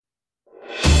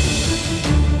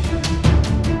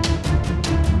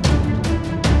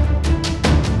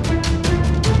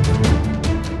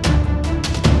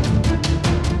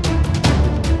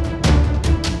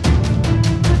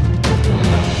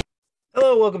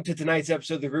welcome to tonight's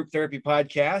episode of the Group Therapy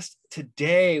Podcast.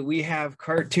 Today we have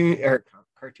comic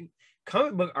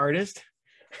book artist.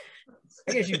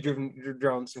 I guess you've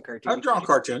drawn some cartoons. I've drawn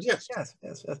cartoons, yes.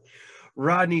 Yes.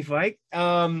 Rodney Fyke.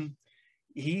 I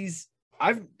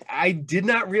did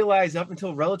not realize up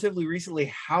until relatively recently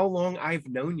how long I've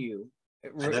known you. I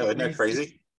know, isn't that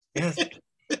crazy? Yes.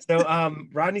 So,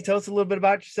 Rodney, tell us a little bit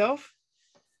about yourself.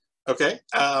 Okay.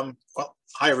 Well,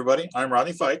 hi, everybody. I'm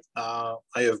Rodney Fyke. I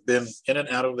have been in and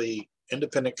out of the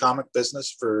independent comic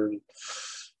business for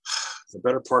the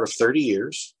better part of 30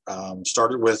 years.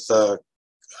 Started with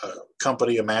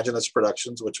company Imagine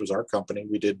Productions, which was our company.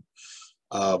 We did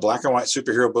a black and white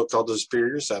superhero book called The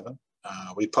Superior 7.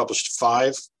 We published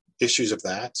 5 issues of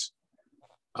that.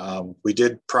 We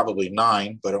did probably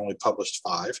 9, but only published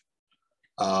 5.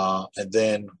 And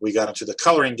then we got into the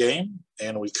coloring game,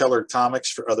 and we colored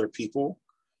comics for other people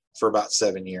for about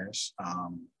 7 years.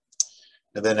 And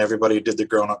then everybody did the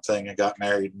grown-up thing and got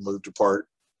married and moved apart.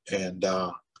 And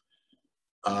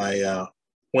I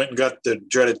went and got the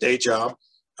dreaded day job.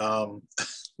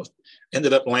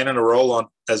 Ended up landing a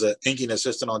role as an inking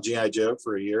assistant on G.I. Joe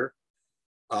for a year.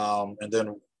 And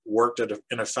then worked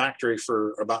in a factory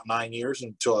for about 9 years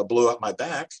until I blew up my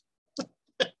back.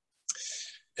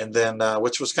 And then,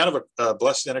 which was kind of a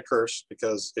blessing and a curse,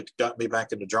 because it got me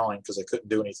back into drawing because I couldn't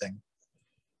do anything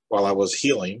while I was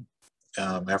healing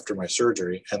after my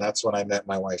surgery. And that's when I met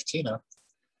my wife, Tina.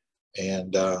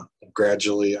 And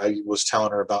gradually, I was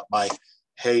telling her about my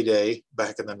heyday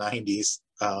back in the 90s.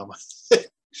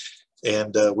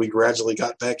 And we gradually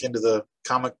got back into the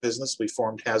comic business. We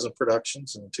formed Hasm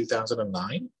Productions in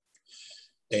 2009.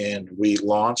 And we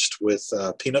launched with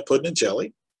Peanut Pudding and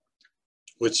Jelly,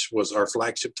 which was our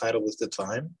flagship title at the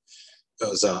time. It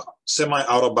was a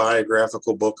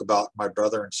semi-autobiographical book about my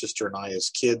brother and sister and I as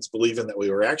kids, believing that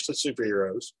we were actually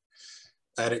superheroes.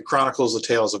 And it chronicles the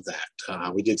tales of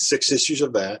that. We did 6 issues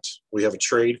of that. We have a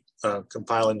trade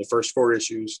compiling the first 4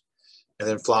 issues, and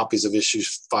then floppies of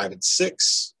issues 5 and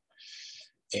 6.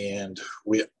 And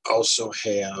we also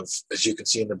have, as you can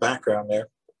see in the background there,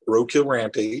 Roadkill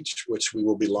Rampage, which we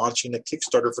will be launching a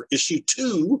Kickstarter for issue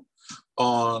 2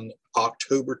 on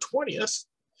October 20th.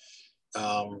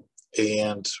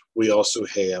 And we also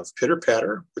have Pitter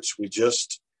Patter, which we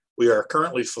are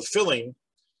currently fulfilling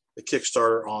the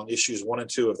Kickstarter on issues 1 and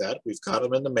 2 of that. We've got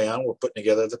them in the mail. We're putting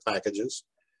together the packages.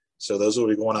 So those will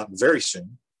be going out very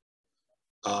soon.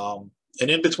 And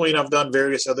in between, I've done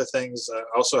various other things. I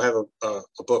also have a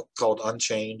book called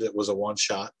Unchained. That was a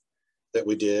one-shot that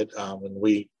we did. And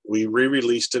we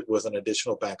re-released it with an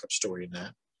additional backup story in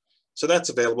that. So that's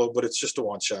available, but it's just a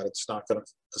one-shot. It's not an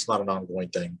ongoing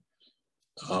thing.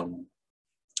 So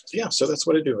that's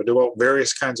what I do. I do all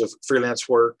various kinds of freelance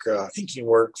work, inking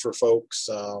work for folks,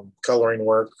 coloring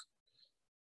work.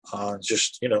 I'm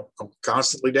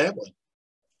constantly dabbling.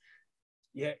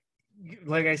 Yeah,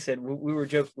 like I said, we were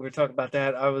talking about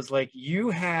that. I was like, you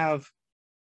have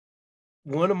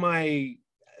one of my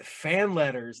fan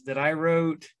letters that I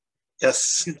wrote.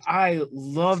 Yes, because I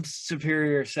loved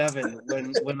Superior 7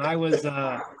 when I was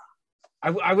I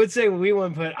would say when we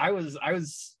went, but I was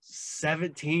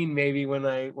 17 maybe when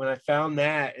I found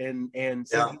that and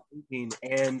 17,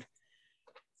 and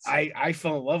I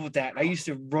fell in love with that. I used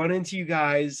to run into you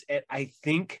guys at, I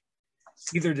think,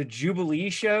 either the Jubilee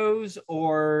shows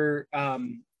or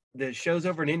the shows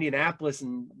over in Indianapolis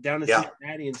and down in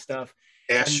Cincinnati and stuff.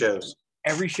 Shows.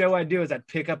 Every show I do is I'd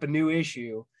pick up a new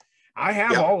issue. I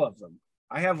have all of them.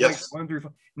 I have like 1 through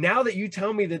 5. Now that you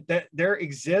tell me that there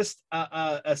exists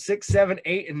a 6, 7,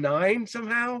 8, and 9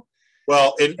 somehow.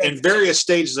 Well, in various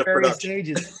stages of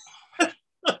production.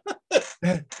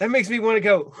 That makes me want to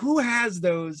go, who has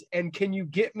those, and can you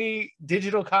get me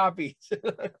digital copies?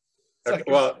 Okay,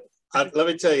 well, let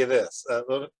me tell you this.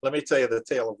 Let me tell you the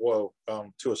tale of woe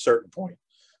to a certain point.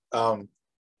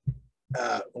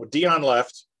 Dion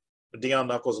left. Dion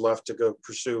Knuckles left to go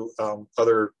pursue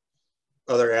other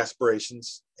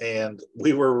aspirations, and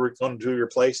we were going to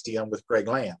replace Dion with Greg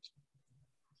Land.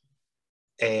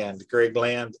 And Greg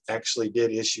Land actually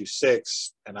did issue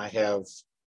 6, and I have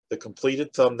the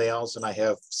completed thumbnails, and I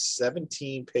have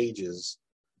 17 pages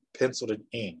penciled and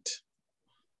inked.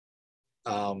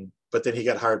 But then he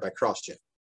got hired by CrossGen.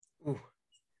 Ooh.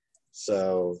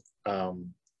 So,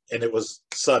 and it was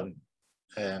sudden,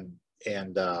 and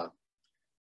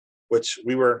which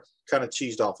we were kind of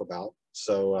cheesed off about.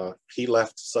 So he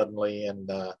left suddenly, and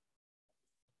I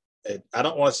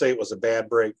don't want to say it was a bad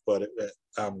break, but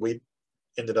we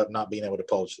ended up not being able to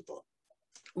publish the book.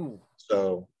 Ooh.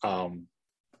 So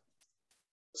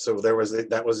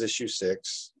that was issue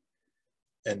 6.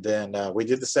 And then we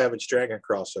did the Savage Dragon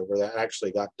crossover that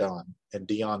actually got done, and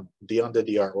Dion did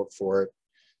the artwork for it.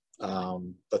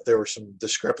 But there were some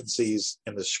discrepancies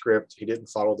in the script. He didn't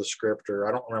follow the script, or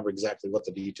I don't remember exactly what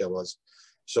the detail was.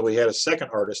 So we had a second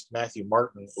artist, Matthew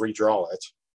Martin, redraw it.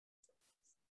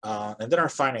 And then our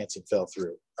financing fell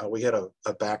through. We had a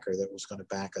backer that was going to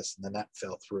back us, and then that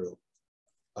fell through.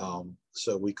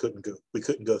 So we couldn't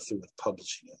go through with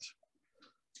publishing it.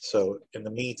 So in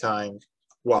the meantime,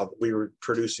 while we were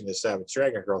producing the Savage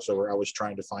Dragon crossover, I was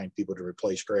trying to find people to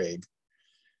replace Greg,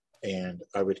 and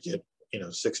I would get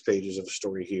 6 pages of a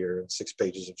story here and 6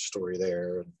 pages of a story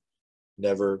there, and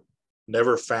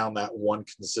never found that one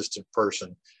consistent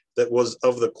person that was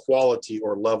of the quality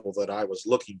or level that I was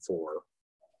looking for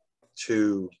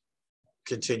to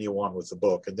continue on with the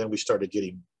book. And then we started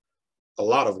getting a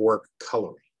lot of work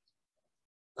coloring,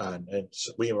 and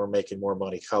so we were making more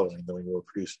money coloring than we were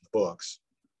producing the books.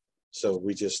 So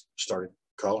we just started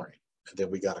coloring, and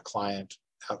then we got a client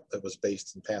out that was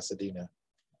based in Pasadena,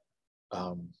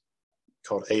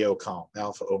 called AOCOM,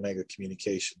 Alpha Omega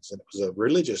Communications, and it was a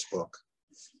religious book.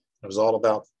 It was all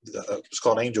about it was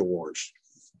called Angel Wars,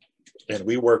 and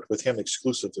we worked with him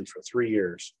exclusively for 3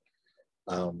 years.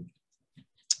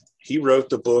 He wrote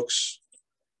the books.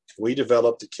 We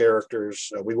developed the characters.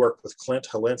 We worked with Clint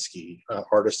Holinsky,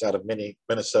 artist out of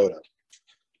Minnesota,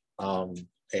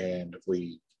 and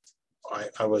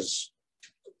I was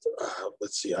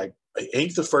let's see, I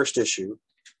inked the first issue.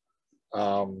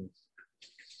 I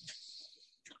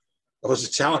was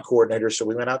a talent coordinator, so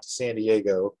we went out to San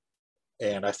Diego,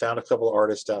 and I found a couple of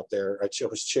artists out there.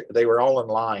 They were all in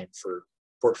line for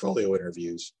portfolio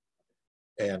interviews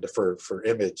and for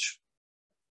image.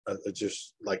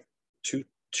 Just like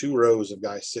two rows of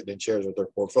guys sitting in chairs with their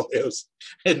portfolios,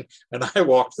 and I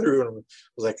walked through and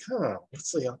was like,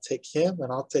 let's see, I'll take him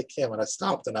and I'll take him. And I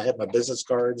stopped, and I had my business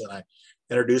cards, and I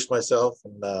introduced myself,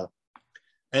 and I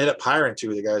ended up hiring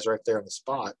 2 of the guys right there on the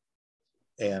spot.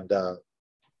 And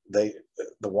the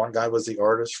one guy was the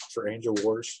artist for Angel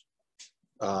Wars.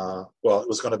 Well, it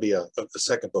was going to be a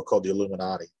second book called The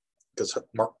Illuminati, because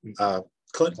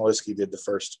Clint Holinsky did the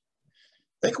first.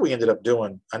 I think we ended up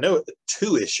doing,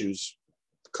 2 issues,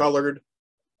 colored,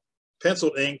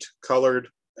 pencil inked, colored,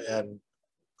 and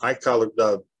I colored.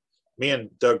 Me and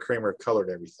Doug Kramer colored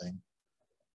everything.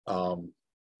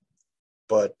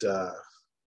 But the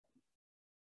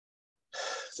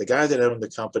guy that owned the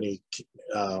company,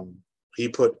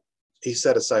 he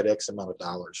set aside X amount of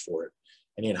dollars for it,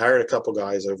 and he had hired a couple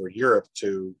guys over in Europe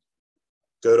to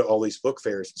go to all these book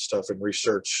fairs and stuff and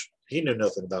research. He knew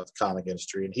nothing about the comic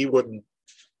industry, and he wouldn't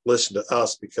listen to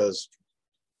us because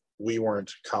we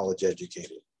weren't college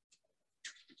educated.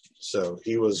 So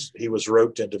he was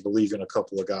roped into believing a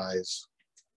couple of guys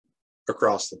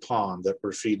across the pond that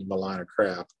were feeding him a line of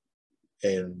crap,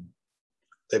 and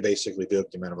they basically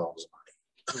duped him out of all his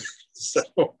money. So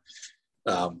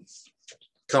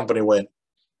company went,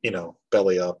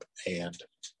 belly up, and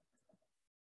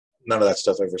none of that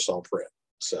stuff ever saw print.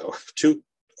 So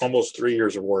almost 3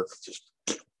 years of work. Just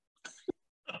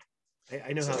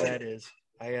I know how that is.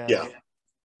 I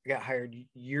got hired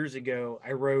years ago.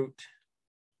 I wrote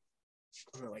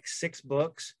like 6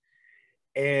 books,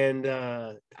 and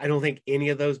I don't think any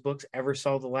of those books ever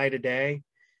saw the light of day.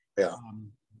 Yeah.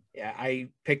 I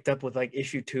picked up with like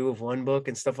issue 2 of one book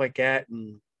and stuff like that,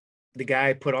 and the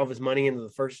guy put all of his money into the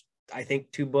first, I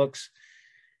think, 2 books,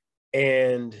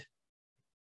 and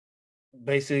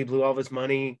basically blew all of his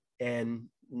money, and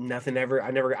nothing ever.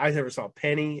 I never saw a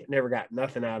penny. Never got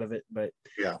nothing out of it. But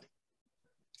yeah,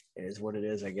 it is what it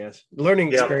is, I guess.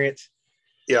 Learning experience.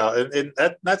 Yeah, and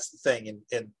that's the thing.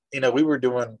 And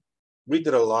we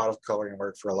did a lot of coloring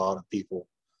work for a lot of people,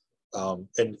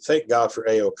 and thank God for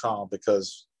AOCOM,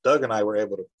 because Doug and I were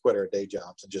able to quit our day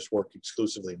jobs and just work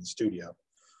exclusively in the studio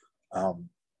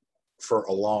for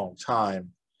a long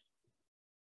time.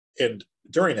 And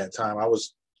during that time, I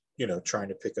was trying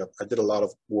to pick up. I did a lot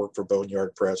of work for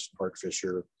Boneyard Press, Art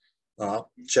Fisher,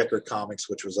 Checker Comics,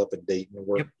 which was up in Dayton.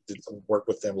 Did some work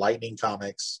with them. Lightning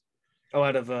Comics. Oh,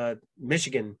 out of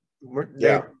Michigan.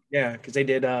 Yeah, because they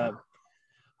did.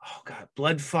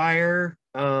 Bloodfire.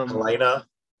 Helena.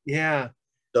 Yeah.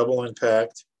 Double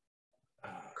Impact.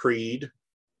 Creed.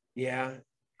 Yeah.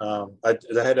 I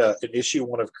had an issue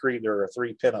 1 of Creed. There are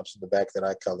 3 pinups in the back that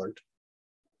I colored.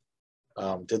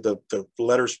 Did the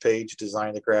letters page,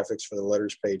 designed the graphics for the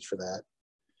letters page for that.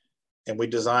 And we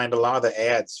designed a lot of the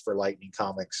ads for Lightning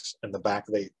Comics in the back.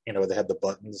 They had the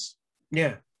buttons.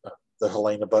 Yeah. The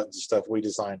Helena buttons and stuff. We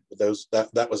designed those.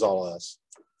 That was all us.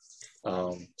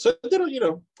 So I did,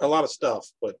 a lot of stuff,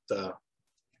 but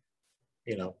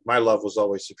you know, my love was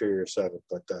always Superior 7,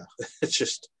 but it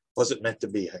just wasn't meant to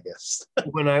be, I guess.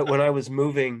 When I was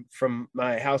moving from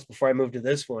my house before I moved to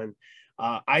this one,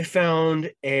 I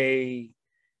found a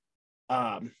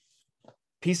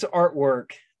piece of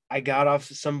artwork I got off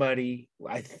of somebody.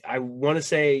 I want to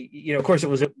say, you know, of course, it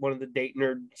was one of the Dayton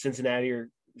or Cincinnati or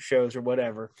shows or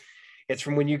whatever. It's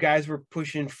from when you guys were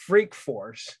pushing Freak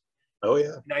Force. Oh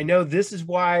yeah. And I know this is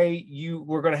why you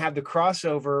were going to have the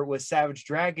crossover with Savage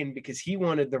Dragon, because he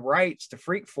wanted the rights to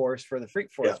Freak Force for the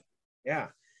Freak Force. Yeah.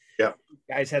 Yeah. You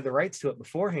guys had the rights to it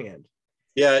beforehand.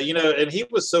 Yeah, you know, and he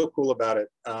was so cool about it.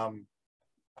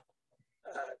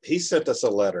 He sent us a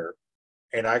letter,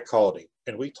 and I called him,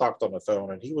 and we talked on the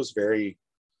phone, and he was very,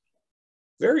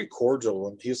 very cordial.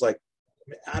 And he was like,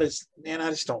 I just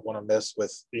don't want to mess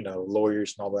with, you know,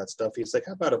 lawyers and all that stuff. He's like,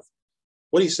 how about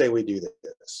what do you say we do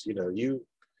this? You know,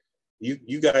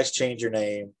 you guys change your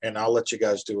name, and I'll let you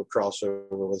guys do a crossover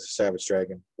with Savage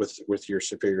Dragon with your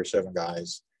Superior 7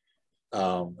 guys.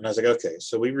 And I was like, okay.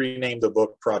 So we renamed the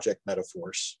book Project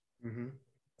Metaforce. Mm-hmm.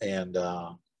 And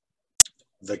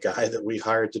the guy that we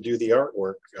hired to do the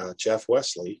artwork, Jeff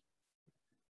Wesley,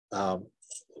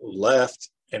 left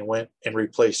and went and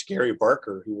replaced Gary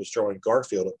Barker, who was drawing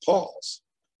Garfield at Paul's.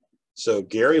 So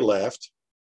Gary left,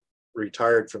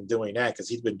 retired from doing that because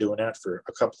he'd been doing that for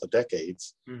a couple of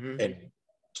decades. Mm-hmm. And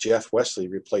Jeff Wesley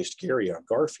replaced Gary on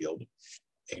Garfield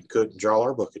and couldn't draw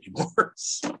our book anymore.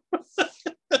 So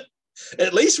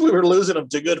at least we were losing them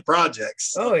to good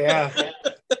projects. Oh yeah.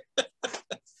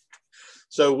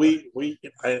 So I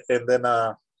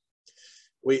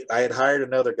had hired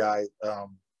another guy.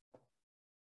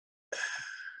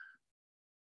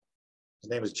 His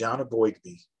name is John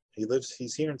Aboigby.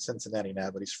 He's here in Cincinnati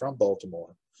now, but he's from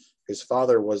Baltimore. His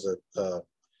father was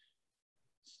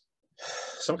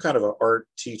some kind of an art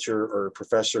teacher or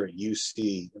professor at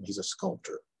UC, and he's a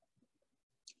sculptor.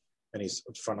 And he's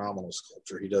a phenomenal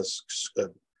sculptor. He does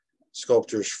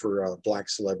sculptures for Black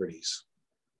celebrities.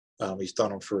 He's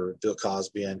done them for Bill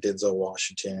Cosby and Denzel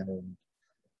Washington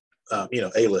and, you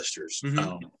know, A-listers.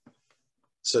 Mm-hmm.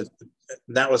 So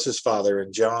that was his father.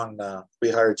 And John, we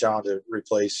hired John to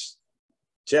replace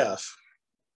Jeff.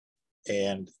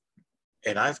 And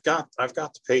I've got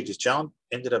the pages. John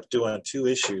ended up doing 2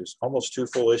 issues, almost 2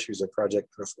 full issues of Project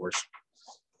Metaforce.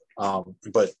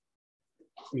 But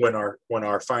when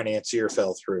our financier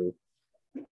fell through,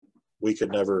 we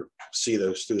could never see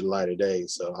those through the light of day.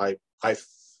 So I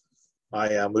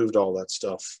moved all that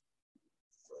stuff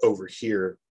over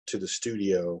here to the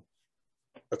studio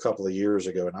a couple of years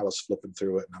ago, and I was flipping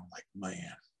through it, and I'm like,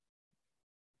 man,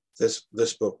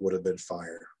 this book would have been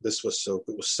fire. It was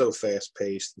so fast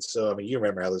paced, and so, I mean, you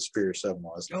remember how the Superior 7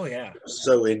 was. Oh yeah.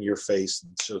 So in your face,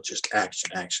 and so just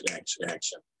action.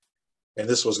 And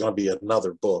this was going to be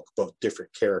another book, both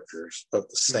different characters of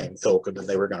the same ilk, and then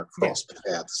they were going to cross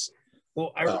paths.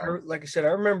 Well, like I said, I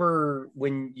remember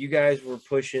when you guys were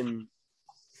pushing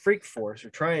Freak Force or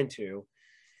trying to.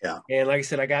 Yeah. And like I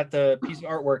said, I got the piece of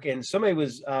artwork, and somebody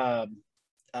was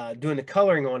doing the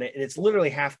coloring on it, and it's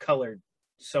literally half colored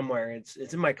somewhere. It's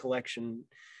in my collection,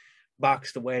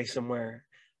 boxed away somewhere.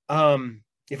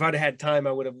 If I'd had time,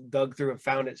 I would have dug through and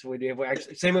found it. So we did.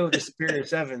 Actually, same way with the Superior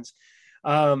 7s.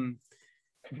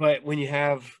 But when you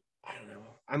have, I don't know,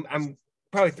 I'm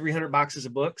probably 300 boxes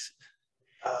of books.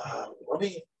 I'm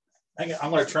going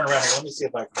to turn around here. Let me see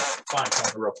if I can find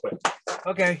something real quick.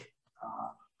 Okay.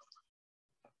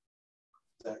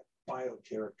 That bio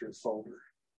character folder.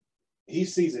 He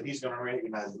sees it. He's going to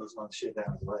recognize it. There's one shit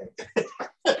down his leg.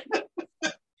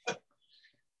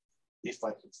 If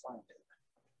I can find it.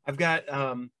 I've got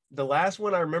the last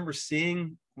one I remember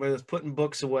seeing when I was putting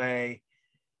books away.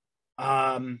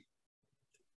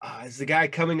 Is the guy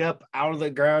coming up out of the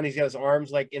ground? He's got his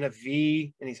arms like in a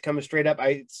V, and he's coming straight up.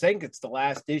 I think it's the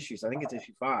last issue. So I think it's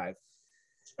issue 5.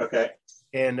 Okay.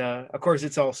 And of course,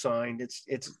 it's all signed.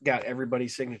 It's got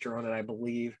everybody's signature on it, I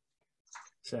believe.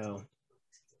 So,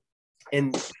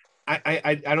 and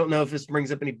I don't know if this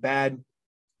brings up any bad.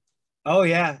 Oh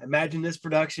yeah, Imagine This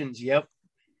Productions. Yep.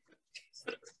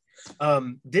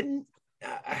 Didn't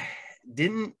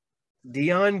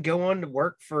Dion go on to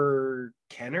work for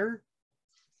Kenner?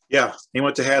 Yeah, he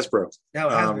went to Hasbro. No,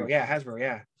 Hasbro. Hasbro.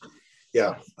 Yeah.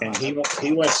 Yeah, and he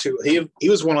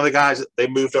was one of the guys that they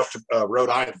moved up to Rhode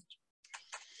Island.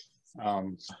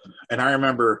 And I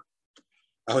remember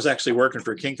I was actually working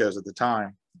for Kinko's at the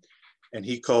time, and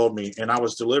he called me, and I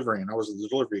was delivering. I was a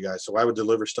delivery guy, so I would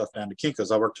deliver stuff down to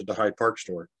Kinko's. I worked at the Hyde Park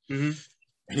store. Mm-hmm.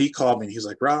 And he called me, and he's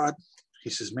like, Rod, he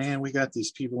says, man, we got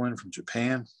these people in from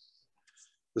Japan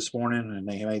this morning, and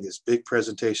they made this big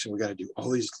presentation. We got to do all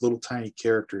these little tiny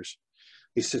characters.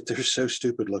 He said, they're so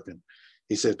stupid looking.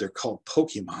 He said, they're called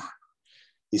Pokemon.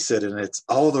 He said, and it's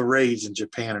all the rage in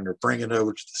Japan, and they're bringing it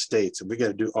over to the States, and we got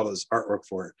to do all this artwork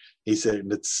for it. He said,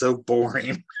 and it's so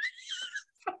boring.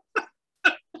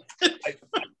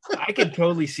 I could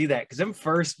totally see that, because them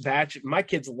first batch, my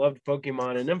kids loved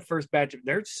Pokemon, and them first batch,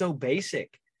 they're so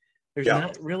basic. There's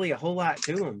not really a whole lot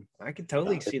to them. I could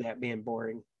totally see that being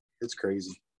boring. It's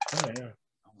crazy. Oh yeah.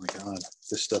 Oh my God,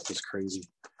 this stuff is crazy.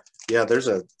 Yeah, there's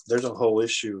a whole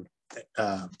issue.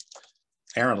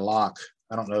 Aaron Locke.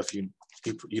 I don't know if you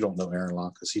don't know Aaron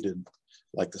Locke, because he didn't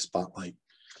like the spotlight.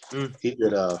 He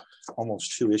did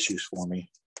almost 2 issues for me.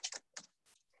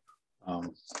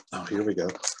 Oh, here we go.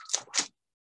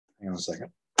 Hang on a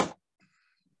second.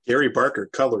 Gary Barker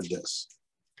colored this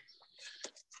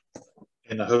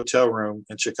in the hotel room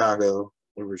in Chicago.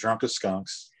 We were drunk as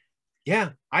skunks.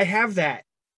 Yeah, I have that.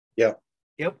 Yep.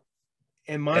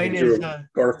 And mine is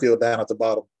Garfield down at the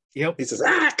bottom. Yep. He says,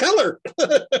 color.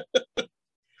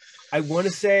 I want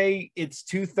to say it's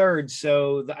 2/3,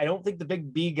 so I don't think the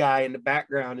big B guy in the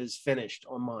background is finished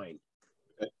on mine.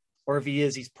 Okay. Or if he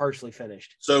is, he's partially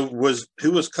finished. So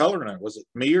who was coloring it? Was it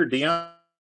me or Dion?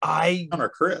 Or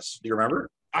Chris? Do you remember?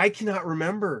 I cannot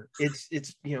remember. It's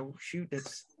shoot.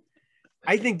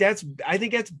 I think that's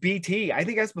BT. I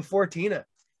think that's before Tina.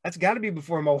 That's got to be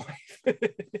before my wife.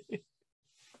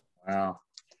 Wow.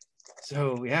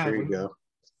 So yeah. There you go.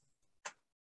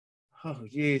 Oh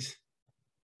geez.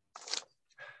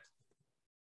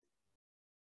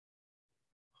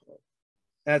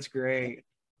 That's great.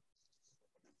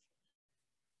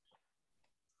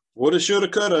 Woulda, shoulda,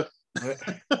 coulda.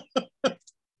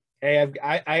 Hey,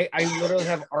 I literally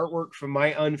have artwork from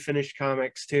my unfinished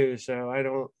comics too, so I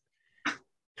don't.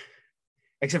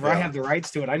 Except for I have the rights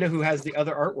to it. I know who has the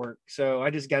other artwork, so I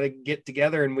just got to get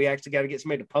together, and we actually got to get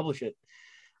somebody to publish it.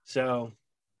 So,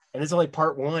 and it's only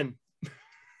part 1.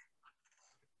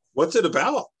 What's it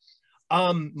about?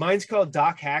 Mine's called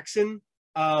Doc Haxon.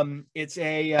 It's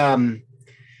a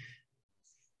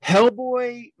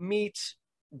Hellboy meets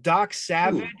Doc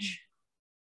Savage.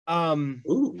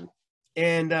 Ooh.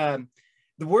 And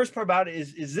the worst part about it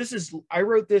is I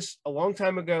wrote this a long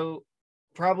time ago,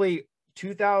 probably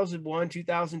 2001,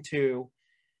 2002,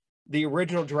 the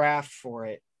original draft for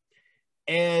it.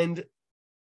 And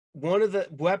one of the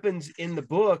weapons in the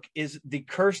book is the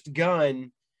cursed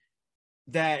gun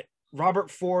that Robert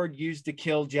Ford used to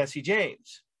kill Jesse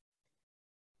James.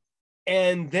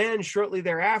 And then shortly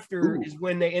thereafter is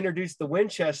when they introduced the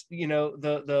Winchester,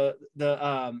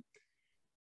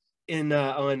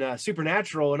 on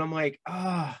Supernatural, and I'm like,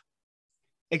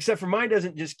 except for mine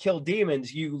doesn't just kill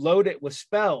demons, you load it with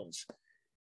spells.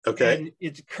 Okay. And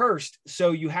it's cursed,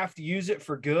 so you have to use it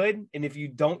for good, and if you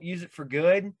don't use it for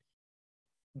good,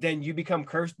 then you become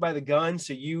cursed by the gun,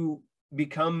 so you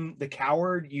become the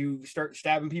coward, you start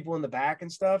stabbing people in the back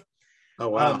and stuff. Oh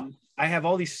wow. I have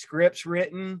all these scripts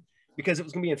written because it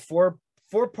was going to be in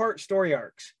four-part story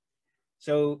arcs.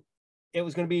 So it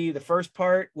was going to be the first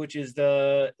part, which is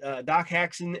the Doc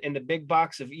Haxon and the Big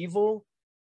Box of Evil.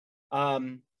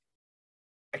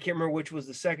 I can't remember which was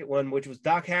the second one, which was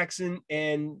Doc Haxon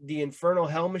and the Infernal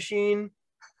Hell Machine.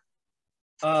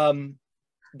 Then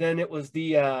it was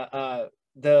the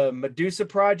Medusa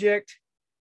Project,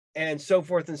 and so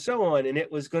forth and so on. And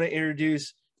it was going to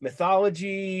introduce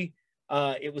mythology.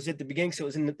 It was at the beginning, so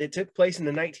it took place in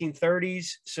the 1930s.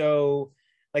 So,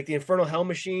 like the Infernal Hell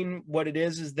Machine, what it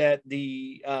is that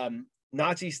the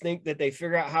Nazis think that they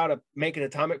figure out how to make an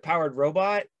atomic-powered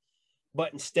robot,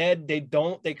 but instead they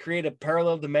don't. They create a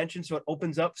parallel dimension, so it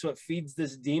opens up, so it feeds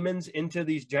this demons into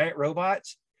these giant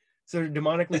robots. So they're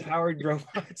demonically powered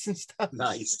robots and stuff.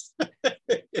 Nice.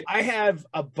 I have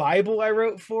a Bible I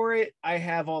wrote for it. I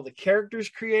have all the characters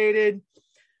created.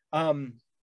 Matter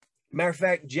of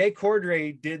fact, Jay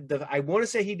Cordray did I want to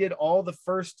say he did all the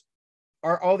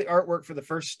artwork for the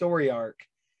first story arc.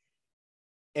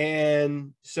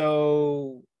 And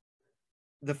so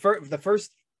the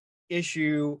first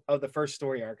issue of the first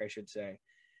story arc, I should say.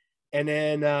 And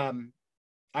then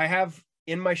I have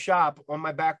in my shop on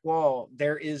my back wall,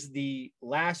 there is the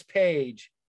last page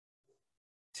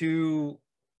for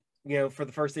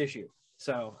the first issue.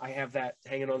 So I have that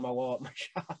hanging on my wall at my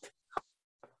shop.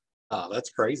 Oh, that's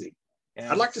crazy.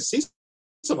 Yeah. I'd like to see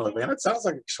some of it, man. It sounds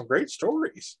like some great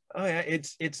stories. Oh yeah,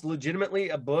 it's legitimately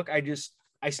a book.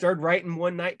 I started writing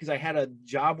one night because I had a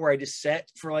job where I just sat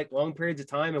for like long periods of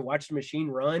time and watched the machine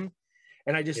run,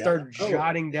 and I just started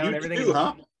jotting down everything. Too,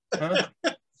 huh?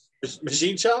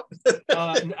 Machine shop?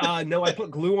 No, I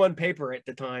put glue on paper at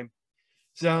the time.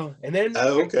 So, and then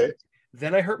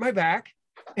then I hurt my back,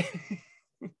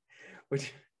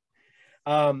 which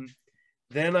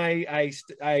then I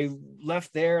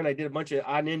left there and I did a bunch of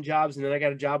odd and end jobs, and then I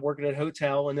got a job working at a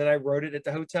hotel, and then I wrote it at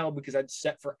the hotel because I'd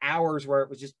set for hours where it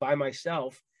was just by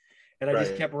myself, and I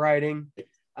just kept writing.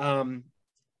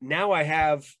 Now I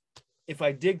have, if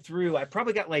I dig through, I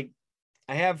probably got like,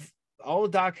 I have all the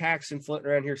Doc Haxton floating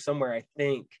around here somewhere, I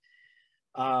think,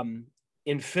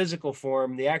 in physical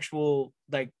form. The actual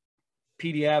like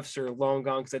PDFs are long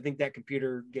gone because I think that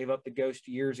computer gave up the ghost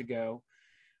years ago.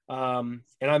 And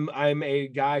I'm a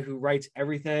guy who writes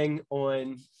everything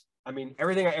on, I mean,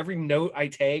 every note I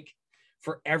take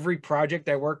for every project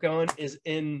I work on is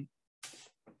in,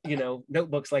 you know,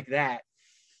 notebooks like that.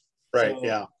 Right. So,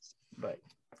 yeah. But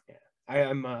yeah,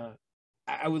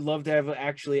 I would love to have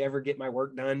actually ever get my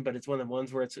work done, but it's one of the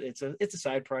ones where it's a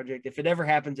side project. If it ever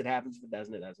happens, it happens. If it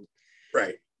doesn't, it doesn't.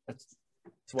 Right.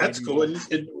 That's cool. And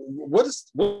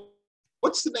what's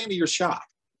the name of your shop?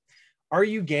 Are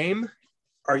You Game?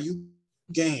 Are You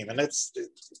Game? And that's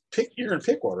you're in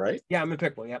Pickwa, right? Yeah, I'm in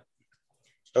Pickwa. Yep.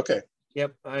 Okay.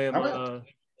 Yep. I am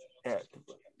at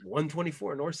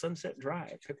 124 North Sunset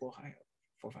Drive, Pickwa, Ohio.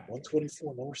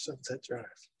 124 North Sunset Drive.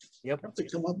 Yep. I have to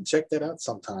come up and check that out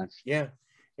sometime. Yeah.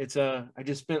 It's I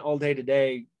just spent all day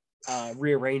today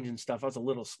rearranging stuff. I was a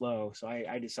little slow, so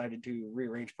I decided to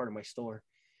rearrange part of my store.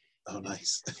 Oh,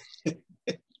 nice.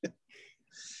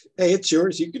 Hey, it's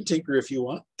yours. You can tinker if you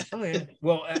want. Oh yeah.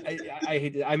 Well,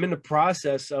 I'm in the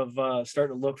process of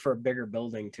starting to look for a bigger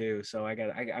building too. So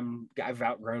I've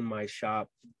outgrown my shop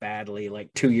badly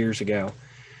like 2 years ago.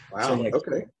 Wow. So like,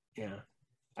 okay. Yeah,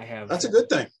 I have. That's a good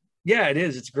thing. Yeah, it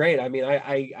is. It's great. I mean,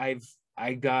 I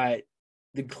got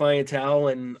the clientele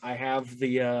and I have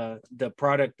the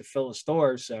product to fill the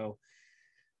store. So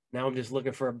now I'm just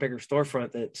looking for a bigger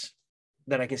storefront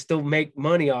that I can still make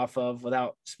money off of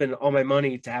without spending all my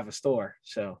money to have a store.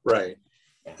 So right.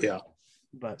 Yeah.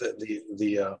 But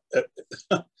the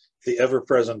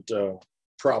ever-present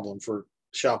problem for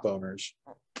shop owners.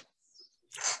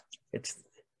 It's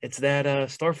that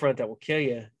storefront that will kill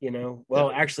you, you know.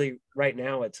 Well, actually right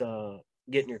now it's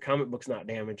getting your comic books not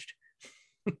damaged.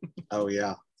 Oh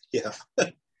yeah. Yeah.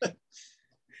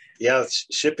 Yeah,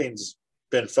 shipping's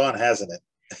been fun, hasn't it?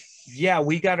 Yeah,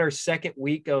 we got our second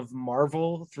week of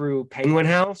Marvel through Penguin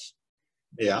House.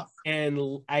 Yeah.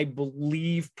 And I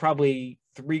believe probably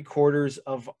 3/4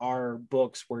 of our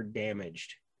books were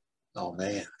damaged. Oh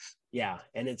man. Yeah,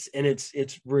 and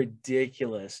it's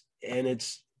ridiculous. And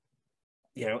it's,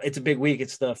 you know, it's a big week.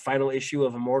 It's the final issue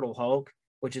of Immortal Hulk,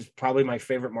 which is probably my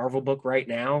favorite Marvel book right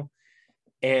now.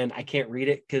 And I can't read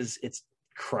it because it's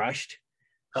crushed.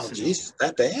 Oh, geez,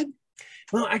 that bad?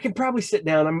 Well, I could probably sit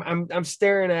down. I'm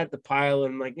staring at the pile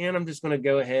and I'm like, man, I'm just going to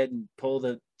go ahead and pull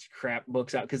the crap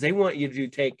books out because they want you to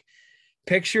take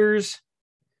pictures,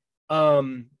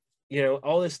 you know,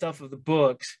 all this stuff of the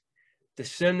books to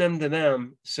send them to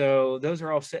them. So those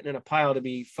are all sitting in a pile to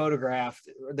be photographed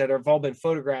that have all been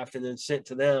photographed and then sent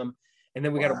to them. And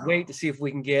then we got to wait to see if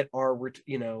we can get our,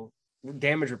 you know,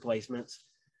 damage replacements.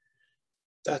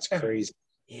 That's crazy.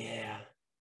 Yeah.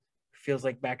 Feels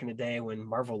like back in the day when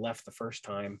Marvel left the first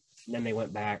time and then they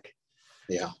went back.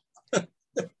 Yeah.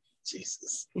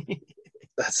 Jesus.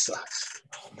 That sucks.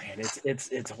 Oh man,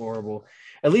 it's horrible.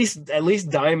 At least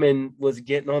Diamond was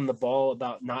getting on the ball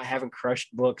about not having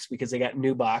crushed books because they got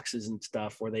new boxes and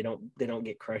stuff where they don't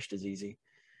get crushed as easy.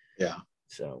 Yeah.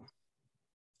 So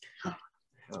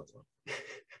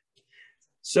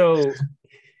so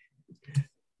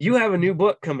you have a new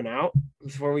book coming out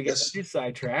before we get too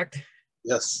sidetracked.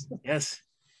 Yes.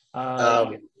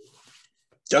 Go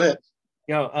ahead.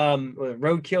 You know,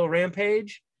 Roadkill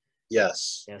Rampage.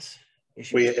 Yes.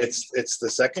 It's the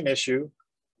second issue,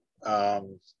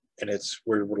 and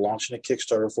we're launching a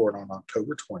Kickstarter for it on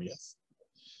October 20th.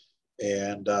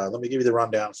 And let me give you the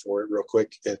rundown for it real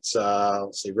quick. It's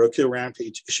let's see, Roadkill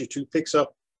Rampage issue 2 picks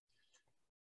up.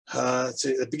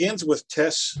 It begins with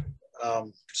Tess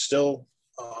still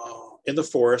in the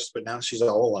forest, but now she's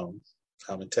all alone.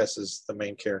 And Tess is the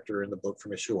main character in the book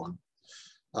from issue 1.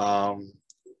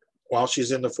 While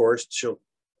she's in the forest,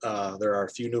 there are a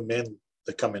few new men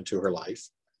that come into her life,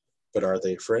 but are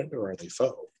they friend or are they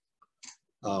foe?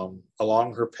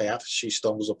 Along her path, she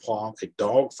stumbles upon a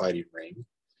dog fighting ring,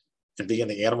 and being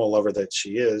the animal lover that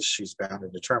she is, she's bound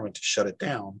and determined to shut it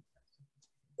down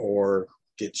or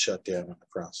get shut down in the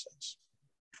process.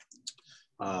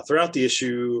 Throughout the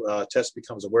issue, Tess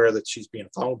becomes aware that she's being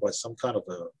followed by some kind of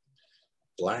a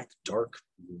black, dark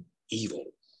evil,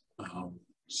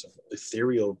 some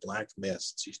ethereal black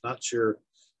mist. She's not sure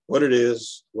what it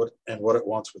is, what it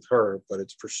wants with her, but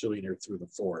it's pursuing her through the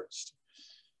forest.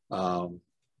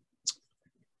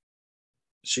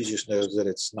 She just knows that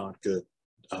it's not good.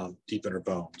 deep in her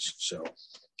bones. So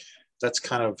that's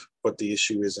kind of what the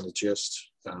issue is in a gist.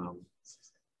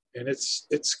 And it's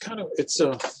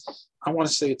I want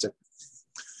to say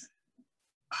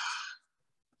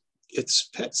it's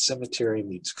Pet Cemetery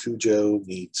meets Cujo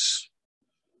meets,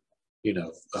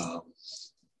 it's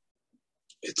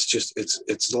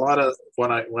a lot of,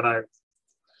 when I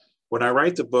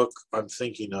write the book, I'm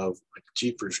thinking of like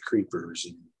Jeepers Creepers,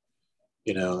 and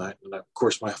and of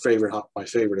course my favorite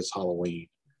is Halloween.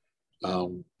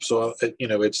 So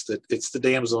it's the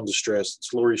damsel in distress.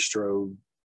 It's Laurie Strode,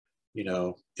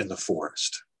 in the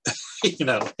forest,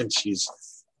 and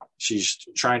she's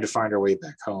trying to find her way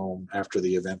back home after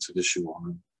the events of issue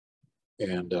 1,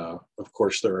 and of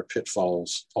course there are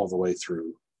pitfalls all the way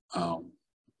through, and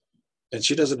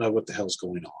she doesn't know what the hell's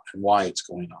going on and why it's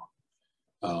going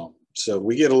on. So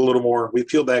we get a little more. We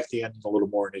peel back the ending a little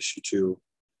more in issue 2,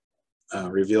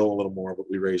 reveal a little more, but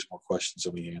we raise more questions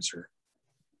than we answer.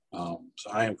 So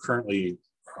I am currently,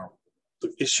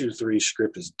 the issue 3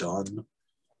 script is done,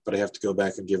 but I have to go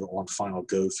back and give it one final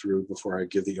go through before I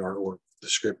give the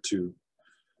script to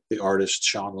the artist,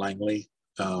 Sean Langley.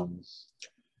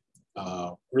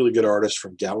 Really good artist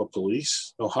from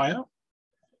Gallipolis, Ohio.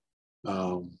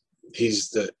 He's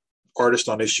the artist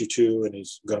on issue 2, and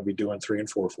he's going to be doing 3 and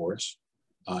 4 for us.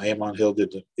 Amon Hill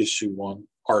did the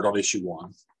art on issue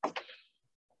 1.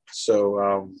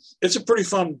 So it's a pretty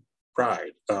fun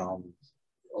ride. A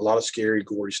lot of scary,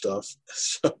 gory stuff.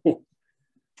 So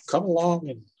come along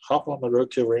and hop on the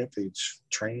Roadkill Rampage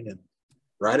train and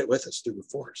ride it with us through the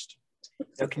forest.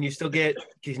 Now, can you still get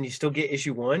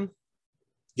issue 1?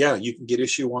 Yeah, you can get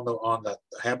issue 1 on the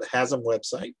Hasm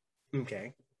website.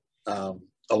 Okay.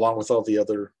 Along with all the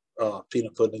other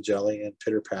Peanut Pudding and Jelly and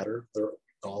Pitter Patter. They're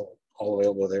all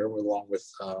available there, along with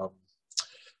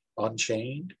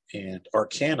Unchained and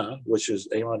Arcana, which is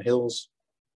Amon Hill's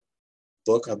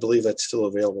book. I believe that's still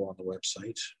available on the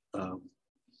website.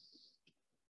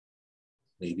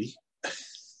 Maybe.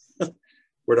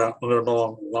 We're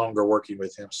no longer working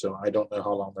with him, so I don't know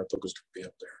how long that book is going to be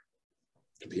up there,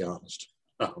 to be honest.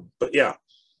 But yeah,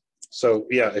 so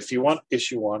yeah, if you want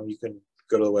issue 1, you can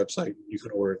go to the website. You can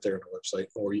order it there on the website,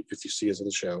 or if you see us at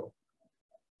a show,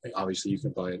 obviously you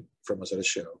can buy it from us at a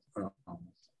show.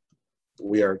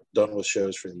 We are done with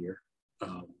shows for the year.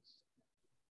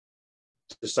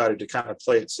 Decided to kind of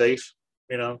play it safe,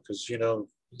 because the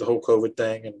whole COVID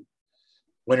thing, and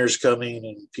winter's coming,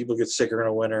 and people get sicker in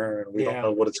the winter, and we don't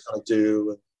know what it's going to do.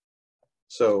 And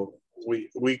so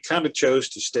we kind of chose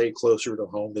to stay closer to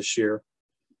home this year.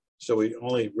 So we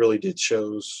only really did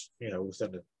shows,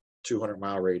 within a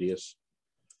 200-mile radius,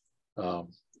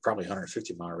 probably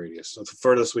 150-mile radius. So the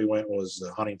furthest we went was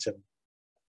Huntington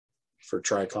for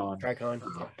Tricon.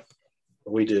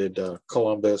 We did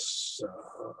Columbus,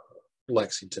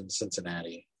 Lexington,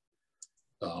 Cincinnati,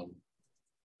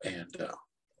 and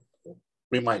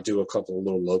we might do a couple of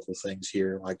little local things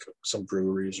here, like some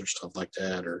breweries or stuff like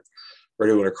that, or we're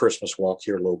doing a Christmas walk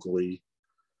here locally.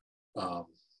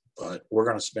 But we're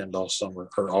going to spend all summer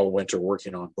or all winter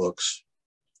working on books.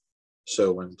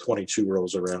 So when 22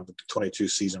 rolls around, the 22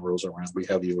 season rolls around, we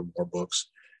have even more books.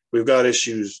 We've got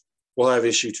issues. We'll have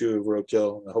issue 2 of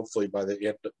Roadkill, and hopefully by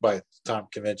the time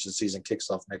convention season kicks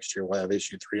off next year, we'll have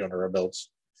issue 3 under our belts.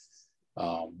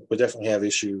 We'll definitely have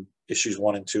issues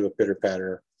 1 and 2 of Pitter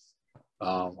Patter.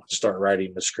 Start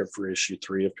writing the script for issue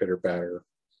 3 of Pitter Patter.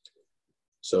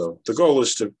 So the goal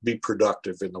is to be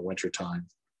productive in the winter time.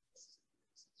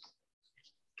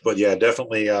 But yeah,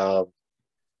 definitely come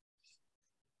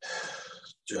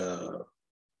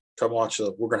watch.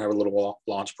 We're gonna have a little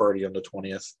launch party on the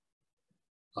 20th.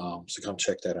 So come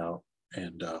check that out.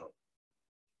 And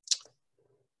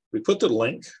we put the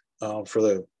link for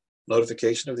the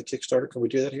notification of the Kickstarter. Can we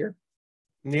do that here?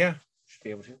 Yeah, should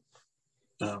be able to.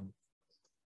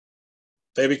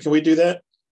 Baby, can we do that?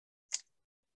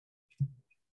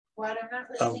 What? I'm not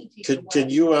listening to you.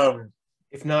 Can you?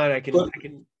 If not, I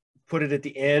can put it at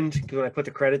the end, because when I put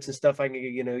the credits and stuff, I can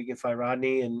you can find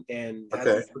Rodney and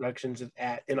okay. Productions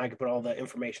and I can put all the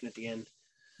information at the end.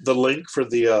 The link for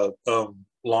the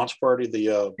launch party. I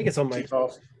think it's on my. Did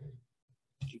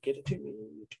you get it to me?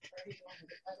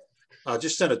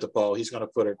 Just send it to Paul. He's going to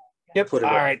put it. Yep. All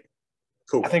right.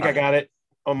 Cool. I think I got it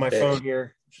on my phone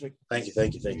here. Thank you.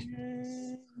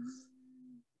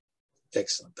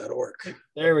 Excellent. That'll work.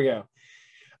 There we go.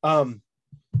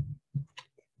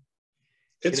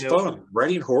 It's fun.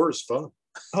 Writing horror is fun.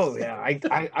 Oh yeah,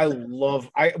 I love.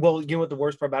 Well, you know what the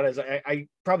worst part about it is? I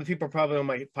probably people probably on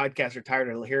my podcast are tired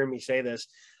of hearing me say this.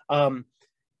 I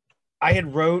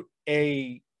had wrote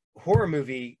a horror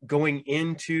movie going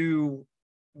into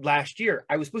last year.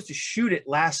 I was supposed to shoot it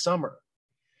last summer,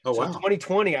 Oh, So wow.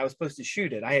 2020, I was supposed to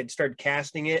shoot it. I had started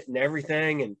casting it and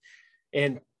everything,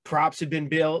 and props had been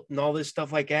built and all this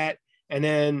stuff like that. And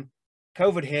then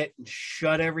COVID hit and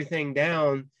shut everything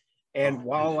down. And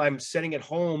while I'm sitting at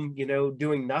home,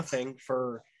 doing nothing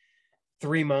for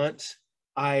 3 months,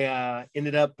 I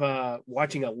ended up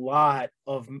watching a lot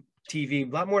of TV,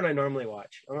 a lot more than I normally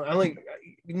watch.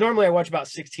 Normally I watch about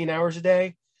 16 hours a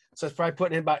day. So it's probably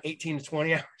putting in about 18 to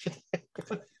 20 hours a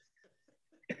day.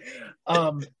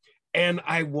 And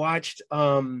I watched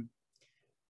a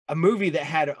movie that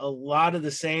had a lot of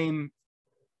the same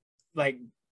like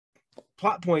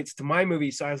plot points to my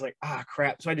movie. So I was like,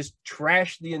 crap. So I just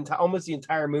trashed almost the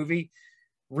entire movie,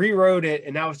 rewrote it,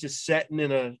 and now it's just setting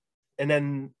and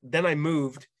then I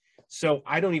moved. So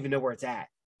I don't even know where it's at.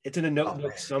 It's in a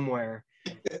notebook somewhere.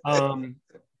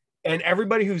 And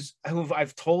everybody who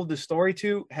I've told the story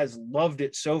to has loved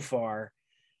it so far.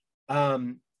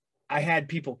 I had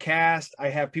people cast. I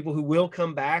have people who will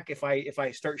come back if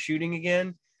I start shooting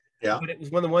again. Yeah. But it was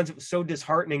one of the ones that was so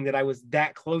disheartening that I was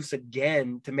that close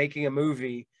again to making a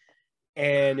movie,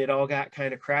 and it all got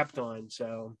kind of crapped on.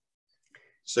 So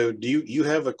do you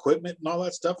have equipment and all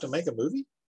that stuff to make a movie?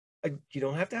 You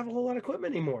don't have to have a whole lot of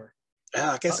equipment anymore.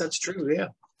 Yeah, I guess that's true. Yeah.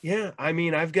 Yeah. I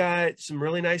mean, I've got some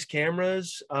really nice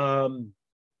cameras. I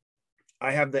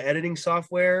have the editing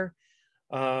software.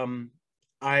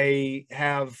 I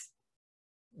have,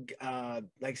 like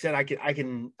I said, I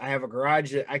have a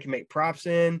garage that I can make props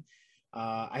in.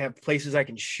 I have places I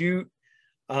can shoot.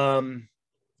 I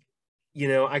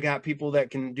got people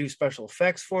that can do special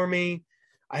effects for me.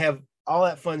 I have all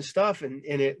that fun stuff. And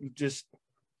it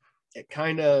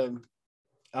kind of,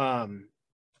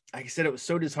 like I said, it was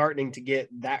so disheartening to get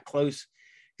that close,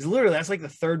 because literally that's like the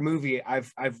third movie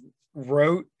I've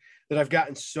wrote that I've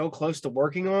gotten so close to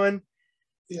working on.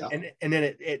 Yeah. And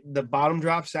then the bottom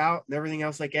drops out and everything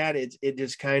else like that. It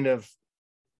just kind of,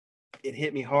 it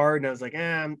hit me hard. And I was like,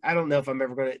 I don't know if I'm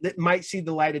ever going to, it might see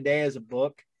the light of day as a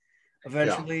book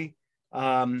eventually.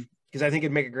 Cause I think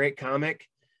it'd make a great comic.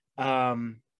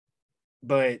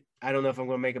 But I don't know if I'm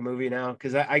going to make a movie now.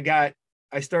 Cause I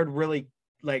started really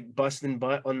like busting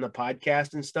butt on the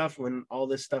podcast and stuff when all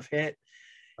this stuff hit.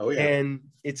 Oh yeah. And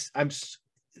I'm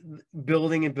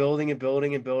building and building and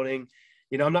building and building.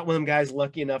 I'm not one of them guys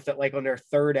lucky enough that like on their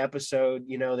third episode,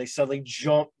 they suddenly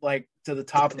jump like to the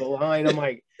top of the line. I'm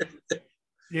like,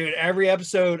 dude, every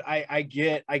episode I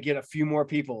get a few more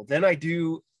people. Then I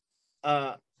do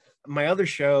my other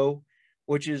show,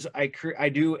 which is I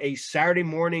do a Saturday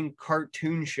morning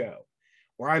cartoon show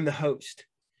where I'm the host.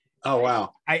 Oh,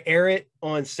 wow. I air it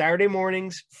on Saturday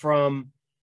mornings from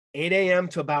 8 a.m.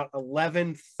 to about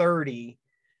 11:30.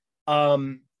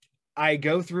 I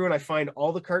go through and I find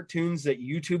all the cartoons that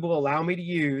YouTube will allow me to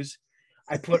use.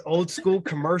 I put old school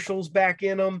commercials back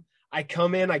in them. I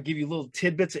come in, I give you little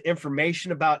tidbits of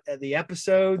information about the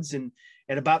episodes and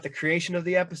about the creation of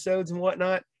the episodes and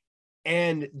whatnot.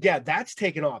 And yeah, that's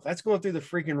taken off. That's going through the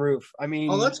freaking roof. I mean,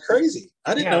 oh, that's crazy.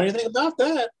 I didn't know anything about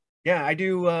that. Yeah, I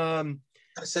do.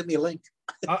 Send me a link.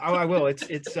 I will.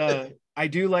 It's I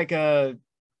do like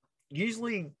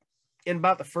usually in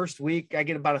about the first week, I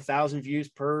get about 1,000 views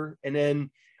per, and then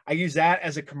I use that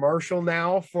as a commercial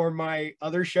now for my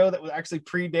other show that actually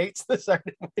predates the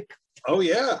Saturday morning. Oh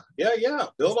yeah.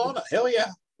 Build on it. Hell yeah.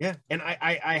 Yeah, and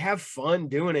I have fun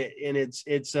doing it, and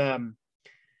it's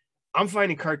I'm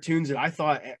finding cartoons that I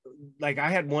thought, like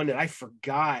I had one that I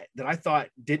forgot that I thought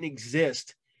didn't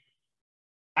exist.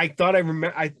 I thought I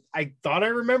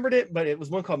remembered it, but it was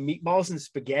one called Meatballs and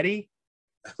Spaghetti.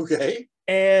 Okay.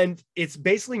 And it's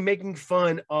basically making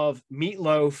fun of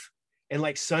Meatloaf and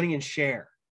like Sonny and Cher.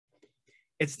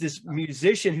 It's this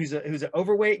musician who's an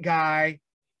overweight guy,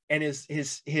 and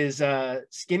his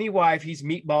skinny wife, he's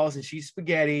Meatballs and she's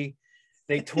Spaghetti.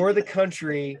 They tour the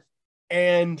country,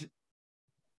 and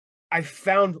I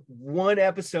found one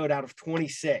episode out of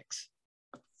 26.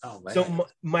 Oh, man. So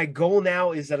my goal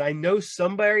now is that I know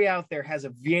somebody out there has a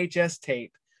VHS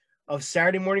tape of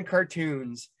Saturday morning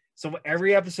cartoons. So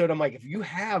every episode, I'm like, if you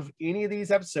have any of these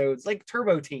episodes, like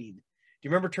Turbo Teen, do you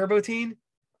remember Turbo Teen?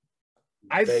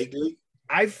 Vaguely.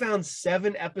 I've found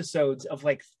 7 episodes of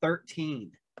like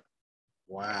 13.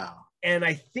 Wow. And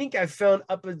I think I found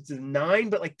up to 9,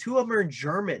 but like 2 of them are in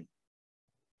German.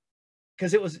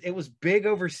 Because it was big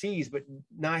overseas, but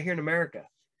not here in America.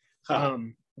 Huh.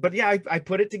 But yeah, I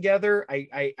put it together.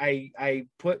 I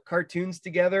put cartoons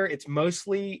together. It's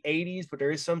mostly 80s, but there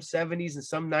is some 70s and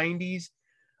some 90s.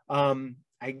 I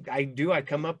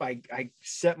come up, I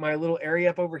set my little area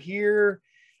up over here.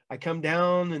 I come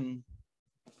down and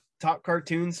talk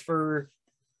cartoons for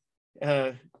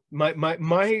my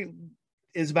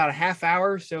is about a half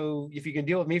hour. So if you can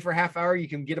deal with me for a half hour, you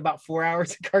can get about 4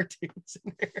 hours of cartoons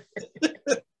in there.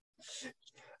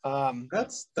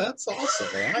 That's awesome,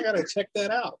 man. I gotta check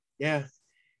that out. Yeah.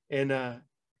 And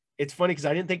it's funny because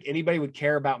I didn't think anybody would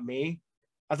care about me.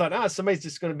 I thought, somebody's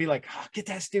just going to be like, get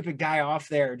that stupid guy off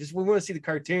there. Just, we want to see the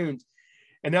cartoons.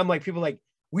 And now I'm like, people are like,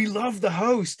 we love the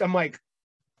host. I'm like,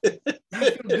 I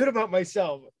feel good about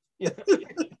myself. Yeah.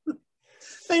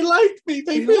 They liked me.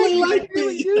 They really liked me.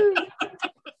 Really do.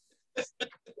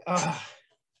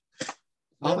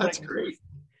 That's great.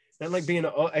 Not like being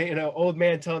an old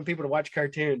man telling people to watch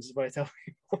cartoons is what I tell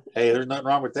people. Hey, there's nothing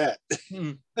wrong with that.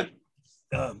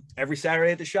 Every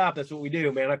Saturday at the shop, that's what we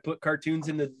do, man. I put cartoons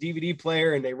in the DVD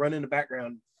player and they run in the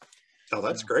background. Oh,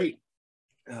 that's great.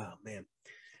 Oh man.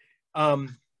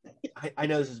 I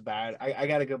know this is bad. I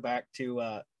got to go back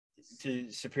to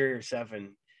Superior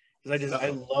 7 because I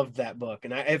loved that book.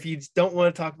 And if you don't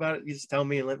want to talk about it, you just tell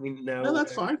me and let me know. No,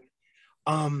 that's fine.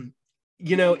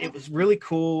 It was really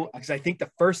cool because I think the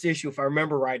first issue, if I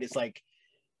remember right, is like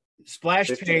splash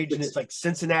page and it's like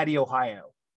Cincinnati,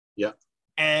 Ohio. Yeah.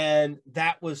 And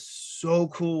that was so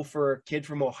cool for a kid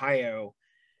from Ohio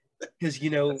because,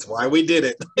 that's why we did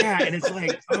it. Yeah. And it's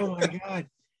like, oh my God.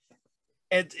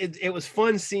 It was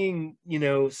fun seeing,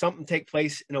 something take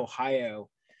place in Ohio.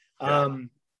 Yeah.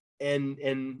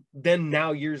 And then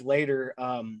now years later,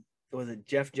 was it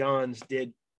Jeff Johns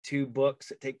did 2 books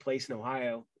that take place in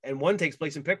Ohio and one takes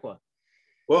place in Piqua.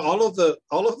 Well, all of the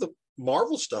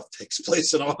Marvel stuff takes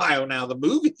place in Ohio now, the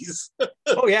movies.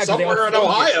 Oh yeah. Somewhere in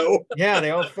Ohio. Yeah.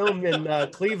 They all filmed in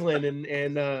Cleveland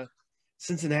and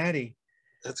Cincinnati.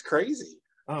 That's crazy.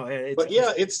 Oh,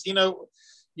 yeah. It's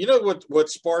what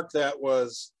sparked that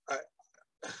was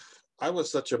I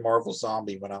was such a Marvel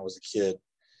zombie when I was a kid.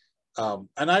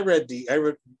 And I read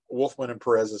Wolfman and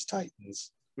Perez's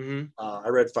Titans. Mm-hmm. I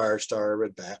read Firestar, I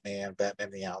read Batman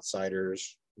the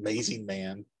Outsiders, Amazing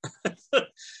Man.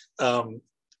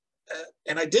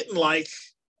 And I didn't like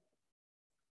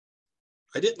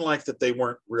that they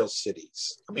weren't real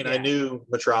cities. I mean, yeah. I knew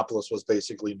Metropolis was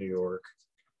basically New York,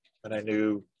 and I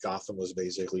knew Gotham was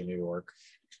basically New York.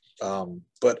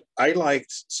 But I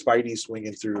liked Spidey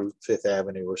swinging through Fifth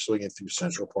Avenue or swinging through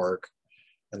Central Park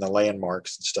and the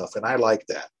landmarks and stuff, and I liked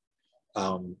that.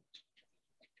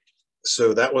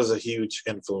 So that was a huge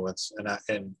influence.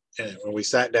 And when we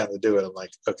sat down to do it, I'm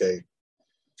like, okay,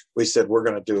 we said we're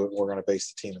going to do it. We're going to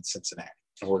base the team in Cincinnati,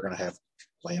 and we're going to have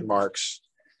landmarks.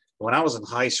 When I was in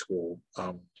high school,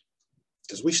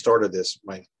 because we started this,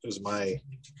 it was my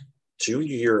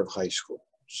junior year of high school,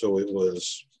 so it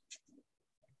was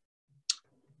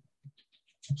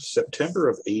September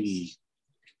of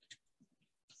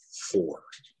 '84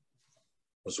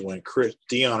 was when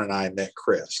Dion and I met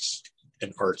Chris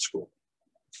in art school.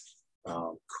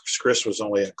 Chris was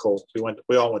only at Cole.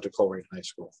 We all went to Coleraine High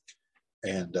School,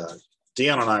 and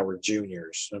Dion and I were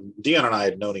juniors. And Dion and I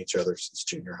had known each other since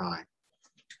junior high.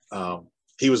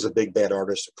 He was a big bad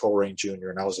artist at Coleraine Junior,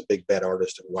 and I was a big bad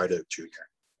artist at White Oak Junior.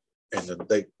 And then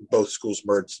both schools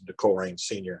merged into Coleraine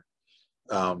Senior.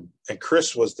 And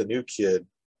Chris was the new kid.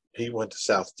 He went to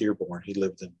South Dearborn. He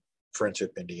lived in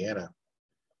Friendship, Indiana.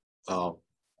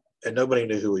 And nobody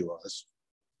knew who he was.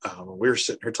 We were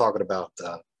sitting here talking about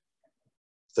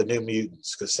the New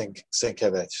Mutants, because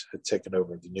Sienkiewicz had taken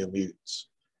over the New Mutants.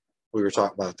 We were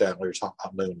talking about that, and we were talking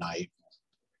about Moon Knight,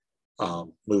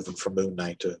 moving from Moon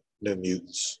Knight to New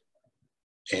Mutants.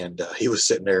 And he was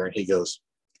sitting there, and he goes,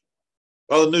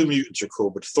 well, the New Mutants are cool,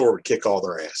 but Thor would kick all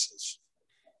their asses.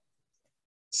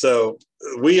 So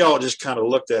we all just kind of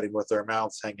looked at him with our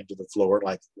mouths hanging to the floor,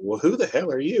 like, well, who the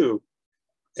hell are you?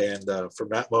 And from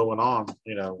that moment on,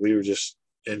 we were just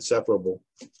inseparable.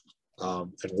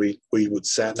 And we would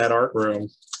sat in that art room.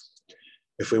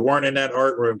 If we weren't in that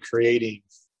art room creating,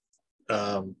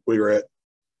 we were at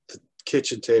the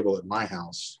kitchen table at my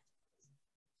house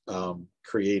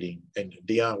creating. And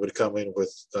Dion would come in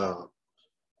with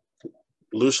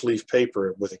loose leaf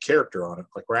paper with a character on it,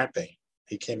 like rat paint.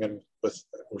 He came in with,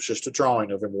 it was just a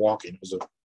drawing of him walking. It was a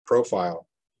profile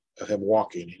of him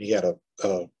walking. And he had a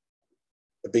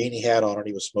beanie hat on, and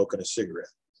he was smoking a cigarette,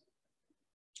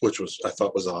 which I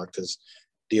thought was odd because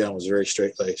Dion was very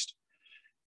straight-laced.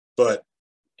 But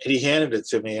he handed it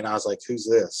to me, and I was like, who's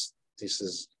this? He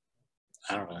says,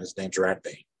 I don't know, his name's Ratbane.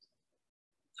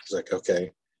 I was like,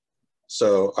 okay.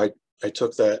 So I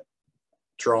took that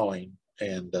drawing,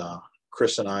 and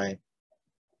Chris and I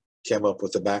came up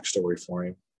with the backstory for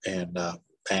him. And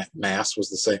Mass was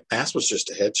the same. Mass was just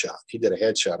a headshot. He did a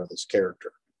headshot of this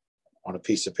character on a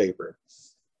piece of paper.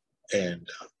 And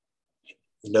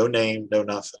no name, no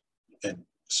nothing. And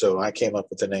so I came up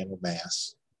with the name of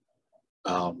Mass.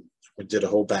 We did a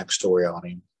whole backstory on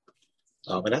him.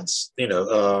 And that's,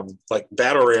 like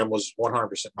Battle Ram was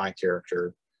 100% my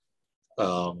character.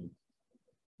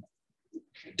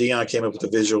 Dion came up with the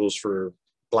visuals for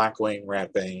Blackwing,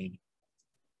 Ratbane.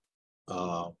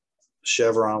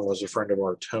 Chevron was a friend of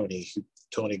our Tony.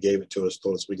 Tony gave it to us,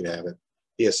 told us we could have it.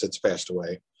 He has since passed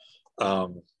away.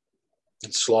 And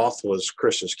Sloth was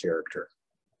Chris's character.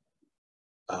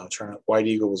 White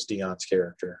Eagle was Dion's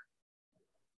character.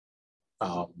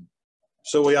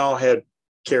 So we all had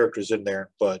characters in there,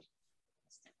 but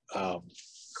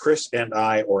Chris and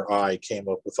I came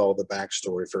up with all the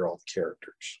backstory for all the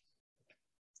characters.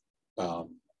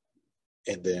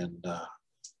 And then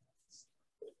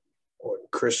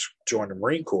Chris joined the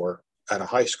Marine Corps out of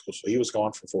high school, so he was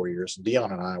gone for 4 years. And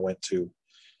Dion and I went to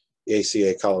the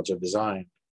ACA College of Design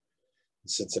in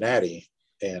Cincinnati,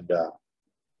 and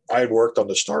I had worked on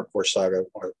the Star Wars saga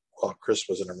while Chris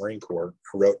was in the Marine Corps.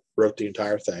 I wrote the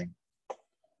entire thing,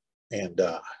 and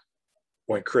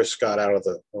when Chris got out of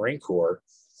the Marine Corps,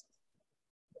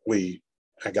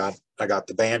 I got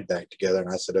the band back together, and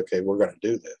I said, okay, we're going to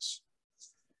do this.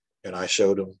 And I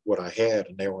showed them what I had,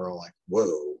 and they were all like,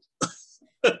 whoa,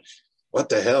 what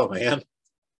the hell, man?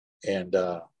 And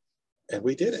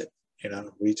we did it.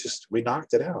 We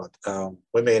knocked it out.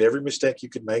 We made every mistake you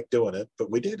could make doing it, but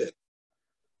we did it.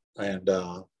 And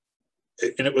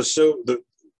it was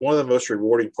one of the most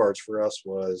rewarding parts for us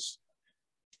was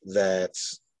that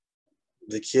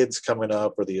the kids coming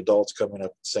up or the adults coming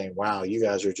up and saying, wow, you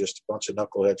guys are just a bunch of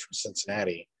knuckleheads from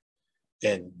Cincinnati,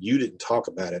 and you didn't talk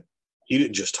about it. You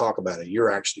didn't just talk about it,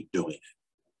 you're actually doing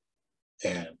it.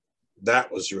 And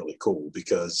that was really cool,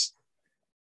 because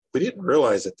we didn't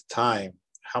realize at the time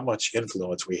how much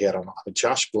influence we had on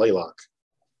Josh Blaylock.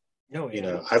 Oh,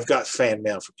 yeah. I've got fan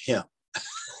mail from him.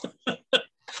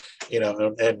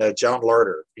 And John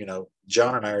Larder,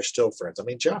 John and I are still friends. I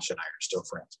mean, Josh and I are still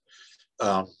friends.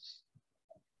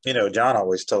 John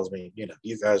always tells me,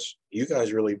 you guys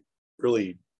really,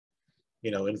 really,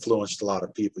 influenced a lot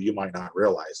of people. You might not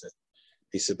realize it.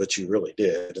 He said, but you really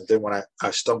did. And then when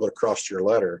I stumbled across your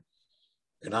letter,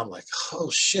 and I'm like, oh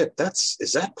shit,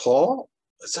 is that Paul?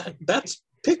 That's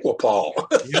Piqua Paul.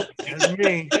 Yep, that's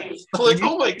me. I'm like,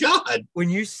 oh my God. When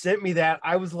you sent me that,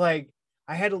 I was like,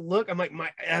 I had to look. I'm like,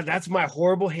 that's my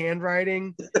horrible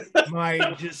handwriting.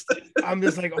 I'm just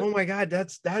like, oh my God,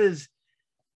 that is,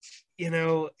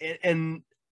 and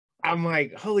I'm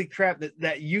like, holy crap,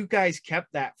 that you guys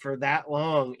kept that for that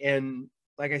long. And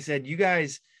like I said, you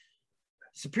guys,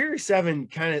 Superior 7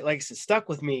 kind of like stuck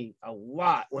with me a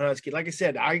lot when I was a kid. Like I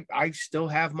said, I still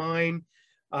have mine.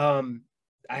 I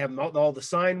have all the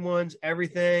signed ones,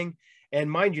 everything.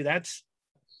 And mind you,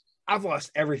 I've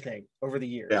lost everything over the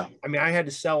years. Yeah. I mean, I had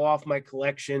to sell off my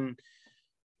collection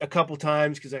a couple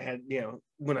times because I had,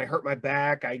 when I hurt my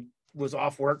back, I was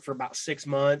off work for about 6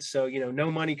 months. So,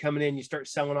 no money coming in, you start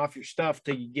selling off your stuff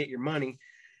till you get your money.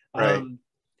 Right.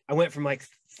 I went from like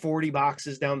 40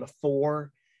 boxes down to 4.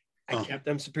 I kept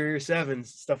them Superior 7s,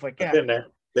 stuff like that.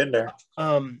 Been there.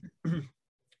 And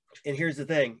here's the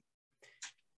thing.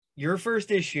 Your first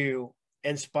issue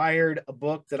inspired a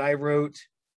book that I wrote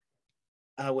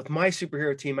with my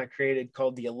superhero team I created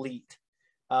called The Elite.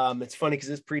 It's funny because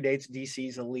this predates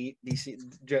DC's Elite, DC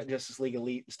Justice League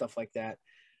Elite and stuff like that.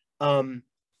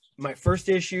 My first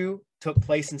issue took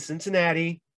place in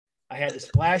Cincinnati. I had a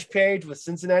splash page with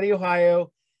Cincinnati,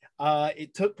 Ohio.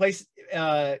 It took place.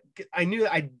 I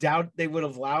doubt they would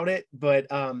have allowed it, but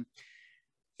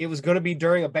it was going to be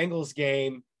during a Bengals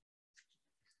game.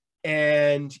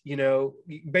 And,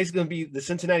 basically going to be the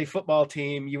Cincinnati football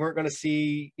team. You weren't going to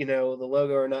see, the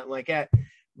logo or nothing like that.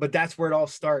 But that's where it all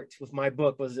starts with my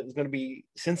book. It was going to be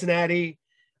Cincinnati,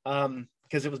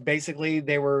 because it was basically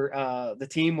the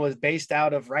team was based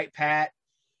out of Wright Pat.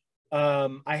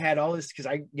 I had all this because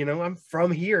I'm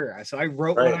from here, so I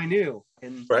wrote what I knew.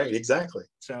 And right, exactly.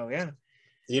 So yeah,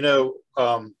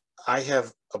 I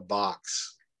have a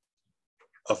box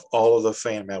of all of the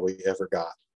fan mail we ever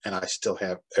got, and I still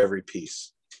have every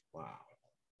piece. Wow.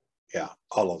 Yeah,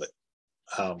 all of it.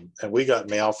 And we got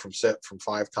mail from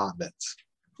 5 continents.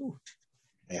 Ooh.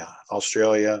 Yeah,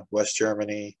 Australia, West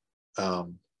Germany,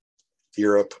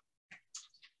 Europe,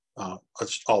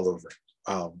 it's all over.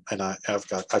 And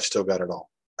I've still got it all.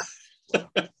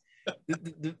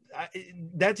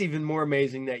 That's even more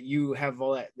amazing that you have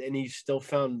all that, and you still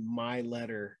found my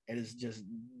letter. It is just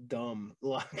dumb.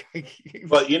 But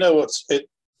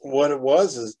what it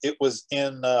was is it was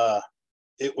in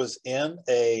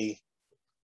a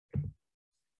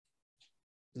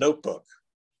notebook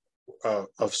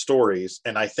of stories,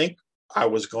 and I think I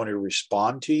was going to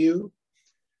respond to you,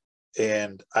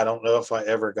 And I don't know if I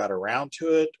ever got around to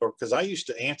it, or because I used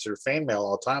to answer fan mail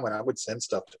all the time and I would send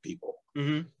stuff to people.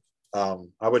 Mm-hmm.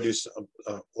 I would do some,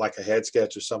 like a head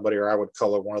sketch of somebody, or I would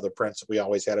color one of the prints that we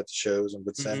always had at the shows and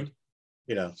would send,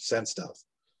 send stuff.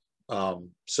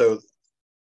 So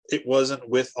it wasn't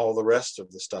with all the rest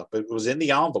of the stuff. It was in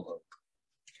the envelope.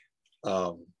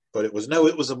 But it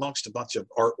was amongst a bunch of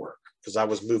artwork, because I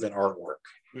was moving artwork.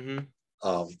 Mm-hmm.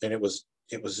 And it was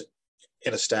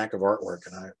in a stack of artwork,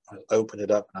 and I opened it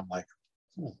up and I'm like,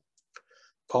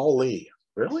 Paul Lee,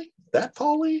 really? That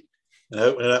Paul Lee? And I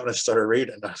opened it up and I started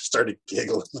reading and I started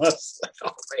giggling. I was like,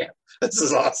 oh man, this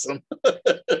is awesome.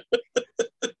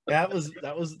 That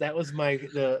was my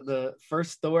the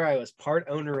first store I was part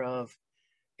owner of.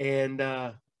 And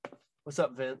what's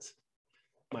up, Vince?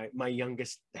 My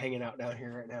youngest hanging out down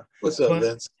here right now. What's up,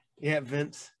 Vince? Yeah,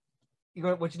 Vince.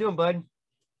 What you doing, bud?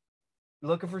 You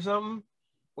looking for something?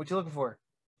 What you looking for?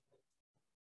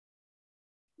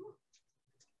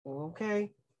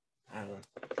 Okay. I don't know.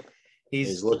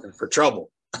 He's looking for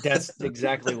trouble. That's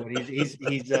exactly what he's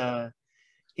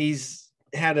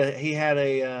had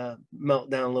a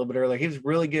meltdown a little bit earlier. He was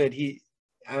really good.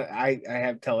 I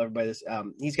have to tell everybody this.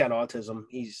 He's got autism.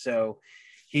 He's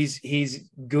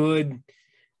good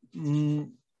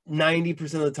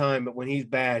 90% of the time, but when he's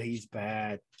bad, he's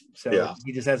bad. So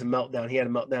he just has a meltdown. He had a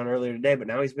meltdown earlier today, but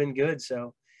now he's been good.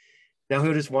 So now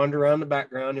he'll just wander around the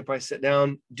background. He'll probably sit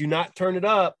down. Do not turn it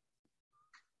up.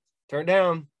 Turn it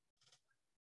down.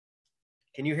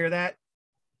 Can you hear that?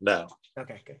 No.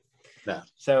 Okay, good. No.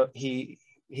 So he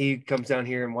comes down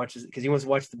here and watches, because he wants to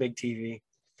watch the big TV.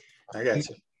 I got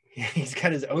you. He's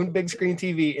got his own big screen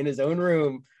TV in his own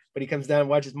room, but he comes down and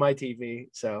watches my TV.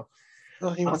 So,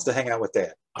 well, he wants to hang out with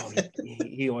Dad. Oh,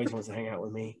 he always wants to hang out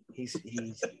with me. He's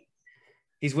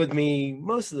with me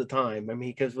most of the time. I mean,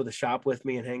 he goes with the shop with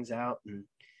me and hangs out, and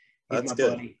he's That's my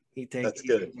good. buddy. He takes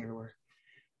good. everywhere.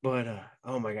 But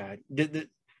oh my God,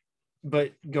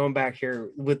 but going back here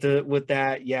with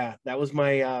that, yeah, that was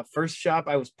my first shop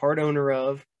I was part owner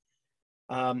of.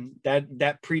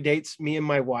 That predates me and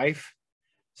my wife,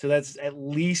 so that's at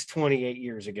least 28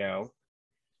 years ago.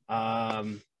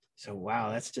 So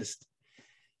wow, that's just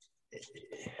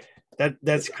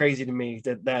that's crazy to me.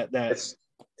 That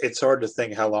it's hard to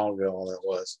think how long ago all that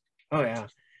was. Oh yeah,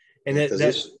 and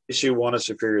this issue 1 of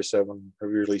Superior 7, we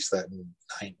released that in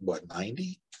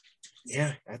 90?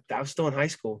 Yeah, I was still in high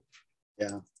school.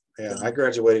 Yeah. I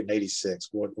graduated in 86.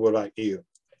 What about you?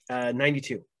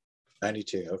 92.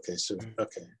 92. Okay, so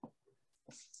okay.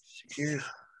 6 years.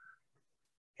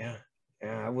 Yeah,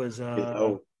 I was.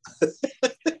 I'm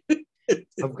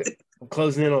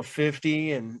closing in on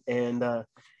 50, and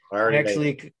actually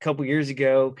a couple years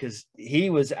ago, because he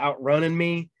was outrunning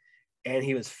me, and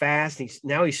he was fast.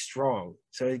 Now he's strong.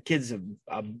 So the kid's a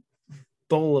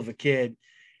bull of a kid,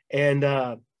 and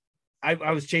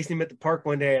I was chasing him at the park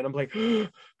one day, and I'm like, I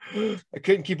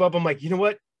couldn't keep up. I'm like, you know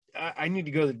what? I need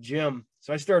to go to the gym.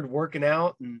 So I started working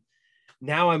out, and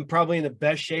now I'm probably in the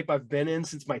best shape I've been in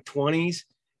since my 20s.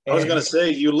 I was going to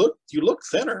say, you look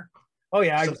thinner. Oh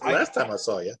yeah. Last time I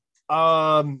saw you.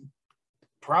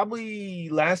 Probably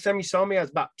last time you saw me, I was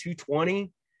about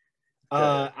 220.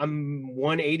 Okay. I'm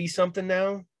 180 something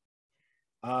now.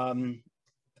 How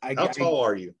tall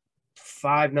are you?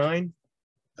 5'9".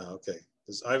 Oh, okay.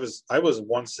 I was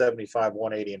 175,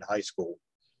 180 in high school,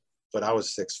 but I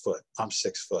was 6 foot. I'm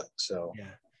 6 foot, so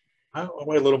yeah, I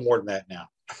weigh a little more than that now.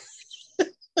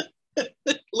 A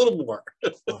little more.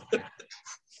 Oh, yeah.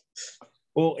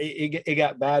 Well, it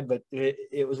got bad, but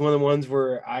it was one of the ones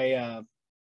where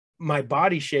my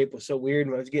body shape was so weird,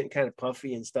 and I was getting kind of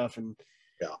puffy and stuff, and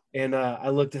I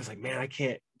looked, I was like, man, I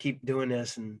can't keep doing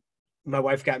this, and my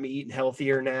wife got me eating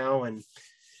healthier now, and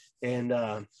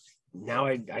now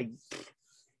I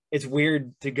it's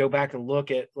weird to go back and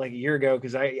look at like a year ago,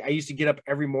 because I used to get up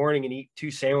every morning and eat 2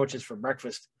 sandwiches for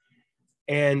breakfast,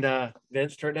 and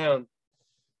Vince, turn down,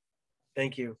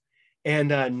 thank you, and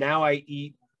now I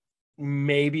eat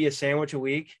maybe a sandwich a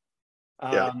week.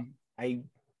 I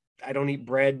don't eat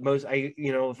bread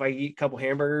if I eat a couple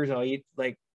hamburgers, I'll eat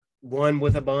like one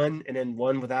with a bun and then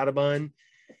one without a bun.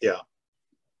 Yeah,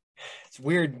 it's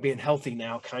weird being healthy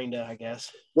now, kind of, I guess.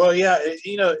 Well, yeah,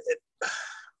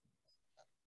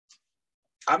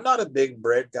 I'm not a big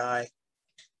bread guy,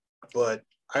 but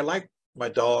I like my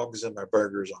dogs and my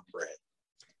burgers on bread.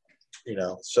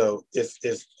 So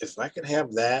if I can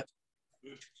have that,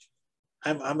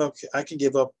 I'm okay. I can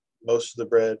give up most of the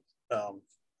bread.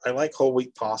 I like whole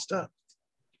wheat pasta,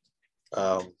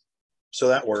 so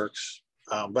that works.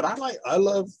 But I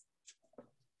love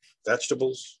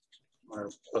vegetables.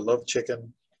 I love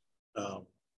chicken.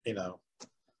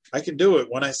 I can do it.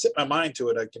 When I set my mind to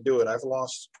it, I can do it. I've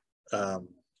lost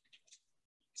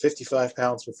 55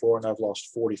 pounds before, and I've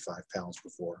lost 45 pounds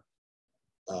before.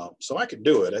 So I can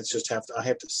do it. It's just I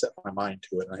have to set my mind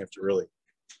to it, and I have to really,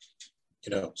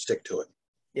 stick to it.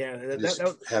 Yeah,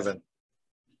 haven't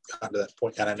gotten to that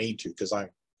point, and I need to, because I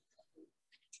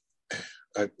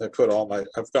put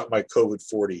I've got my COVID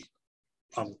 40.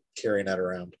 I'm carrying that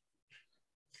around.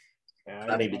 Yeah,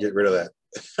 I need to get rid of that.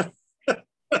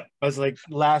 I was like,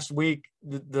 last week,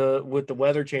 with the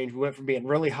weather change, we went from being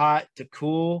really hot to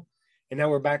cool, and now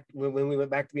we're back. When we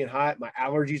went back to being hot, my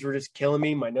allergies were just killing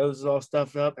me. My nose is all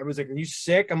stuffed up. Everyone's like, "Are you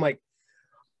sick?" I'm like,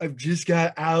 "I've just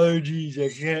got allergies. I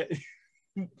can't."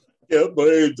 Yeah,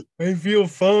 but I feel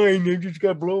fine. I just got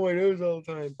to blow my nose all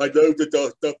the time. My nose is all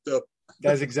stuffed up.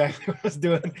 That's exactly what I was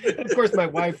doing. And of course, my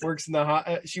wife works in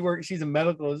she's a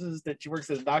medical assistant. She works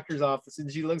at a doctor's office, and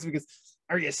she looks at me and goes,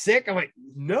 "Are you sick?" I'm like,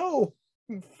 "No,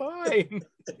 I'm fine."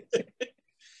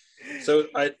 So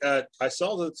I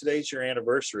saw that today's your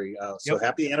anniversary. So Yep.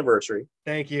 Happy anniversary.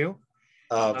 Thank you.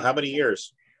 How many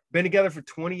years? Been together for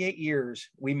 28 years.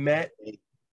 We met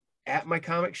at my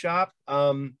comic shop.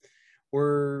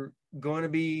 We're going to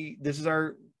be, this is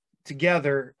our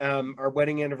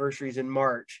wedding anniversary is in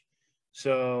March.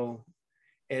 So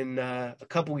in a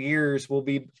couple years, we'll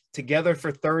be together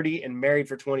for 30 and married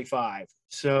for 25.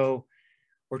 So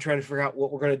we're trying to figure out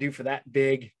what we're going to do for that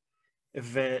big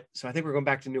event. So I think we're going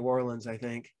back to New Orleans, I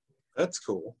think. That's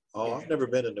cool. Oh, yeah. I've never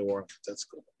been to New Orleans. That's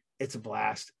cool. It's a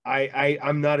blast.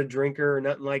 I'm not a drinker or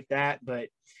nothing like that, but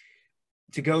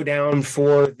to go down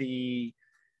for the,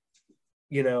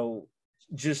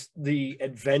 just the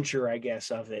adventure, I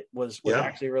guess, of it was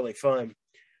actually really fun.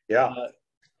 Yeah.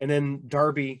 And then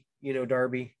Darby,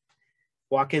 Darby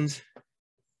Watkins.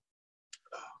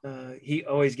 He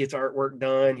always gets artwork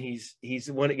done. He's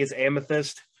the one that gets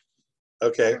Amethyst.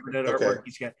 Okay. Artwork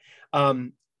he's got.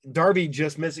 Darby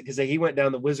just missed it because he went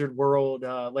down the Wizard World,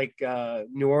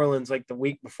 New Orleans, like the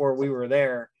week before we were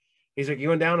there. He's like, "You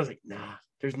went down?" I was like, "Nah,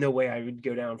 there's no way I would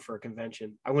go down for a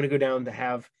convention. I want to go down to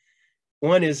have."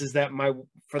 One is that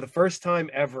for the first time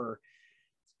ever,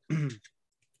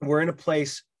 we're in a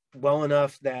place well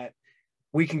enough that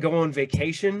we can go on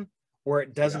vacation where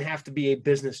it doesn't have to be a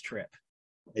business trip.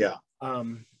 Yeah.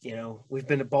 We've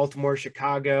been to Baltimore,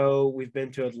 Chicago, we've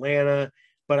been to Atlanta,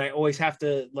 but I always have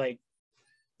to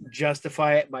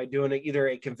justify it by doing either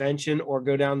a convention or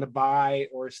go down to buy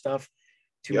or stuff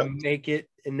to make it.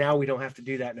 And now we don't have to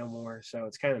do that no more. So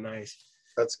it's kind of nice.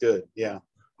 That's good. Yeah,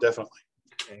 definitely.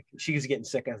 She's getting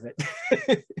sick of it.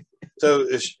 So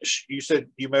you said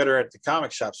you met her at the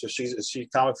comic shop. So is she a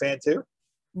comic fan too?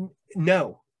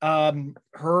 No. One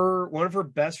of her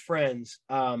best friends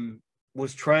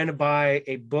was trying to buy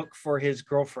a book for his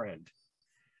girlfriend.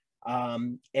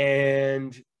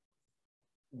 And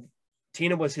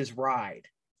Tina was his ride.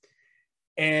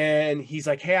 And he's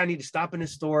like, "Hey, I need to stop in the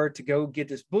store to go get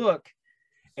this book."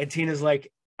 And Tina's like,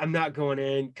 "I'm not going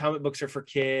in. Comic books are for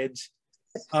kids."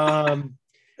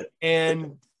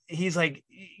 And he's like,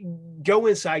 "Go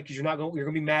inside because you're going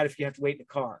to be mad if you have to wait in the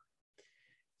car."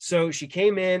 So she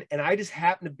came in, and I just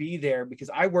happened to be there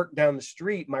because I worked down the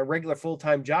street. My regular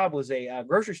full-time job was a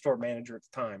grocery store manager at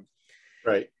the time.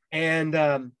 Right. And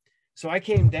so I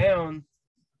came down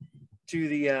to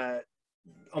the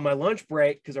on my lunch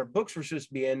break because our books were supposed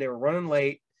to be in. They were running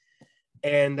late.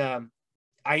 And I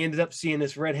ended up seeing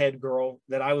this redhead girl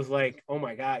that I was like, "Oh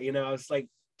my God," I was like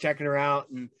checking her out.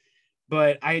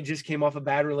 But I had just came off a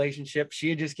bad relationship. She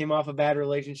had just came off a bad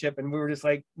relationship. And we were just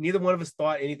like, neither one of us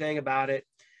thought anything about it.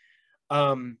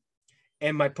 And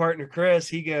my partner,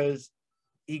 Chris, I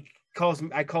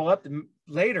call up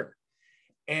later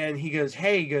and he goes,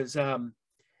 "Hey," "You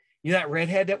that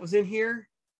redhead that was in here?"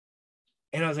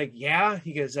 And I was like, "Yeah."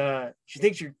 He goes, "She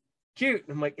thinks you're cute."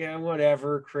 And I'm like, "Yeah,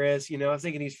 whatever, Chris." I was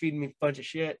thinking he's feeding me a bunch of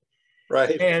shit.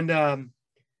 Right.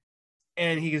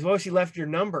 And he goes, "Well, she left your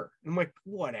number." And I'm like,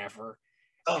 "Whatever."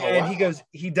 Oh, and wow. He goes,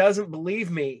 he doesn't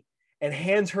believe me and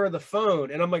hands her the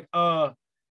phone. And I'm like,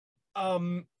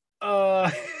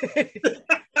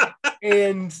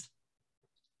 and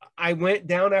I went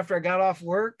down after I got off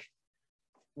work.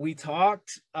 We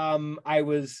talked. I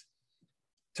was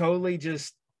totally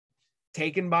just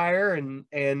taken by her, and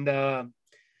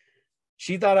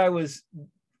she thought I was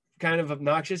kind of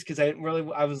obnoxious because I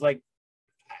was like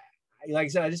I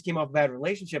said, I just came off a bad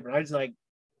relationship, and I just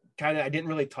I didn't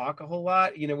really talk a whole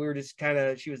lot. We were just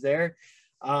she was there.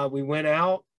 We went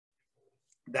out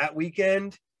that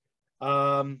weekend.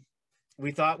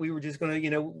 We thought we were just going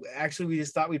to, actually we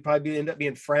just thought we'd probably end up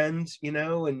being friends,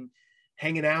 and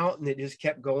hanging out, and it just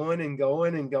kept going and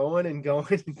going and going and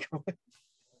going and going.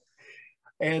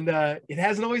 And it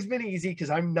hasn't always been easy because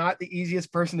I'm not the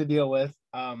easiest person to deal with.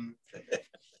 I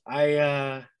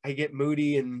get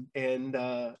moody and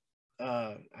I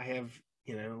have,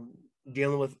 you know,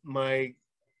 dealing with my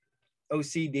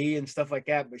OCD and stuff like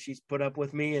that, but she's put up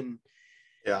with me and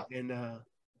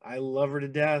I love her to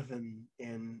death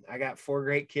and I got 4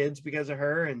 great kids because of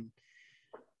her and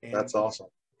that's awesome.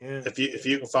 Yeah. If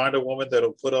you can find a woman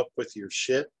that'll put up with your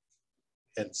shit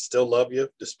and still love you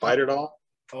despite it all.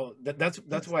 Oh,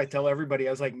 that's why I tell everybody.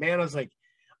 I was like,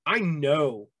 I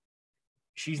know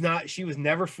she was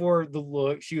never for the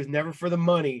look. She was never for the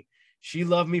money. She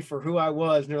loved me for who I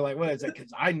was. And they're like, what? It's like,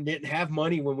 because I didn't have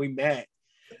money when we met.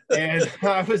 And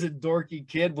I was a dorky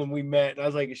kid when we met. And I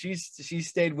was like, she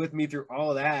stayed with me through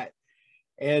all of that.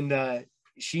 And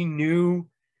she knew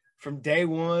from day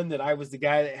one that I was the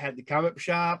guy that had the comic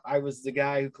shop. I was the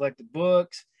guy who collected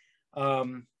books.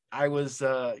 I was,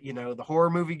 you know, the horror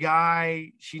movie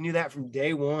guy. She knew that from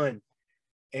day one.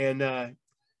 And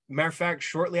matter of fact,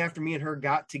 shortly after me and her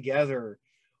got together,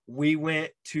 we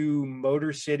went to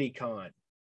Motor City Con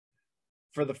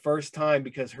for the first time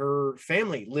because her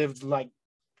family lived like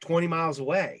 20 miles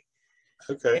away.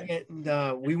 Okay.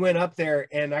 And we went up there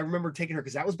and I remember taking her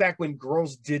because that was back when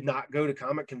girls did not go to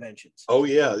comic conventions. Oh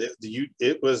yeah.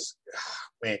 It was,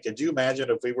 man, could you imagine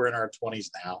if we were in our 20s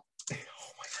now?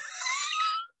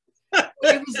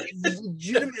 It was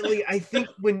legitimately, I think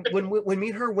when me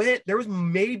and her went, there was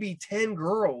maybe 10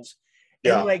 girls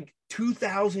and like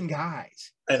 2,000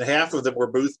 guys. And half of them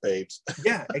were booth babes.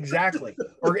 Yeah, exactly.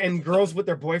 And girls with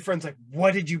their boyfriends like,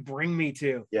 what did you bring me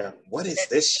to? Yeah. What is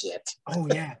this shit? Oh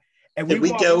yeah. And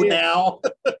we go in, now?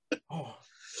 Oh,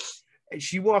 and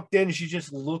she walked in and she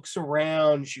just looks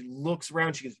around. She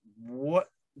goes, what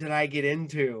did I get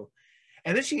into?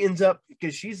 And then she ends up,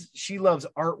 because she loves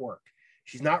artwork.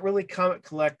 She's not really a comic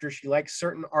collector. She likes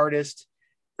certain artists.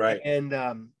 Right. And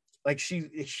like she's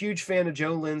a huge fan of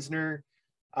Joe Linsner.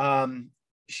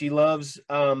 She loves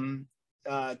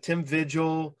Tim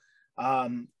Vigil.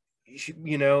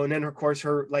 You know, and then of course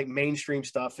her like mainstream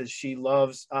stuff is she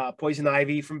loves Poison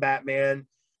Ivy from Batman.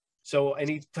 So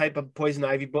any type of Poison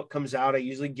Ivy book comes out, I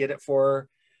usually get it for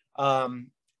her.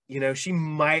 You know, she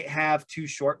might have 2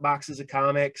 short boxes of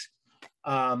comics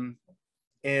and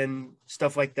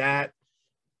stuff like that.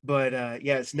 But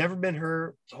yeah, it's never been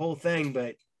her whole thing,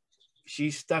 but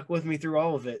she stuck with me through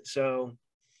all of it. So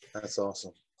that's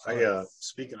awesome. I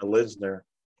speaking of Linsner,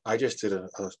 I just did a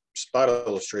spot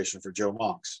illustration for Joe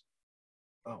Monks.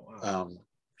 Oh wow.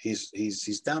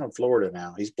 He's down in Florida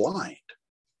now. He's blind.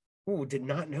 Oh, did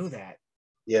not know that.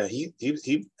 Yeah, he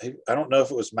I don't know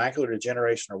if it was macular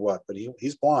degeneration or what, but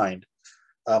he's blind.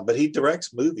 But he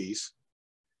directs movies.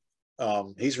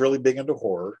 He's really big into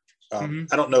horror. I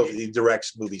don't know if he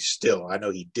directs movies still. I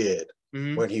know he did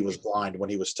when he was blind, when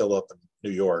he was still up in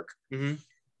New York.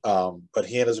 But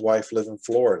he and his wife live in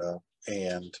Florida,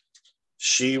 and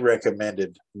she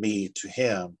recommended me to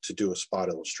him to do a spot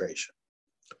illustration.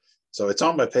 So it's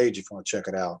on my page if you want to check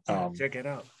it out. Check it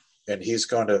out. And he's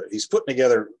putting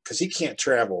together, because he can't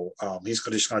travel. He's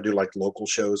just going to do like local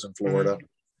shows in Florida.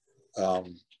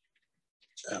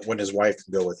 When his wife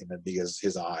can go with him and be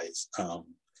his eyes.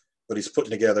 But he's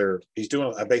putting together, he's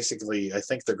doing basically, I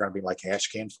think they're going to be like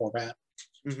Ashcan format,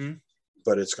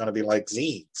 but it's going to be like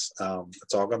zines.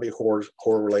 It's all going to be horror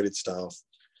related stuff.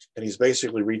 And he's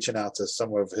basically reaching out to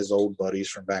some of his old buddies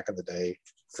from back in the day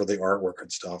for the artwork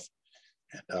and stuff.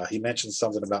 And he mentioned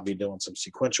something about me doing some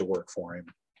sequential work for him.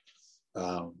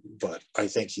 But I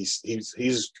think he's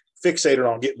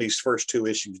fixated on getting these first 2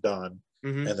 issues done.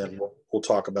 And then we'll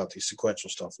talk about the sequential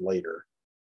stuff later.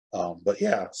 But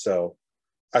yeah, so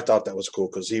I thought that was cool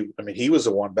because he was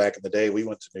the one back in the day. We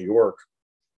went to New York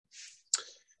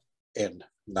in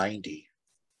 '90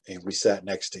 and we sat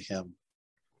next to him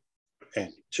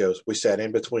and we sat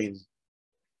in between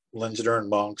Linsner and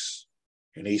Monks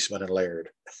and Eastman and Laird.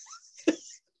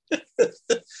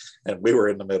 And we were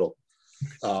in the middle.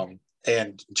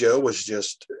 And Joe was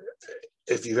just,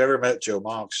 if you've ever met Joey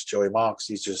Monks,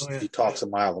 he talks a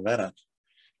mile a minute.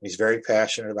 He's very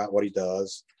passionate about what he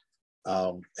does.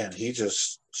 And he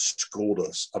just schooled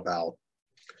us about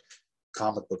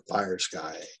comic book buyer's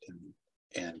guide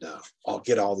and I'll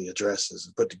get all the addresses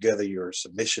and put together your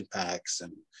submission packs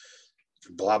and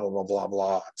blah, blah, blah, blah,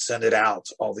 blah. Send it out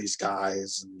to all these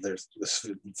guys. And there's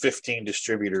 15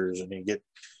 distributors and you get,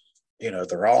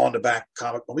 they're all on the back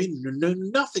comic. We knew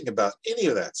nothing about any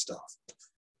of that stuff.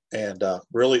 And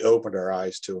really opened our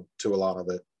eyes to a lot of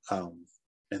it.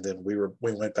 And then we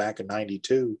went back in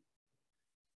 '92,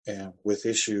 and with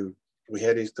we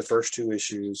had the first 2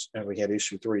 issues, and we had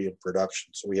issue 3 in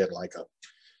production. So we had like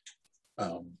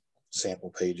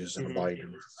sample pages in a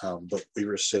binder. But we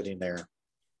were sitting there,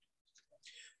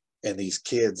 and these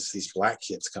kids, these black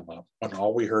kids, come up, and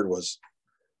all we heard was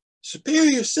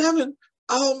Superior 7.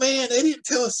 Oh man, they didn't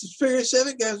tell us the Superior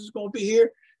 7 guys was going to be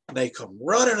here. And they come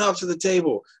running up to the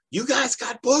table. You guys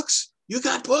got books? You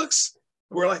got books?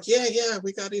 We're like, yeah,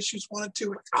 we got issues 1 and 2.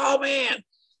 We're like, oh man,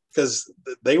 because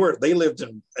they lived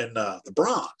in the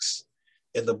Bronx,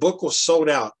 and the book was sold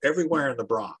out everywhere in the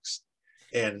Bronx,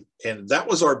 and that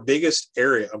was our biggest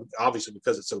area, obviously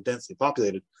because it's so densely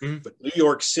populated. But New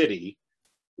York City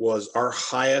was our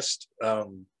highest, our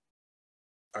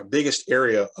biggest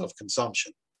area of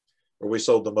consumption, where we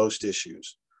sold the most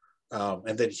issues.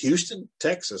 And then Houston,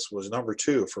 Texas was number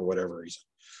 2 for whatever reason.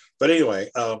 But anyway,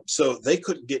 so they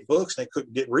couldn't get books, and they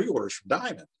couldn't get reorders from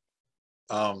Diamond.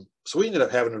 So we ended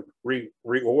up having to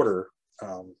reorder.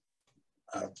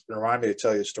 Remind me to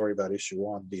tell you a story about issue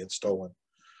 1 being stolen.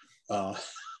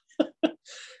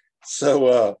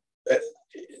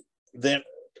 Then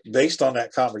based on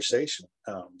that conversation,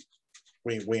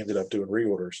 we ended up doing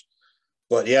reorders.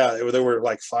 But yeah, there were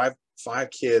like five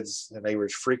kids, and they were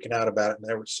freaking out about it.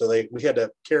 And we had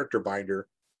that character binder,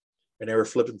 and they were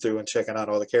flipping through and checking out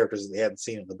all the characters that they hadn't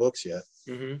seen in the books yet.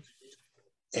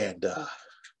 And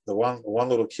the one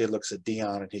little kid looks at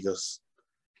Dion, and he goes,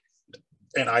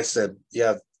 and I said,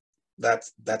 yeah,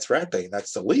 that's Rat Bane,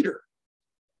 that's the leader.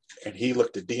 And he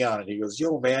looked at Dion, and he goes,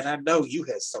 yo man, I know you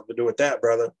had something to do with that,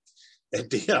 brother. And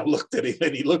Dion looked at him,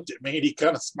 and he looked at me, and he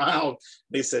kind of smiled,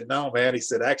 and he said, no man, he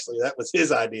said, actually that was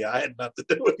his idea, I had nothing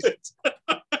to do with it.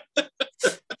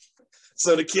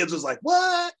 So the kids was like,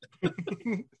 what?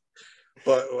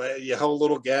 But your whole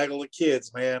little gaggle of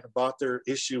kids, man, bought their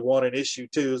issue 1 and issue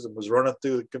 2s and was running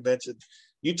through the convention.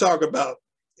 You talk about,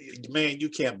 man, you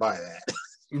can't buy that.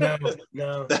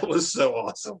 No. That was so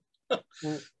awesome. But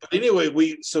anyway,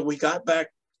 we got back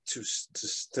to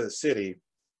the city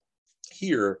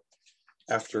here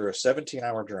after a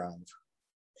 17-hour drive,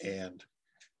 and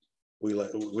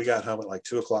we got home at like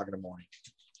 2 o'clock in the morning,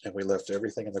 and we left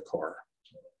everything in the car.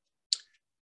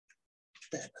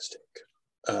 Bad mistake.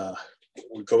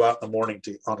 We go out in the morning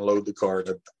to unload the car.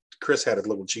 Chris had a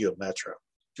little Geo Metro,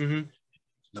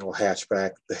 little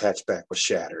hatchback. The hatchback was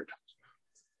shattered.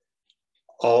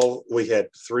 We had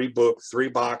 3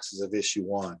 boxes of issue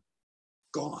 1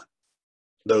 gone.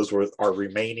 Those were our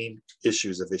remaining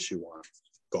issues of issue 1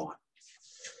 gone.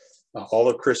 All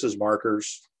of Chris's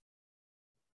markers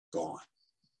gone.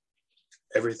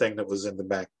 Everything that was in the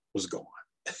back was gone.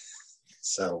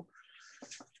 So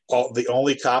the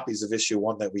only copies of issue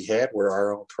 1 that we had were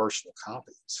our own personal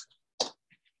copies.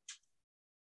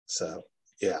 So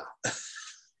yeah.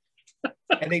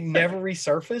 And they never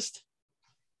resurfaced?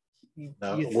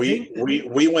 No, we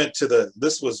went to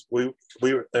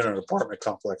we were in an apartment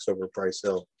complex over Price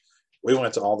Hill. We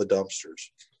went to all the dumpsters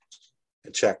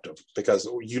and checked them, because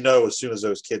as soon as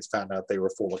those kids found out they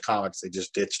were full of comics, they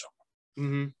just ditched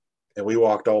them. And we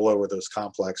walked all over those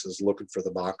complexes looking for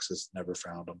the boxes, never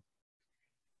found them.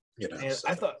 So.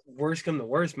 I thought worst come to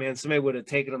worst, man, somebody would have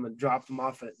taken them and dropped them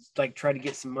off at, like, try to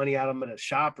get some money out of them at a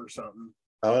shop or something.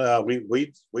 Oh no,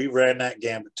 we ran that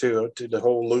gambit too, to the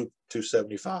whole loop,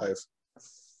 275.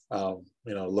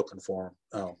 Looking for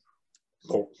them.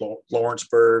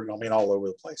 Lawrenceburg, all over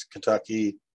the place.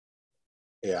 Kentucky,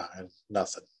 yeah, and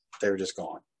nothing. They were just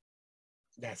gone.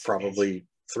 That's probably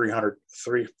 300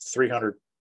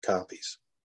 copies,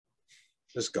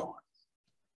 just gone.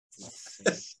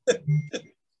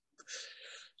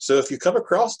 So if you come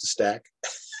across the stack,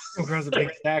 across a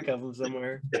big stack of them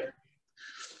somewhere.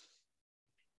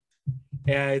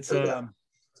 Yeah, it's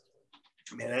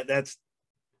man, that's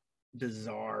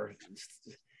bizarre.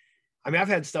 I've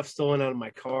had stuff stolen out of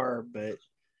my car, but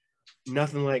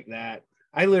nothing like that.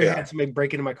 I literally had somebody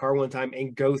break into my car one time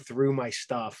and go through my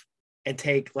stuff and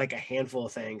take like a handful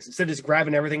of things instead of just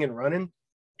grabbing everything and running.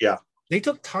 Yeah, they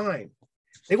took time.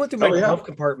 They went through my glove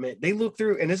compartment. They looked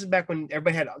through, and this is back when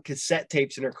everybody had cassette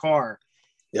tapes in their car.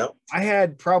 Yep. I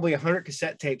had probably 100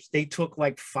 cassette tapes. They took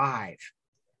like 5.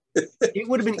 It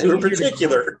would have been easier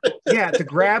particular. to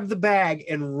grab the bag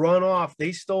and run off.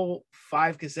 They stole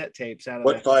 5 cassette tapes out of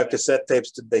What 5 cassette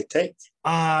tapes did they take?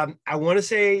 I want to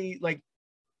say like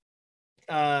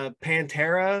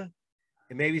Pantera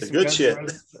and maybe some good shit.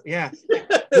 Yeah.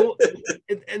 Well,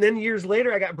 and then years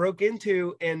later I got broke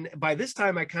into, and by this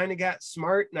time I kind of got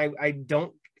smart, and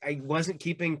I wasn't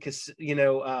keeping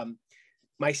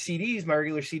my CDs, my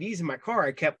regular CDs in my car.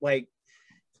 I kept like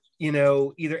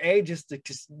either just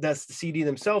that's the CD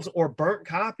themselves or burnt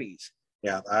copies.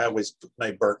 Yeah, I always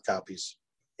made burnt copies.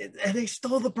 And they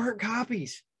stole the burnt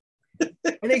copies.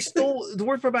 And they stole, the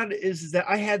worst part about it is that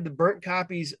I had the burnt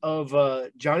copies of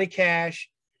Johnny Cash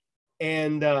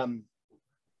and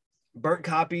burnt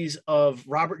copies of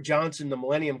Robert Johnson, the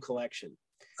Millennium Collection.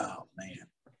 Oh, man.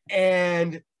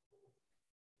 And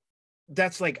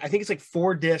that's like, I think it's like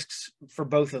 4 discs for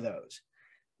both of those.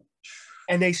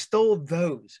 And they stole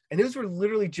those. And those were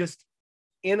literally just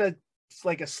in a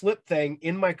slip thing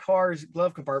in my car's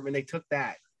glove compartment. They took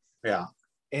that. Yeah.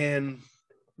 And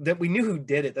that we knew who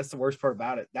did it. That's the worst part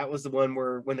about it. That was the one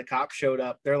where when the cops showed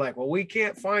up, they're like, well, we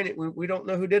can't find it. We don't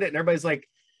know who did it. And everybody's like,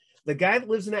 the guy that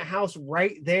lives in that house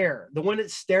right there, the one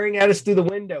that's staring at us through the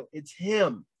window, it's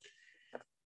him.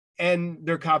 And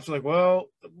their cops are like, well,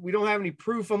 we don't have any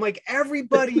proof. I'm like,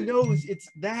 everybody knows it's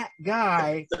that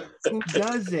guy who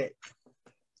does it.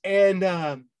 And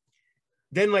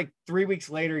then like 3 weeks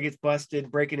later, he gets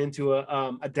busted breaking into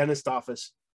a dentist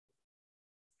office.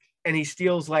 And he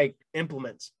steals like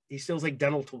implements. He steals like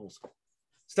dental tools.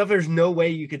 Stuff there's no way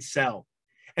you could sell.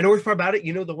 And the worst part about it,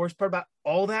 the worst part about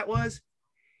all that was,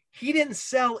 he didn't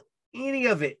sell any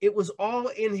of it. It was all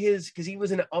in his, because he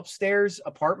was in an upstairs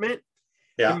apartment.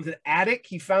 Yeah. There was an attic.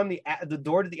 He found the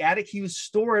door to the attic. He was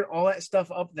storing all that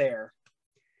stuff up there.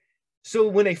 So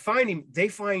when they find him, they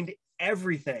find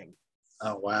everything.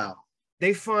 Oh, wow.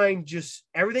 They find just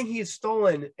everything he had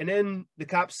stolen. And then the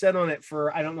cops sat on it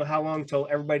for, I don't know how long, till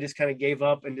everybody just kind of gave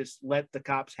up and just let the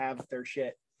cops have their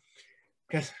shit.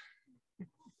 Because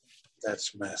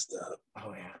that's messed up.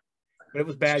 Oh, yeah. But it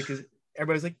was bad because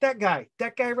everybody's like, that guy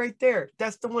right there,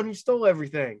 that's the one who stole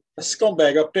everything. A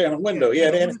scumbag up there in the window.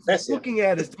 Yeah, that's looking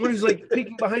at us. The one who's like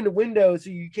peeking behind the window so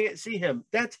you can't see him.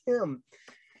 That's him.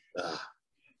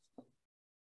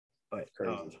 But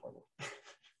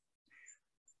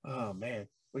oh man,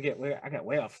 I got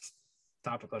way off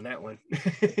topic on that one.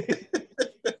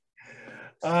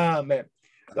 Oh man,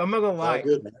 I'm not gonna lie.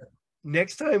 Good, man.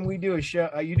 Next time we do a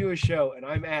show, you do a show, and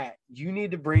you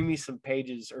need to bring me some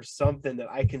pages or something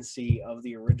that I can see of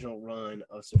the original run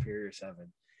of Superior 7,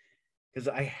 because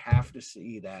I have to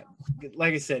see that.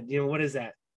 Like I said, what is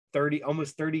that?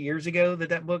 Almost 30 years ago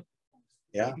that book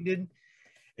ended.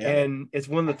 Yeah. And it's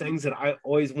one of the things that I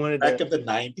always wanted back in the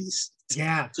 90s.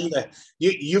 Yeah. Tina,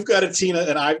 you've got a Tina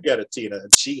and I've got a Tina.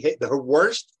 And her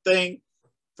worst thing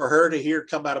for her to hear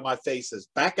come out of my face is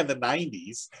back in the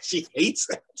 90s. She hates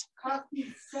that. Cost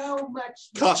me so much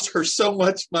money. Cost her so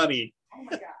much money. Oh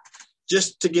my God.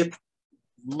 Just to get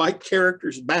my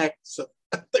characters back. So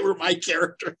they were my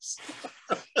characters.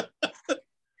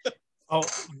 Oh,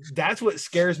 that's what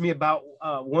scares me about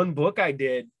one book I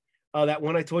did. That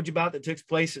one I told you about that takes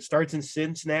place, it starts in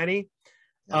Cincinnati.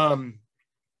 I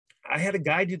had a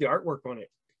guy do the artwork on it.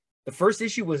 The first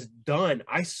issue was done.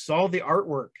 I saw the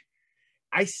artwork.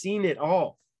 I seen it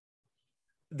all.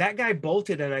 That guy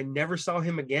bolted and I never saw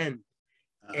him again.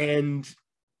 And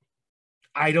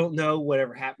I don't know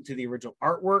whatever happened to the original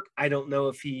artwork. I don't know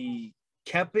if he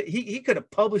kept it. He could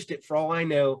have published it for all I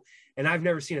know. And I've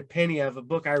never seen a penny of a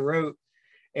book I wrote.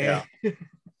 And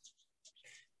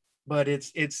but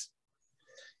it's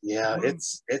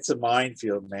a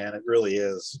minefield, man. It really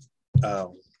is.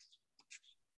 And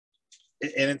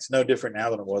it's no different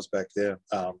now than it was back then.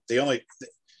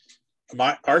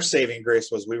 Our saving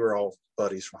grace was we were all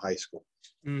buddies from high school.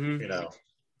 And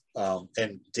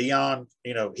Dion,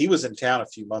 he was in town a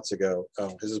few months ago.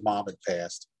 His mom had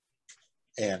passed,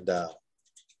 and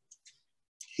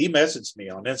he messaged me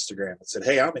on Instagram and said,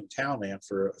 "Hey, I'm in town, man,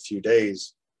 for a few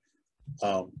days.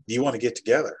 Do you want to get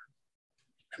together?"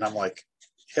 And I'm like,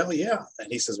 "Hell yeah!"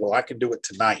 And he says, "Well, I can do it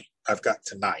tonight. I've got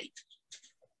tonight."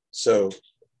 So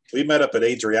we met up at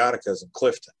Adriatica's in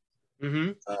Clifton,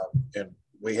 and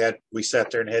we sat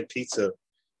there and had pizza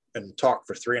and talked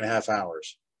for 3.5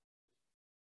 hours.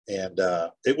 And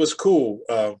it was cool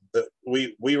that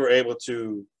we were able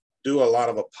to do a lot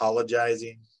of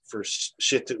apologizing for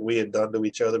shit that we had done to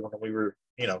each other when we were,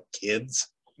 kids.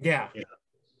 Yeah.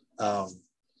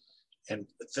 And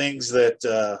things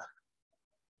that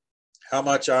how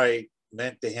much I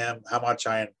meant to him, how much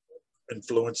I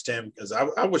influenced him, because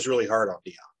I was really hard on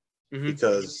Dion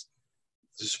because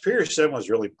the Superior 7 was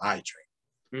really my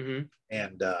dream.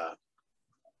 And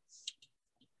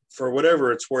for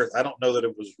whatever it's worth, I don't know that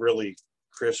it was really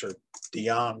Chris or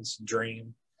Dion's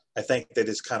dream. I think they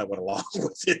just kind of went along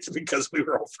with it because we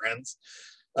were all friends.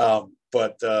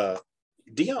 But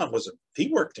Dion he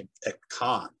worked at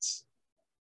cons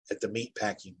at the meat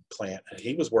packing plant, and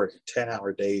he was working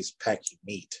 10-hour days packing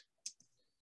meat.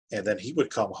 And then he would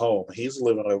come home. He's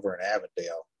living over in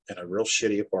Avondale in a real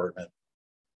shitty apartment,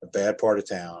 a bad part of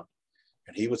town.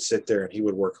 And he would sit there and he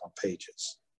would work on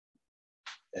pages.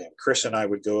 And Chris and I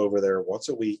would go over there once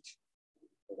a week,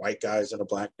 white guys in a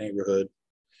black neighborhood.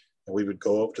 And we would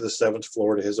go up to the 7th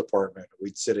floor to his apartment.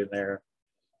 We'd sit in there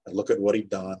and look at what he'd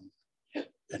done.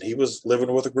 And he was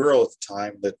living with a girl at the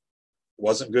time that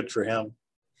wasn't good for him.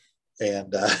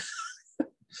 And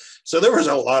so there was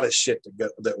a lot of shit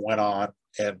that went on.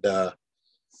 And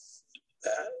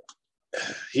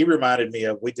he reminded me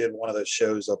of, we did one of those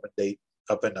shows up in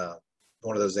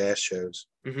one of those ass shows.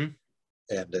 Mm-hmm.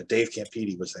 And Dave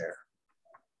Campiti was there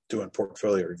doing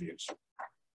portfolio reviews.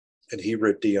 And he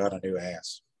ripped Dion a new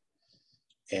ass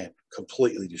and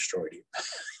completely destroyed him.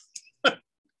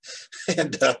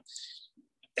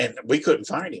 And we couldn't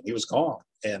find him. He was gone.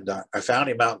 And I found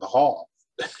him out in the hall.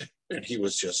 And he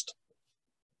was just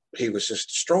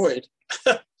destroyed.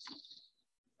 I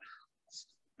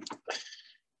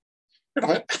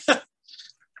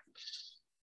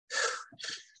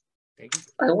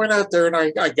went out there and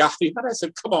I got him and I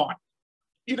said, come on,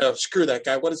 screw that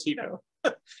guy. What does he know?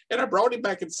 And I brought him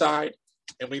back inside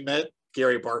and we met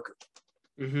Gary Barker.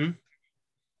 Mm-hmm.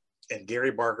 And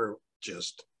Gary Barker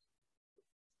just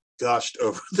gushed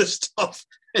over this stuff.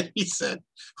 And we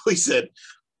said,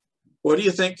 what do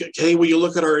you think? Hey, will you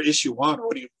look at our issue 1?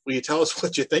 Will you tell us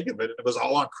what you think of it? And it was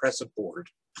all on crescent board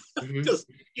because,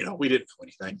 we didn't know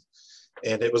anything.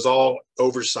 And it was all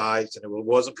oversized and it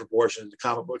wasn't proportionate to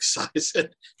comic book size. And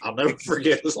I'll never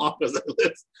forget, as long as I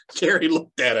live, Gary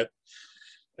looked at it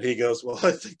and he goes, well,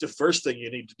 I think the first thing you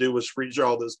need to do is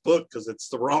redraw this book because it's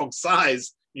the wrong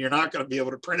size. You're not going to be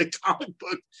able to print a comic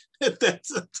book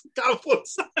that's a comic book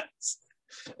size.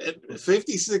 And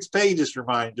 56 pages,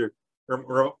 remember.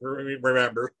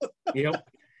 Yep.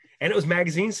 And it was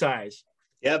magazine size.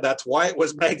 Yeah, that's why it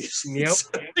was magazine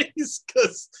size,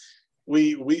 because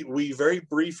we very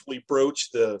briefly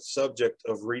broached the subject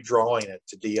of redrawing it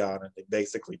to Dion, and they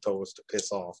basically told us to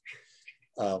piss off.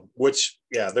 Which,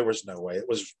 there was no way. It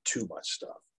was too much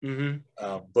stuff. Mm-hmm.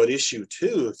 But issue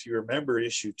 2, if you remember,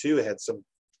 issue 2 had some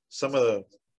of the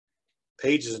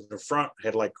pages in the front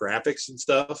had like graphics and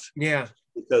stuff. Yeah.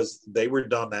 Because they were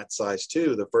done that size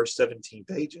too, the first 17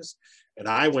 pages. And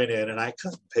I went in and I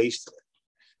cut and pasted it.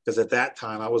 Because at that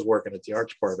time I was working at the art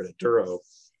department at Duro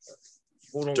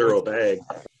Bag.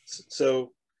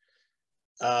 So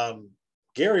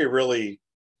Gary really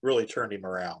turned him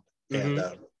around. Mm-hmm.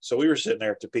 And so we were sitting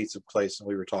there at the pizza place and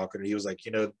we were talking, and he was like,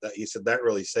 he said, that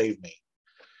really saved me.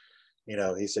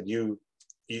 He said, you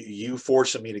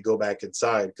forcing me to go back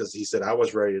inside, because he said I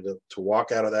was ready to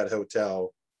walk out of that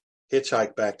hotel,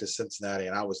 hitchhike back to Cincinnati,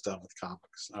 and I was done with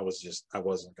comics. I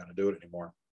wasn't going to do it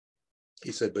anymore.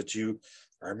 He said, but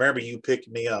I remember you picked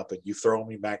me up and you throw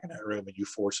me back in that room and you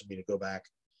forcing me to go back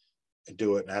and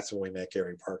do it. And that's when we met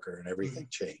Gary Parker, and everything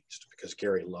changed because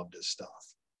Gary loved his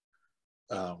stuff.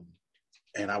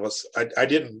 And I was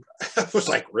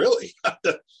like, really?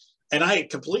 And I had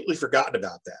completely forgotten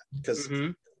about that because,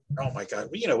 oh my God,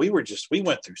 we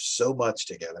went through so much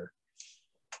together.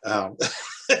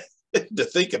 To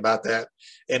think about that.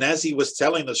 And as he was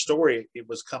telling the story, it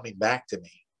was coming back to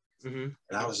me. Mm-hmm.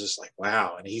 And I was just like,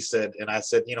 wow. And he said, and I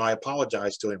said, I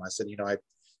apologized to him. I said,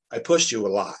 I pushed you a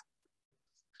lot.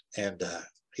 And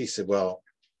he said,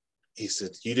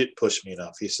 you didn't push me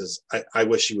enough. He says, I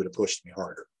wish you would have pushed me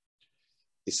harder.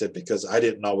 He said, because I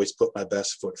didn't always put my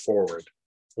best foot forward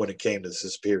when it came to the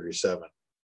Superior 7.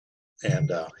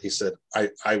 And he said,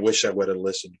 I wish I would have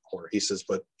listened more. He says,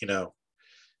 but he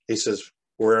says,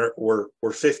 we're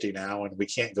 50 now and we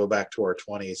can't go back to our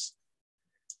 20s.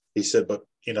 He said, but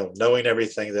knowing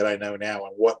everything that I know now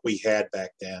and what we had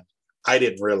back then, I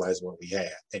didn't realize what we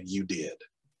had, and you did.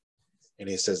 And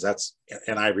he says,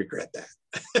 and I regret that.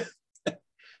 And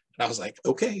I was like,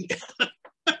 okay.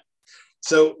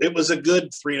 So it was a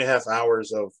good 3.5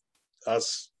 hours of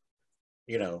us,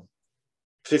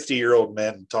 50-year-old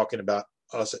men talking about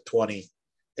us at 20.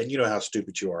 And you know how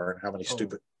stupid you are and how many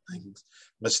stupid things,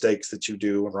 mistakes that you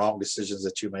do and wrong decisions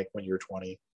that you make when you're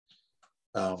 20.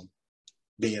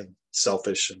 Being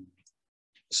selfish and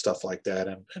stuff like that.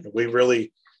 And we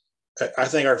really, I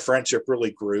think our friendship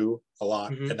really grew a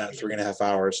lot in that 3.5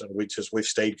 hours. And we've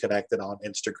stayed connected on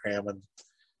Instagram and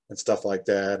stuff like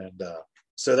that. And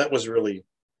so that was really,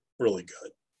 really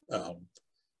good.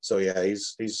 So yeah,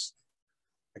 he's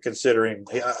considering,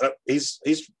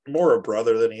 he's more a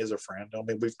brother than he is a friend. I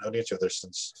mean, we've known each other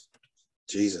since,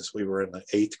 Jesus, we were in the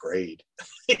 8th grade.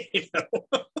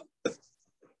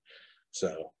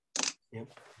 So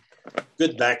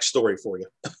good backstory for you.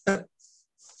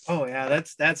 Oh yeah,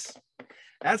 that's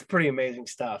pretty amazing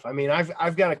stuff. I mean,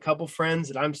 I've got a couple friends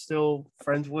that I'm still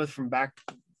friends with from back.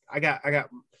 I got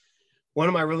one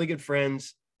of my really good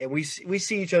friends, and we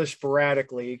see each other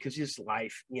sporadically because just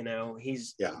life,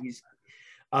 he's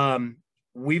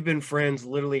we've been friends.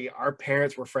 Literally, our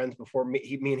parents were friends before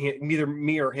me and him, either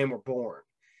me or him were born.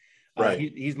 Right.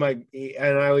 He's and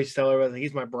I always tell her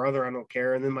he's my brother. I don't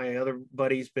care. And then my other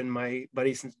buddy's been my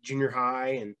buddy since junior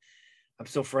high, and I'm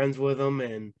still friends with him.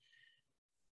 And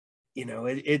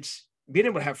it's being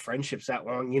able to have friendships that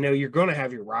long. You're going to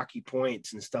have your rocky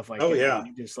points and stuff like that. Oh yeah.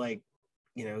 You just like,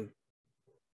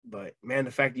 but man,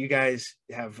 the fact that you guys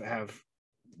have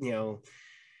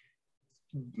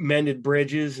mended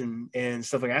bridges and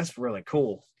stuff like that's really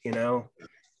cool. Yeah.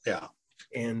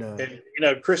 And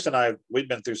Chris and I, we've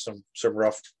been through some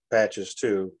rough patches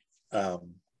too.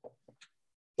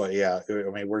 But yeah, I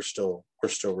mean, we're still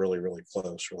really, really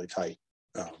close, really tight.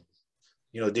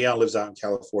 Dion lives out in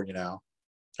California now.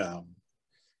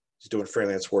 He's doing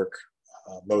freelance work,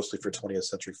 mostly for 20th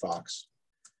Century Fox,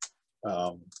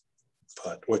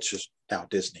 but which is now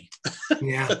Disney.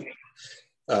 Yeah.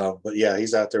 But yeah,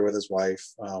 he's out there with his wife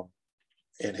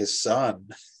and his son.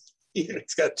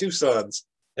 He's got 2 sons.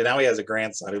 And now he has a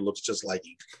grandson who looks just like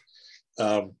him.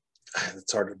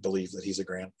 It's hard to believe that he's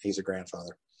a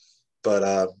grandfather.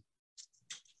 But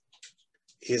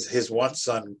his one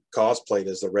son cosplayed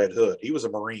as the Red Hood. He was a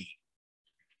Marine.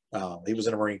 He was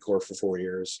in the Marine Corps for 4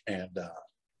 years, and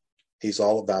he's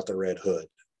all about the Red Hood.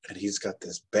 And he's got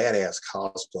this badass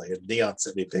cosplay. And Dion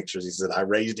sent me pictures. He said, "I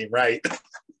raised him right."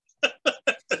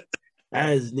 That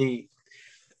is neat.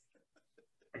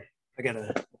 I get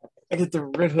the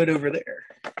Red Hood over there.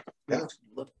 Yeah.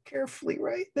 Look carefully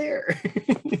right there.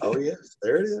 Oh yes,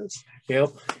 there it is. Yep.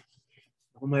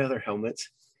 All my other helmets.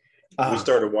 We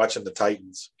started watching the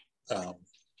Titans on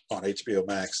HBO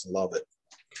Max. Love it.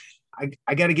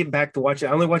 I got to get back to watch it.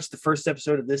 I only watched the first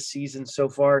episode of this season so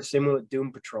far. Same with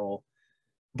Doom Patrol.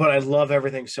 But I love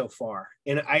everything so far.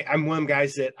 And I'm one of them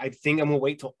guys that I think I'm going to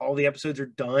wait till all the episodes are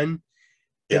done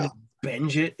and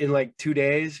binge it in like 2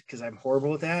 days because I'm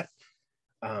horrible with that.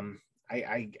 My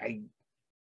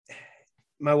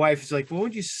wife is like, well,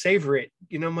 would you savor it?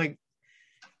 I'm like,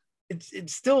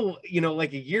 it's still,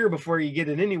 like a year before you get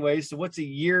it anyway. So what's a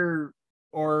year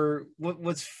or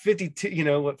what's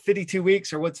 52, 52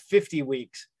 weeks or what's 50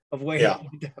 weeks of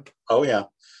waiting? Yeah. Oh yeah.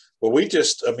 Well, we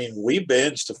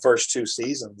binged the first 2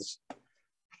 seasons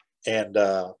and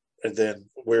then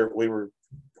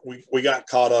we got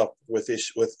caught up with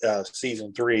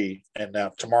season 3, and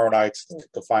now tomorrow night's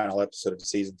the final episode of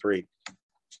season 3.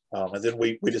 And then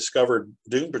we discovered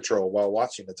Doom Patrol while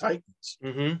watching the Titans.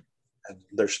 Mm-hmm. And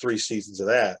there's 3 seasons of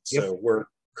that. Yep. So we're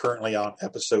currently on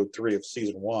episode 3 of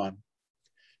season 1.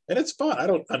 And it's fun. I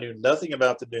knew nothing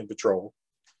about the Doom Patrol.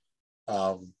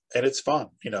 And it's fun,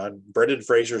 and Brendan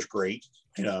Fraser's great,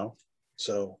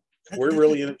 so we're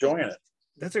really enjoying it.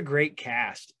 That's a great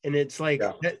cast. And it's like,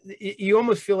 you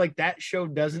almost feel like that show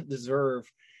doesn't deserve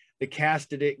the cast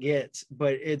that it gets,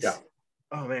 but it's,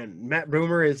 oh man, Matt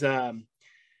Boomer is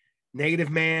Negative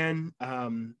Man.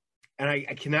 And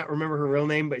I cannot remember her real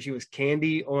name, but she was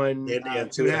Candy on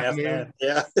 2.5 Men.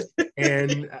 Yeah.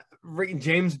 And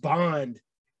James Bond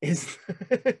is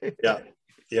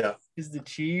is the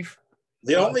chief.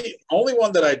 The only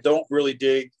one that I don't really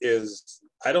dig is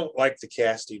I don't like the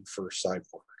casting for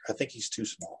Cyborg. I think he's too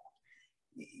small.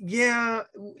 Yeah,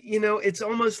 it's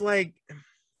almost like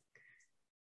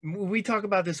we talk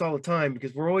about this all the time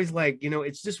because we're always like,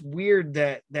 it's just weird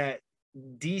that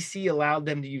DC allowed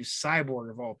them to use Cyborg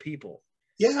of all people.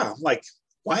 Yeah, I'm like,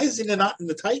 why is he not in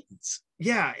the Titans?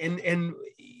 Yeah, and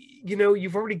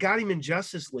you've already got him in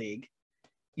Justice League.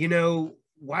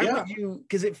 Why would you?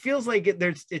 Because it feels like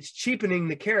it's cheapening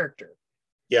the character.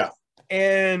 Yeah.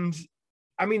 And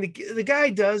I mean, the guy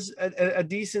does a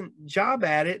decent job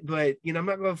at it, but I'm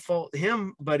not going to fault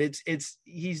him. But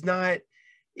he's not.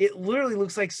 It literally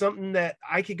looks like something that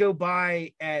I could go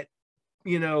buy at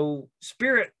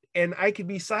Spirit, and I could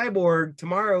be Cyborg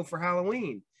tomorrow for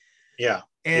Halloween. Yeah.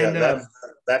 And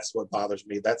that's what bothers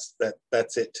me. That's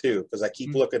it too, because I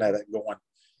keep looking at it and going,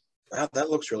 wow,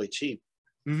 that looks really cheap.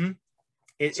 Mm-hmm.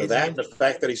 The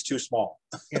fact that he's too small.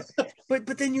 Yeah.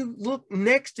 But then you look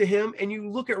next to him and you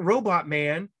look at Robot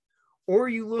Man, or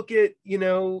you look at,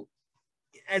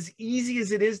 as easy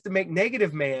as it is to make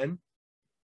Negative Man,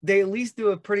 they at least do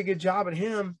a pretty good job at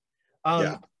him.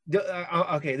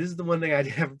 Okay, this is the one thing I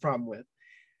did have a problem with.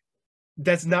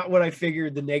 That's not what I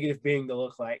figured the Negative Being to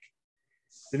look like.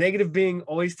 The Negative Being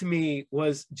always to me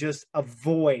was just a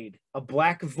void, a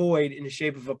black void in the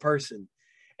shape of a person.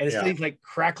 And it's things like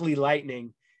crackly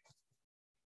lightning.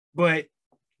 But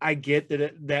I get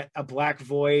that a black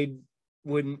void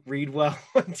wouldn't read well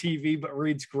on TV, but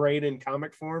reads great in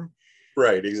comic form.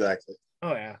 Right, exactly.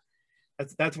 Oh yeah.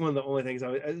 That's one of the only things I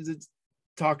was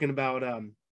talking about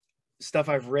stuff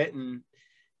I've written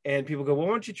And people go, well,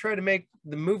 why don't you try to make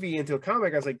the movie into a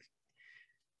comic? I was like,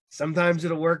 sometimes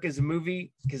it'll work as a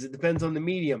movie because it depends on the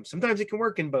medium. Sometimes it can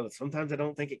work in both. Sometimes I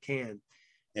don't think it can.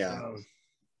 Yeah.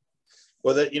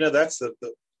 Well, that's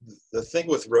the thing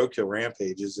with Roadkill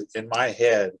Rampage is in my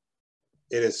head,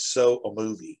 it is so a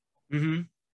movie. Mm-hmm.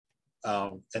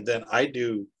 And then I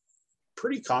do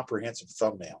pretty comprehensive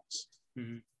thumbnails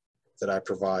mm-hmm. that I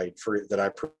provided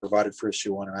for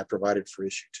issue 1 and I provided for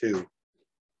issue 2.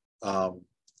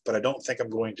 But I don't think I'm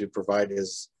going to provide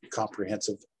as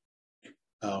comprehensive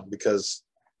because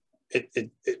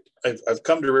I've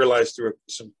come to realize through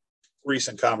some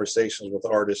recent conversations with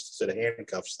artists that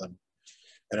handcuffs them,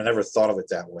 and I never thought of it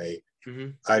that way.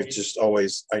 Mm-hmm.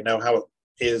 I know how it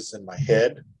is in my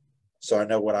head, so I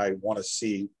know what I want to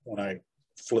see when I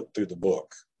flip through the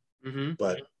book. Mm-hmm.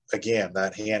 But again,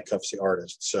 that handcuffs the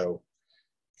artist. So,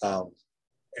 and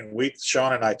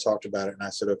Sean and I talked about it, and I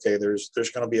said, okay, there's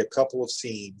going to be a couple of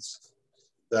scenes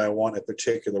that I want a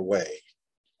particular way,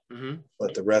 mm-hmm.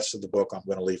 but the rest of the book, I'm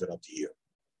going to leave it up to you.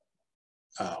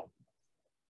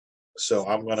 So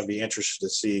I'm going to be interested to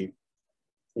see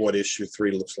what issue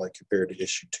 3 looks like compared to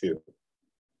issue 2.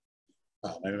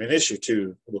 I mean, issue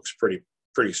 2 looks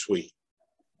pretty sweet,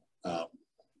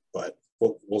 but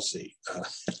we'll see.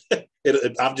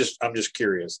 I'm just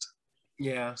curious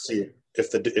to see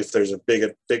if there's a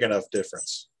big enough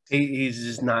difference. He's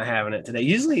just not having it today.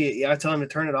 Usually I tell him to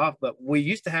turn it off, but we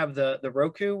used to have the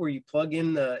Roku where you plug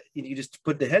in you just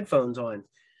put the headphones on.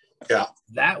 Yeah.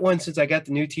 That one, since I got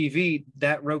the new TV,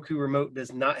 that Roku remote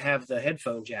does not have the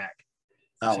headphone jack.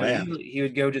 Oh, so man. He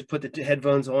would go just put the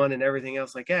headphones on and everything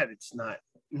else like that. It's not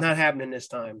happening this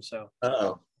time. So.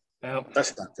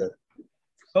 That's not good.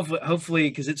 Hopefully,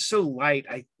 because it's so light,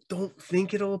 I don't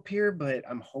think it'll appear, but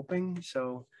I'm hoping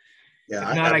so. Yeah,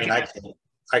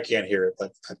 I can't hear it,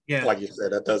 but like you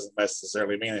said, that doesn't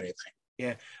necessarily mean anything.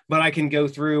 Yeah, but I can go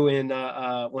through and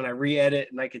when I re-edit,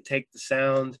 and I can take the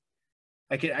sound.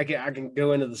 I can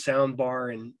go into the sound bar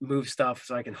and move stuff,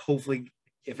 so I can hopefully,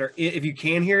 if you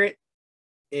can hear it,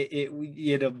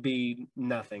 it'll be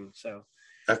nothing. So.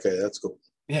 Okay, that's cool.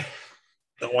 Yeah.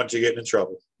 Don't want you getting in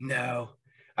trouble. No,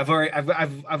 I've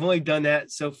only done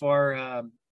that so far.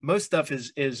 Most stuff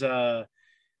is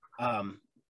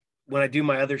when I do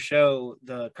my other show,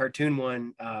 the cartoon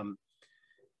one,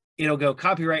 it'll go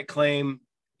copyright claim.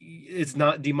 It's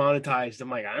not demonetized. I'm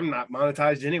like, I'm not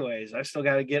monetized anyways. I still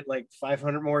got to get like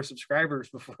 500 more subscribers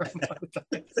before I'm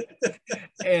monetized.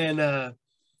 And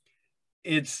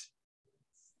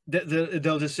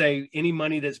they'll just say any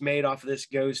money that's made off of this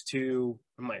goes to.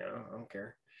 I'm like, oh, I don't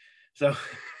care. So,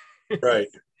 right.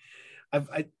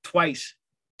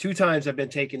 Two times I've been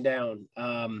taken down.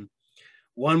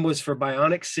 One was for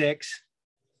Bionic 6,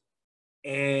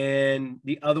 and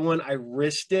the other one I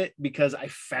risked it because I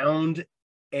found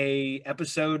a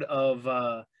episode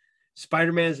of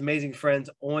Spider-Man's Amazing Friends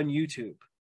on YouTube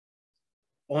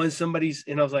on somebody's,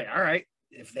 and I was like, all right,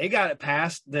 if they got it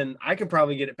passed, then I can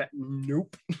probably get it passed.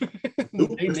 Nope.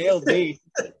 They nailed me.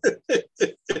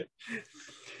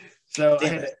 So I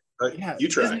had to, you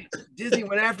try. Disney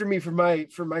went after me for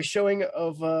my showing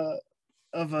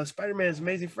of Spider-Man's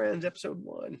Amazing Friends episode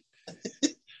 1.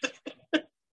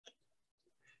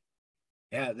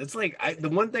 Yeah, that's like the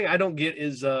one thing I don't get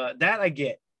is that I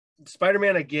get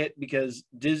Spider-Man. I get because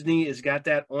Disney has got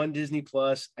that on Disney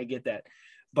Plus. I get that.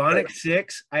 Bionic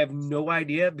 6, I have no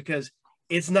idea because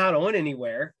it's not on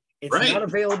anywhere. It's not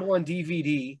available on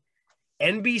DVD.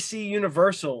 NBC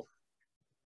Universal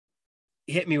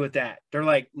hit me with that. They're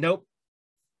like, nope,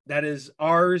 that is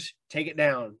ours. Take it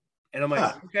down. And I'm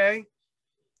like, okay.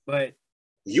 But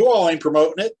you all ain't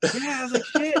promoting it. Yeah, I was like,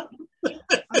 shit.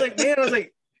 I was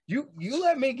like, you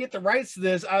let me get the rights to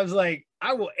this. I was like,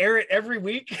 I will air it every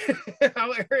week.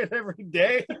 I'll air it every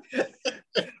day.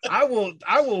 I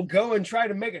will go and try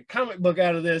to make a comic book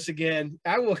out of this again.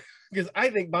 I will, because I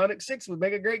think Bionic 6 would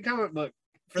make a great comic book.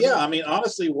 I mean,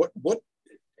 honestly, what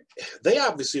they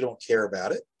obviously don't care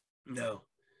about it. No.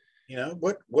 You know,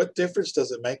 what difference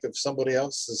does it make if somebody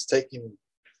else is taking,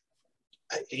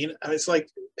 it's like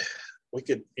we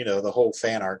could, the whole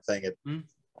fan art thing,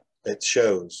 it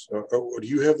shows, or do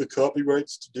you have the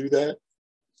copyrights to do that?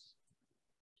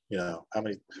 No.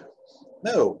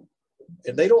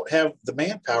 And they don't have the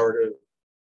manpower to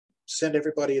send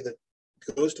everybody that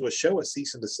goes to a show a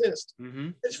cease and desist. Mm-hmm.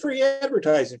 It's free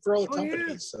advertising for all the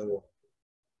companies.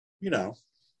 Yeah. So,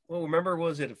 Well, remember,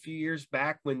 was it a few years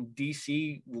back when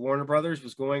DC Warner Brothers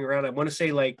was going around? I want to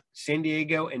say like San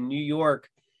Diego and New York,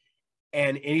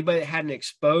 and anybody that had an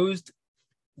exposed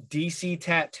DC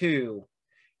tattoo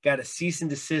got a cease and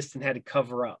desist and had to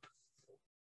cover up.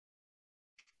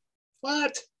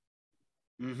 What?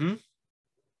 Mm-hmm.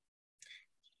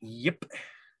 Yep.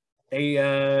 They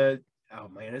oh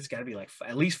man, it's got to be like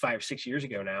at least 5 or 6 years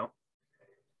ago now.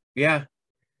 Yeah.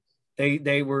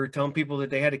 They were telling people that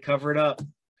they had to cover it up.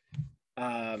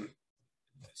 Let's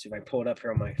see if I can pull it up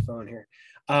here on my phone here.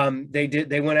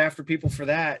 They went after people for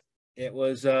that. It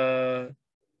was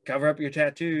cover up your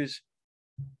tattoos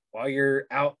while you're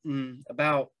out and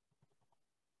about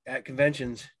at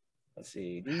conventions. Let's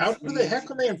see. How the heck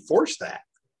can they enforce that?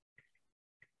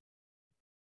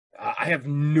 I have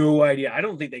no idea. I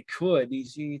don't think they could.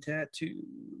 DC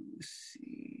tattoos.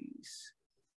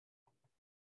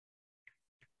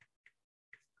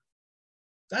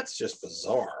 That's just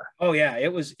bizarre. Oh yeah,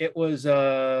 it was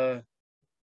DC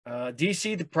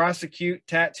to prosecute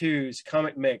tattoos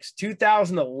comic mix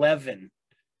 2011.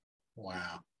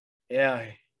 Wow. Yeah.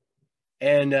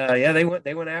 And yeah, they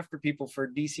went after people for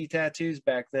DC tattoos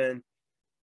back then.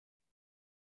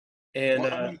 And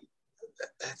well, I mean,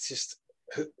 that's just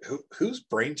whose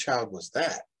brainchild was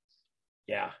that?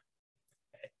 Yeah.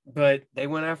 But they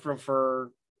went after them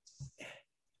for,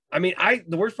 I mean,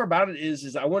 the worst part about it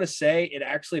is I want to say it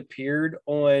actually appeared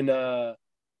on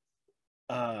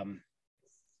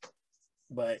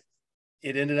but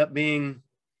it ended up being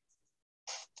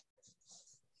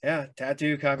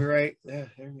tattoo copyright. Yeah,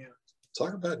 there you go.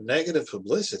 Talk about negative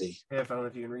publicity. Yeah, I don't know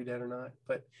if you can read that or not,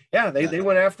 but yeah, they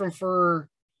went after him for.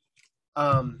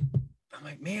 I'm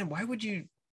like, man, why would you?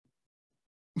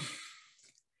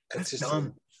 That's just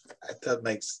dumb. That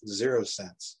makes zero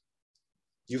sense.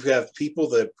 You have people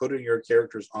that put in your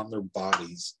characters on their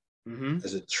bodies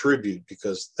as a tribute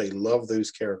because they love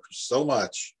those characters so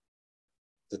much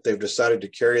that they've decided to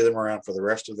carry them around for the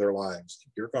rest of their lives.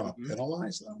 You're going to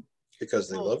penalize them because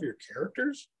they love your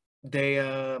characters? They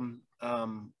I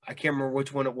can't remember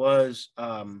which one it was.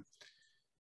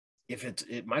 If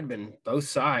it might have been both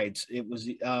sides. It was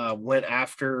went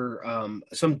after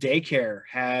some daycare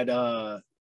had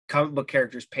comic book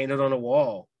characters painted on a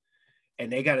wall,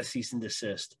 and they got a cease and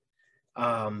desist.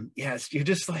 Yes, you're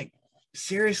just like,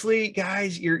 seriously,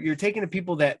 guys, you're taking the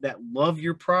people that love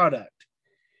your product,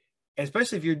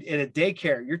 especially if you're in a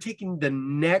daycare. You're taking the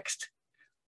next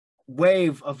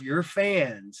wave of your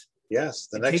fans. Yes,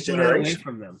 the next generation away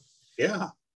from them. Yeah.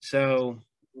 So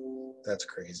that's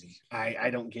crazy. I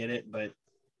don't get it, but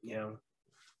you know,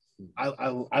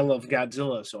 I love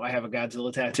Godzilla, so I have a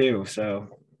Godzilla tattoo. So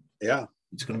yeah,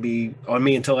 it's gonna be on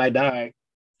me until I die.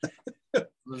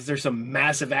 If there's some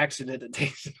massive accident that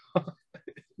takes it off.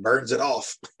 Burns it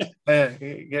off. Got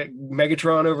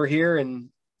Megatron over here, and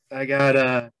I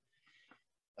got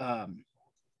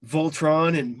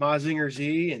Voltron and Mazinger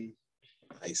Z, and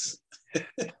nice.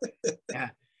 Yeah,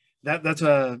 that's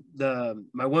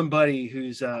my one buddy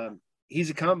who's he's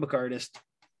a comic book artist.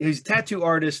 He's a tattoo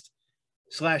artist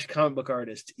 / comic book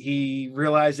artist. He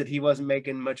realized that he wasn't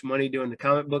making much money doing the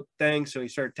comic book thing, so he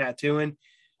started tattooing.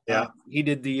 Yeah, he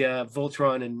did the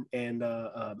Voltron and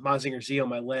Mazinger Z on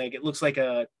my leg. It looks like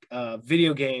a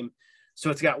video game,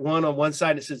 so it's got one on one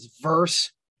side. It says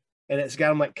verse, and it's got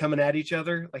them like coming at each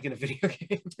other like in a video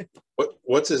game.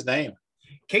 What's his name?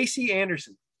 Casey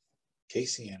Anderson.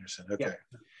 Casey Anderson. Okay. Yeah.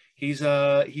 He's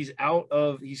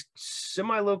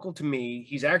semi-local to me.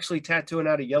 He's actually tattooing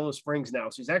out of Yellow Springs now.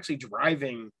 So he's actually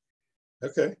driving.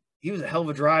 Okay. He was a hell of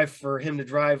a drive for him to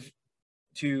drive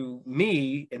to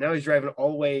me, and now he's driving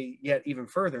all the way yet even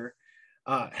further.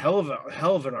 Hell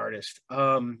of an artist.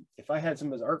 If I had some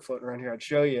of his art floating around here, I'd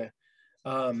show you.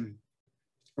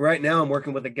 Right now I'm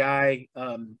working with a guy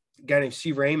named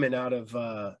C. Raymond out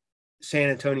of San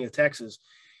Antonio, Texas.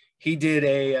 He did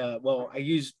I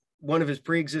used one of his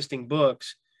pre-existing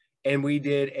books, and we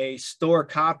did a store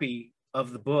copy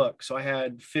of the book. So I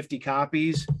had 50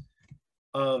 copies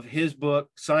of his book,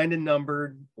 signed and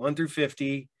numbered 1 through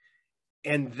 50.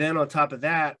 And then on top of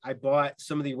that, I bought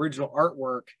some of the original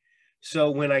artwork.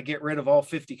 So when I get rid of all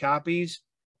 50 copies,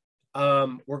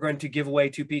 we're going to give away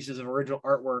 2 pieces of original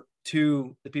artwork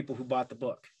to the people who bought the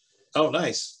book. Oh,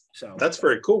 nice. So that's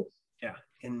very cool. Yeah.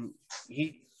 And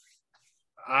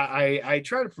I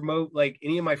try to promote like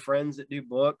any of my friends that do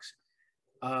books.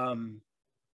 I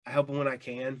help them when I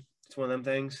can. It's one of them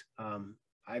things.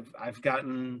 I've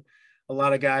gotten a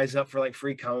lot of guys up for like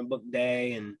free comic book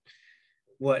day and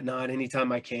whatnot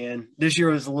anytime I can. This year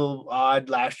was a little odd.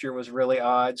 Last year was really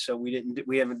odd. So we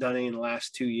haven't done any in the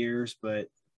last 2 years, but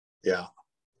yeah.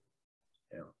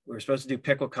 We were supposed to do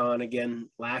PickleCon again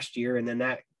last year, and then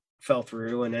that fell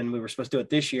through. And then we were supposed to do it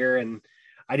this year, and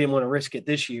I didn't want to risk it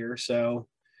this year. So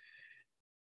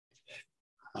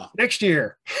next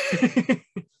year.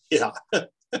 Yeah.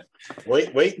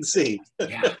 Wait and see.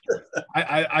 Yeah.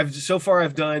 I've so far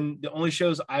I've done the only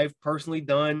shows I've personally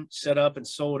done, set up and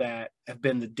sold at have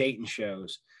been the Dayton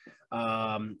shows.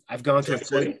 I've gone to a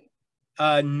City?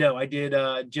 no, I did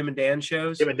Jim and Dan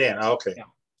shows. Jim and Dan. Oh, okay.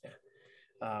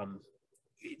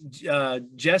 Yeah.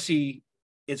 Jesse,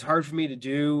 it's hard for me to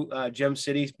do Gem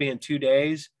Cities being 2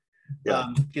 days. Yeah.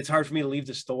 It's hard for me to leave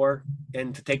the store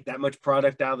and to take that much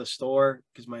product out of the store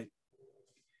because my,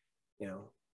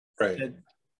 Right. to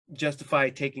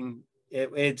justify taking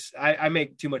it's I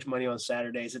make too much money on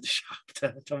Saturdays at the shop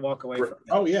to walk away from it.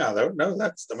 Oh yeah,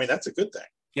 that's a good thing.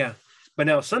 Yeah, but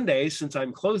now Sundays, since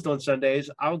I'm closed on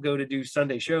Sundays, I'll go to do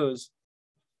Sunday shows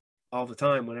all the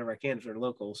time whenever I can if they're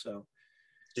local. So,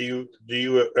 do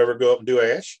you ever go up and do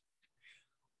Ash?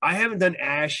 I haven't done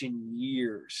Ash in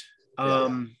years.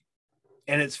 And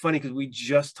it's funny because we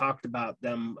just talked about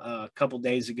them a couple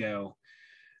days ago.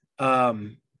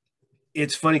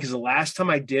 It's funny because the last time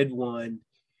I did one,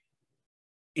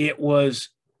 it was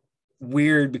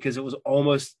weird because it was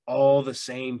almost all the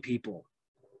same people.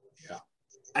 Yeah.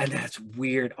 And that's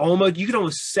weird. Almost, you can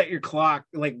almost set your clock,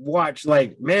 like watch,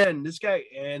 like, man, this guy,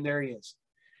 and there he is.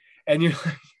 And you're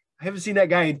like, I haven't seen that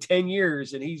guy in 10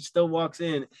 years and he still walks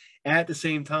in at the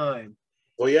same time.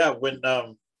 Well, yeah, when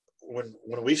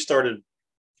we started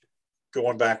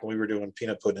going back when we were doing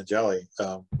peanut pudding and jelly,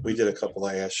 we did a couple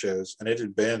of Ash shows, and it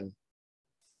had been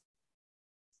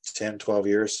 10, 12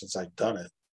 years since I'd done it.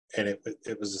 And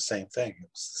it was the same thing. It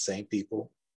was the same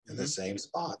people in the same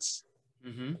spots.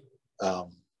 Mm-hmm.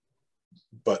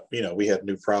 But we had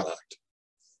new product.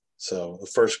 So the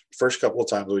first couple of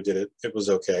times we did it, it was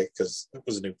okay because it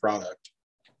was a new product.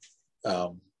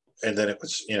 And then it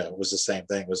was, it was the same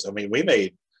thing. We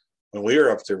made, when we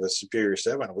were up there with Superior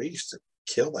 7, we used to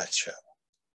kill that show.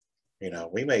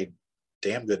 We made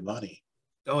damn good money.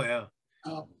 Oh yeah.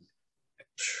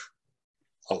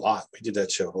 A lot. We did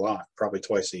that show a lot, probably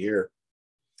twice a year.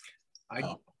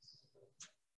 I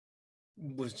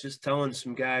was just telling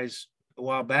some guys a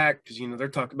while back because they're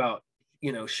talking about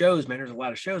shows, man. There's a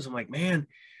lot of shows. I'm like, man, I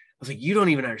was like, you don't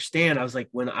even understand. I was like,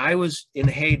 when I was in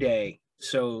the heyday,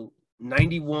 so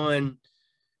 91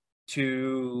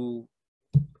 to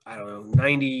I don't know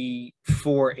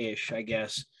 94-ish, I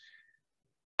guess.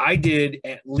 I did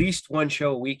at least one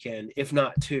show a weekend, if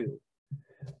not two.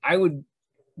 I would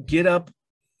get off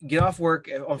work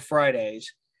on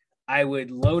Fridays. I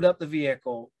would load up the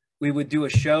vehicle. We would do a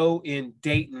show in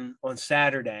Dayton on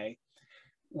Saturday.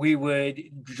 We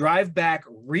would drive back,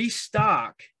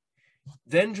 restock,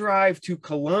 then drive to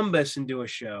Columbus and do a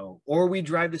show. Or we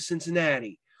drive to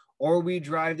Cincinnati, or we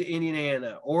drive to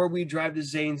Indiana, or we drive to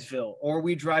Zanesville, or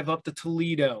we drive up to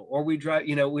Toledo, or we drive,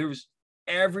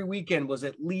 every weekend was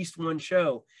at least one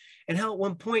show. And hell, at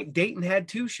one point, Dayton had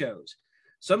two shows.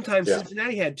 Sometimes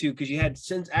Cincinnati had two because you had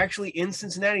actually in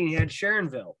Cincinnati you had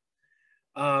Sharonville.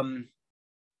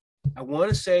 I want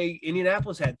to say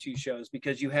Indianapolis had two shows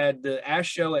because you had the Ash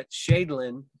show at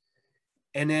Shadeland,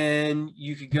 and then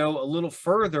you could go a little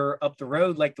further up the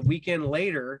road, like the weekend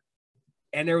later,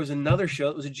 and there was another show.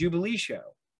 It was a Jubilee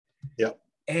show. Yep.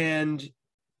 And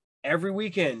every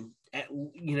weekend, at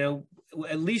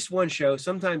least one show,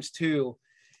 sometimes two.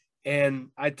 And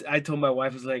I told my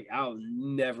wife, I was like, I'll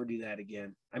never do that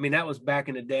again. I mean, that was back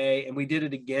in the day, and we did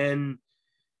it again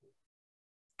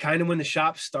kind of when the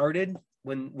shop started,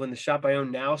 when the shop I own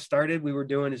now started. We were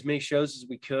doing as many shows as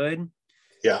we could.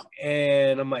 Yeah.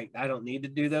 And I'm like, I don't need to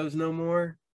do those no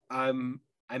more. I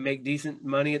make decent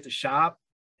money at the shop,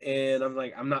 and I'm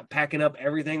like, I'm not packing up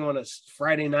everything on a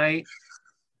Friday night.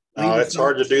 Oh, it's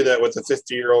hard to do that with a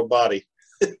 50-year-old body.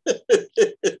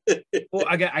 Well,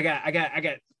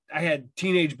 I had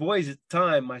teenage boys at the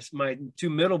time. My two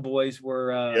middle boys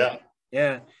were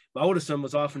my oldest son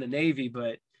was off in the Navy,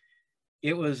 but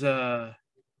it was I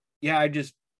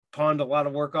just pawned a lot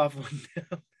of work off on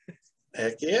them.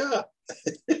 Heck yeah.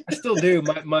 I still do.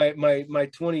 My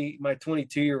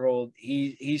 22-year-old,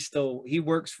 he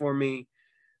works for me.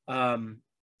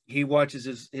 He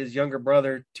watches his younger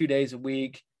brother 2 days a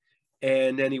week,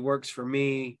 and then he works for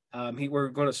me. We're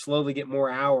going to slowly get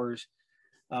more hours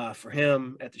for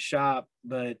him at the shop,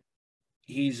 but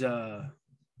he's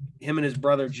him and his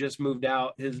brother just moved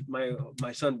out.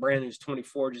 My son Brandon is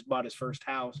 24, just bought his first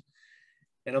house,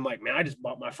 and I'm like, man, I just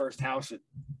bought my first house at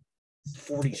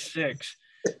 46.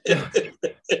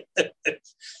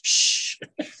 Shh.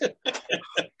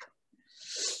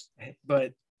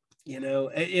 But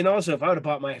and also if I would have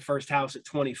bought my first house at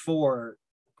 24,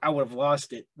 I would have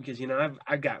lost it because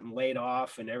I've gotten laid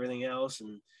off and everything else,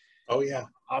 and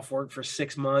off work for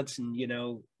 6 months, and you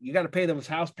got to pay those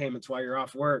house payments while you're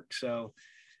off work. So,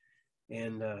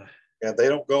 and they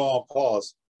don't go on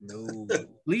pause. No. At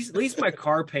least my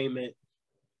car payment.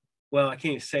 Well, I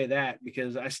can't even say that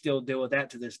because I still deal with that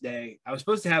to this day. I was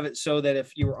supposed to have it so that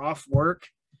if you were off work,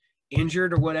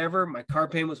 injured or whatever, my car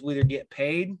payments would either get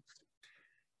paid.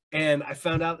 And I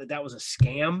found out that that was a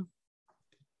scam.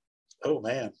 Oh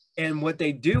man. And what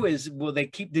they do is, they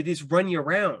just run you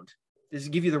around. They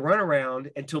just give you the runaround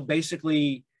until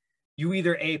basically you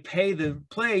either pay the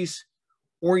place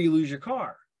or you lose your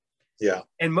car. Yeah.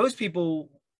 And most people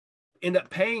end up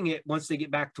paying it once they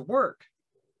get back to work.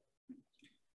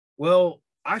 Well,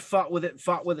 I fought with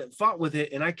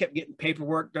it. And I kept getting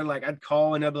paperwork. They're like, I'd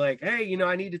call and I'd be like, hey,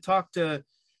 I need to talk to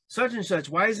such and such.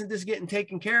 Why isn't this getting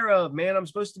taken care of, man? I'm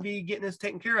supposed to be getting this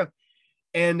taken care of.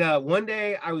 And one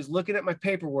day I was looking at my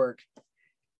paperwork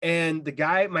and the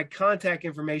guy, my contact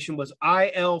information was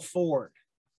I.L. Ford.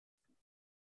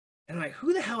 And I'm like,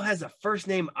 who the hell has a first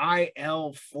name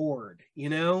I.L. Ford,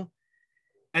 And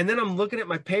then I'm looking at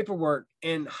my paperwork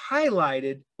and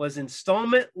highlighted was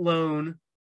installment loan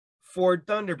Ford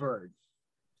Thunderbird.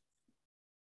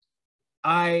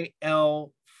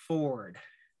 I.L. Ford.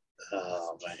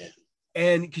 Oh man.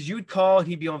 And because you would call and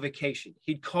he'd be on vacation.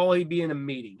 He'd call, he'd be in a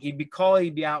meeting. He'd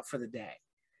be out for the day.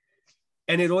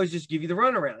 And it'd always just give you the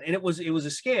runaround. And it was a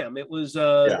scam. It was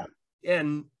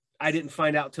and I didn't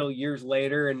find out till years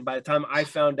later. And by the time I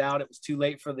found out, it was too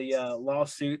late for the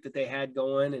lawsuit that they had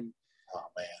going. And oh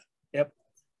man. Yep.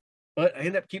 But I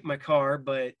ended up keeping my car,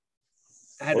 but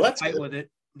I had to fight with it.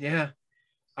 Yeah.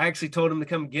 I actually told him to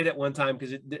come get it one time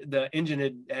because the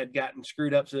engine had gotten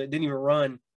screwed up, so it didn't even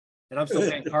run. And I'm still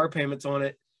paying car payments on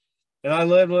it. And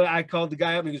I called the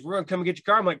guy up and he goes, we're going to come and get your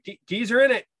car. I'm like, keys are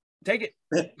in it. Take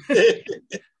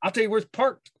it. I'll tell you where it's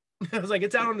parked. I was like,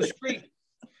 it's out on the street.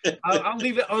 I'll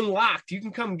leave it unlocked. You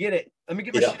can come get it. Let me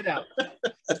get my shit out.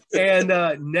 And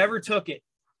never took it.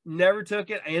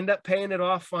 I ended up paying it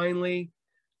off finally.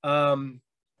 Then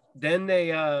they,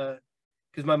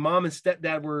 because my mom and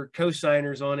stepdad were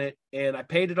co-signers on it and I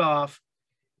paid it off.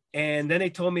 And then they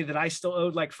told me that I still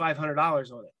owed like $500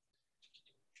 on it.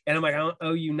 And I'm like, I don't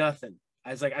owe you nothing. I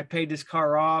was like, I paid this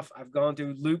car off. I've gone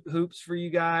through hoops for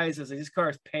you guys. I was like, this car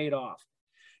is paid off.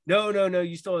 No,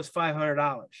 you still owe us $500.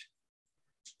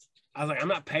 I was like, I'm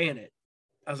not paying it.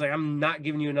 I was like, I'm not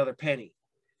giving you another penny.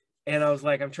 And I was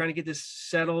like, I'm trying to get this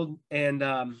settled. And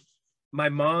my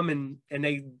mom and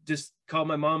they just called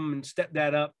my mom and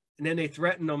stepdad up. And then they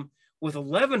threatened them with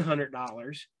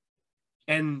 $1,100.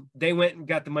 And they went and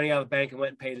got the money out of the bank and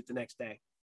went and paid it the next day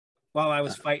while I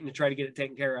was fighting to try to get it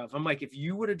taken care of. I'm like, if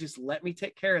you would have just let me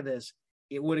take care of this,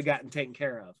 it would have gotten taken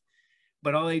care of.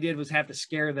 But all they did was have to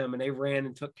scare them and they ran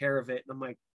and took care of it. And I'm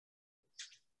like,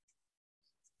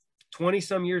 20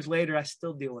 some years later, I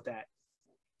still deal with that.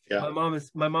 Yeah.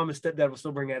 My mom and stepdad will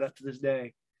still bring that up to this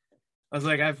day. I was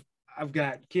like, I've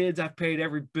got kids. I've paid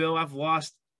every bill. I've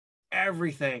lost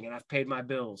everything and I've paid my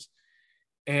bills.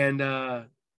 And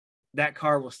that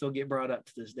car will still get brought up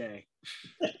to this day.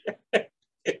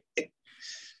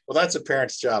 Well, that's a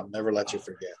parent's job. Never let you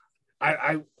forget.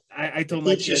 I told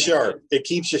my kids. It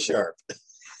keeps you sharp.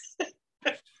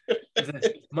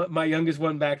 My youngest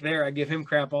one back there, I give him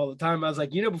crap all the time. I was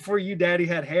like, before you, Daddy,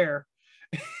 had hair.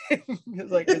 He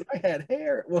was like, I had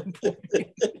hair at one point.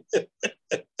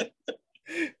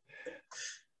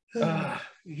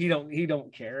 He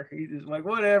don't care. He's just like,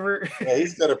 whatever. Yeah,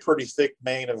 he's got a pretty thick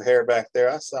mane of hair back there.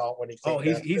 I saw him when he came. Oh,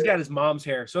 he's got his mom's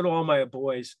hair. So do all my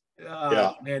boys.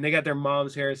 Man, they got their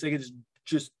mom's hair. So they get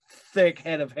just thick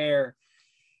head of hair.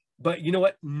 But you know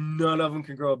what? None of them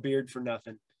can grow a beard for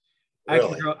nothing.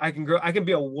 Really? I can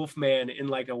be a wolf man in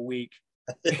like a week.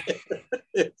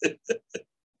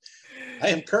 I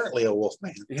am currently a wolf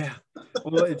man. Yeah.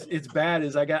 Well, it's bad.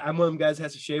 I'm one of them guys that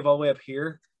has to shave all the way up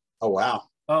here. Oh wow.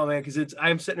 Oh man, because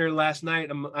I'm sitting there last night.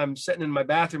 I'm sitting in my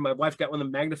bathroom. My wife got one of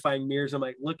the magnifying mirrors. I'm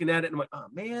like looking at it, and I'm like, oh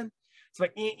man. It's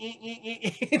like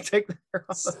take the hair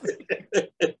off.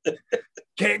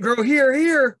 Can't grow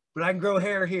here, but I can grow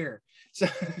hair here. So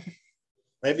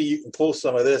maybe you can pull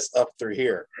some of this up through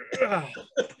here. I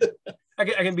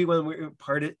can be one we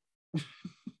part it.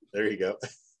 There you go.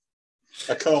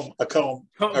 A comb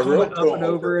a real up and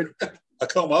over. A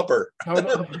comb upper.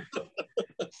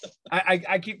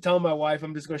 I keep telling my wife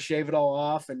I'm just going to shave it all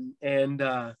off,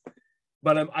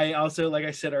 but I also, like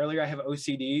I said earlier, I have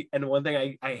OCD, and one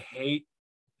thing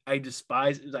I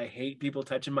despise is I hate people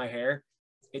touching my hair.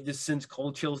 It just sends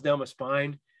cold chills down my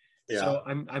spine. Yeah. So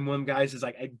I'm one of them guys is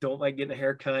like, I don't like getting a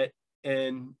haircut,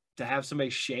 and to have somebody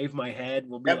shave my head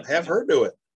will be have her do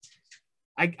it.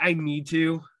 I need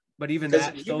to, but even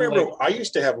that. You remember, I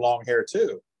used to have long hair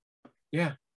too.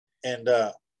 Yeah. And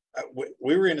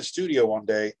we were in a studio one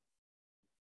day,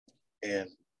 and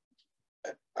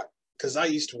because I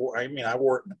used to, I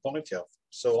wore it in a ponytail for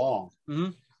so long. Mm-hmm.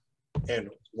 And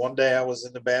one day I was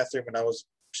in the bathroom and I was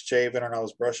shaving and I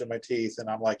was brushing my teeth. And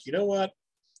I'm like, you know what?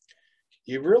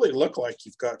 You really look like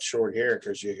you've got short hair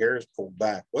because your hair is pulled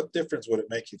back. What difference would it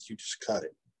make if you just cut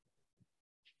it?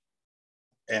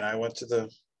 And I went to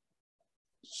the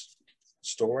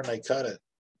store and they cut it.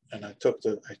 And I took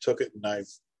it and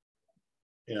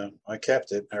I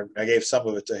kept it. I gave some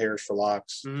of it to Hairs for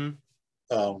Locks. Mm-hmm.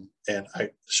 And I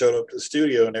showed up to the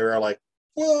studio and they were all like,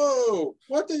 whoa,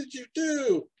 what did you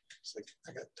do? It's like,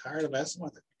 I got tired of messing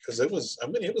with it because it was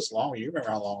long. You remember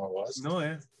how long it was? No,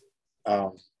 yeah.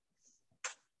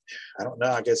 I don't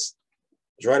know. I guess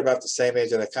it was right about the same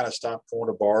age that I kind of stopped going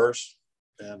to bars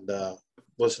and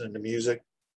listening to music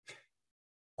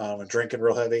and drinking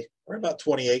real heavy. We're about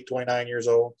 28, 29 years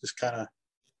old, just kind of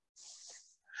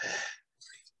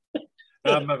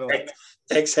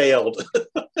exhaled.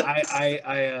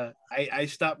 I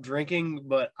stopped drinking,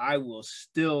 but I will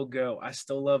still go. I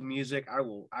still love music. I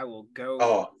will go.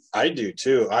 Oh, I do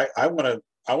too. I want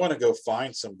to go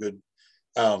find some good.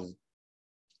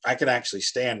 I can actually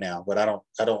stand now, but I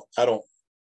don't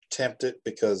tempt it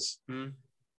because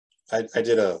I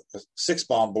did a Six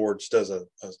Bomb Boards does a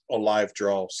live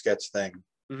draw sketch thing.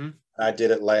 Mm-hmm. I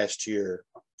did it last year.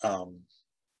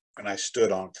 And I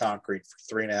stood on concrete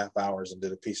for 3.5 hours and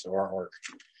did a piece of artwork,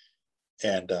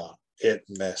 and it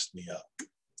messed me up.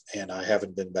 And I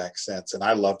haven't been back since. And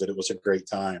I loved it. It was a great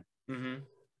time,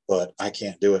 but I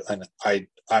can't do it. And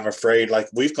I'm afraid. Like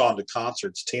we've gone to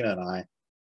concerts, Tina and I,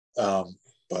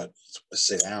 but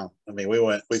sit down. I mean,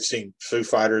 we've seen Foo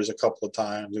Fighters a couple of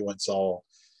times. We went and saw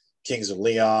Kings of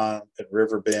Leon at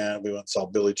Riverbend. We went and saw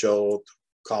Billy Joel at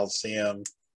Coliseum,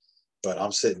 but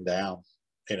I'm sitting down.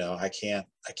 I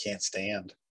can't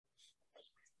stand.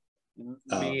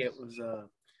 Me, it was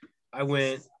I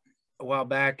went a while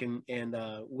back and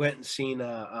went and seen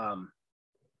that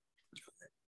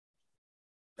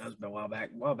was a while back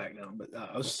now, but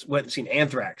I went and seen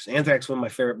Anthrax. Anthrax, one of my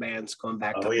favorite bands, going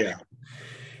back to yeah.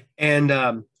 And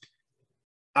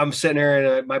I'm sitting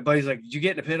there and my buddy's like, "Did you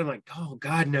get in the pit?" I'm like, "Oh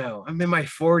God, no. I'm in my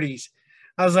 40s."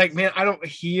 I was like, "Man, I don't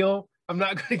heal. I'm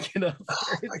not going to get up."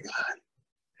 Oh my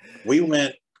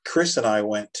God. Chris and I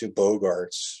went to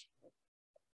Bogart's.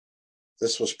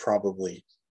 This was probably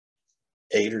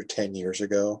 8 or 10 years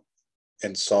ago,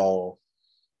 and saw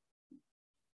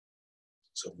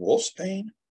Wolfsbane?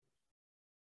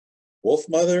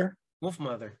 Wolfmother?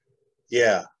 Wolfmother.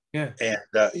 Yeah. Yeah. And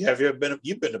you've been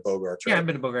to Bogart's, right? Yeah, I've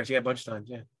been to Bogart's, yeah, a bunch of times,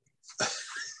 yeah.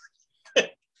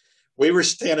 We were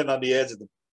standing on the edge of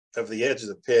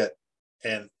the pit,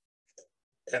 and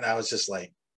I was just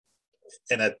like,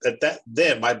 and at that,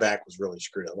 then my back was really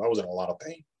screwed up. I was in a lot of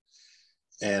pain.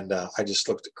 And I just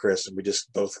looked at Chris and we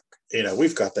just both,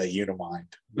 we've got that unimind.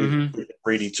 We can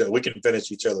read each other. We can finish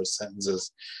each other's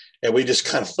sentences. And we just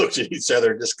kind of looked at each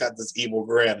other and just got this evil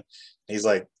grin. And he's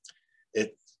like,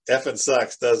 it effing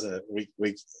sucks, doesn't it?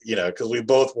 We because we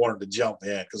both wanted to jump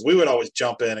in, because we would always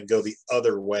jump in and go the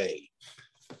other way.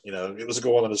 It was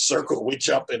going in a circle. We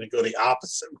jump in and go the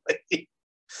opposite way.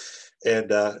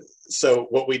 And so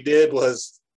what we did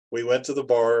was we went to the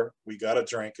bar, we got a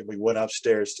drink, and we went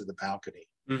upstairs to the balcony,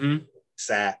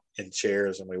 sat in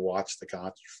chairs, and we watched the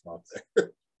concert from up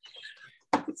there.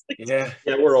 Yeah,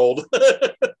 we're old.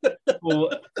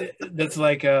 Well, that's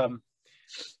like I'm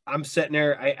sitting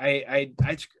there. I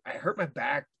hurt my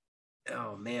back.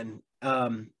 Oh man,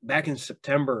 back in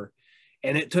September,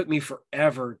 and it took me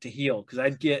forever to heal because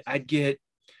I'd get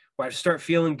where I'd start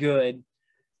feeling good.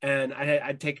 And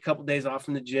I'd take a couple of days off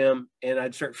from the gym and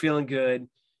I'd start feeling good.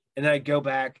 And then I'd go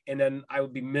back and then I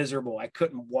would be miserable. I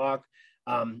couldn't walk.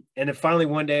 And then finally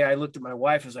one day I looked at my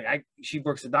wife. I was like, she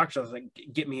works at the doctor. I was like,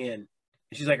 get me in. And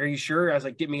she's like, are you sure? I was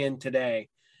like, get me in today.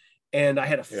 And I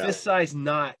had a fist-sized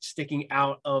knot sticking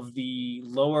out of the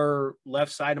lower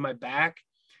left side of my back.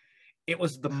 It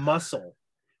was the muscle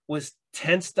was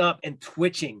tensed up and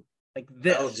twitching like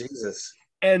this. Oh, Jesus.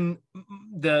 And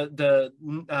the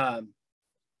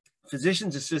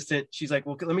physician's assistant, she's like,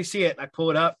 well, let me see it. I pull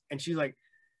it up and she's like,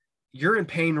 you're in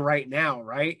pain right now,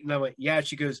 right? And I went, yeah.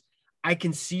 She goes, I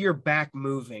can see your back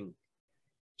moving.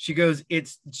 She goes,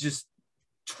 it's just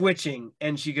twitching.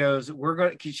 And she goes,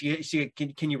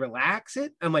 can you relax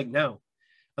it? I'm like, no.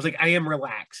 I was like, I am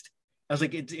relaxed. I was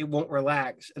like, it won't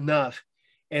relax enough.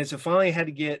 And so finally I had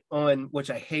to get on, which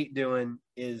I hate doing,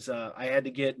 is I had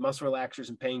to get muscle relaxers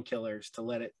and painkillers to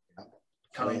let it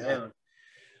calm down.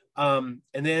 And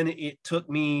then it took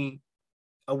me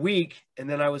a week, and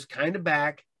then I was kind of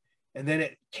back, and then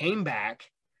it came back,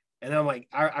 and I'm like,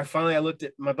 I finally looked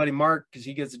at my buddy Mark because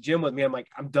he goes to the gym with me. I'm like,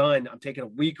 I'm done. I'm taking a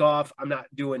week off. I'm not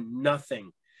doing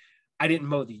nothing. I didn't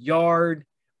mow the yard.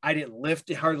 I didn't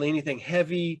lift hardly anything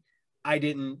heavy. I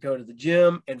didn't go to the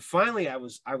gym. And finally I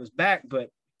was back. But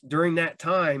during that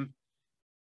time,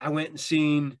 I went and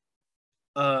seen,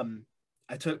 I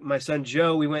took my son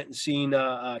Joe, we went and seen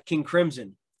King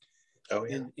Crimson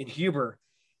in Huber.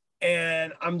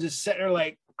 And I'm just sitting there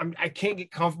like, I can't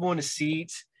get comfortable in the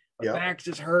seats. My back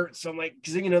just hurts. So I'm like,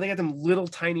 because, you know, they got them little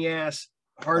tiny ass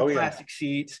hard plastic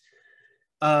seats.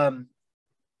 And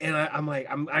I'm like,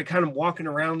 I kind of walking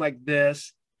around like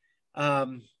this.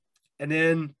 And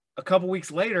then a couple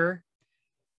weeks later,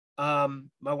 my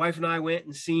wife and I went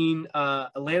and seen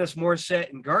Alanis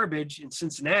Morissette and Garbage in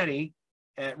Cincinnati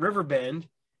at Riverbend.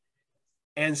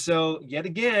 And so yet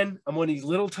again, I'm on these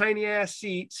little tiny ass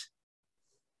seats,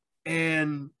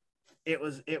 and it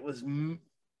was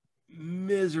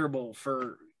miserable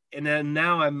and then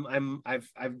now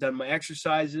I've done my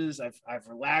exercises. I've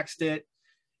relaxed it.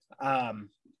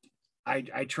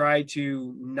 I try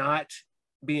to not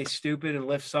be stupid and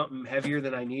lift something heavier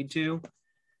than I need to.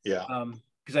 Yeah.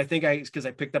 Because I think because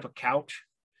I picked up a couch,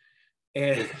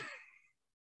 and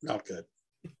not good.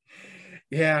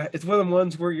 Yeah, it's one of the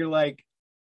ones where you're like,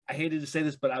 I hated to say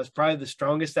this, but I was probably the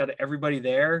strongest out of everybody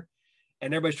there,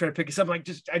 and everybody's trying to pick us up. Like,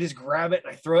 I just grab it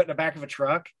and I throw it in the back of a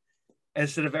truck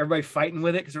instead of everybody fighting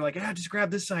with it, because they're like, just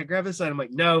grab this side, grab this side. I'm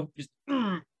like, no, just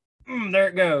there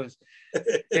it goes.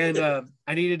 And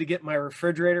I needed to get my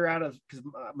refrigerator out of, because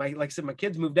like I said, my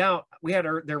kids moved out. We had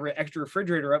their extra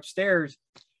refrigerator upstairs.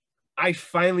 I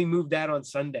finally moved that on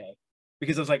Sunday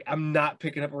because I was like, I'm not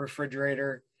picking up a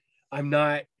refrigerator. I'm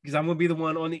not, because I'm going to be the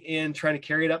one on the end trying to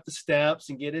carry it up the steps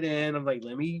and get it in. I'm like,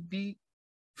 let me be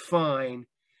fine.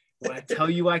 When I tell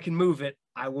you I can move it,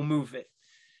 I will move it.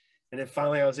 And then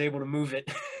finally I was able to move it.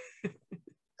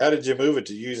 How did you move it?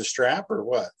 To use a strap or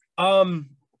what?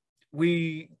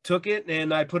 We took it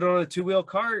and I put it on a 2-wheel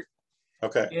cart.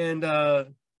 Okay. And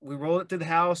we rolled it to the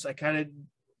house. I kind of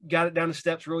got it down the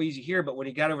steps real easy here, but when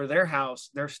he got over to their house,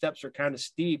 their steps are kind of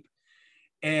steep.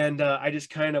 And I just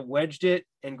kind of wedged it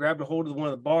and grabbed a hold of one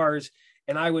of the bars,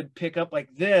 and I would pick up like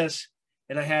this,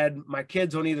 and I had my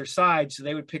kids on either side, so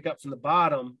they would pick up from the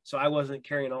bottom, so I wasn't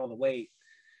carrying all the weight.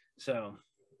 So,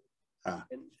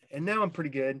 and now I'm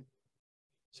pretty good.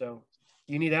 So,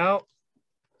 you need out?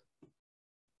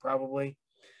 Probably.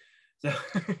 So,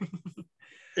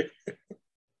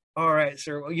 all right,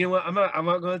 sir. Well, you know what? I'm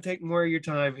not going to take more of your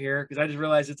time here because I just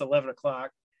realized it's 11 o'clock.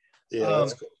 Yeah,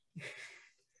 that's cool.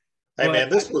 Hey, man,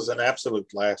 this was an absolute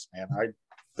blast, man.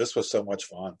 This was so much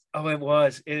fun. Oh, it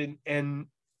was. And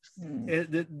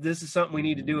this is something we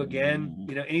need to do again.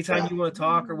 You know, anytime you want to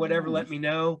talk or whatever, let me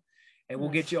know, and we'll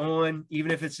get you on,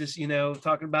 even if it's just, you know,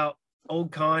 talking about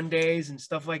old con days and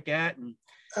stuff like that. And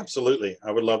absolutely.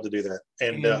 I would love to do that.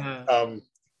 And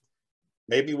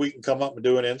maybe we can come up and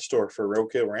do an in-store for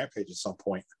Roadkill Rampage at some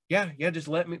point. Yeah. Just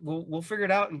let me, we'll figure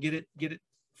it out and get it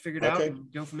figured out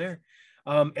and go from there.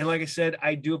 And like I said,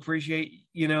 I do appreciate,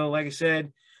 you know, like I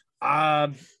said,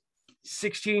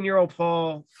 16-year-old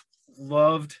Paul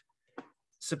loved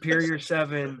Superior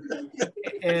 7.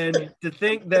 And to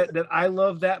think that I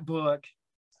love that book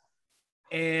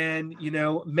and, you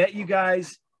know, met you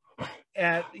guys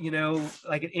at, you know,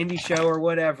 like an indie show or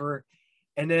whatever.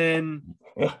 And then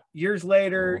years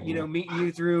later, you know, meeting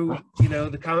you through, you know,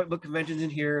 the comic book conventions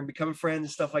in here and becoming friends and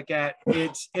stuff like that.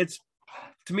 It's,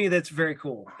 to me, that's very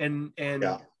cool. And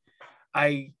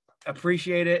I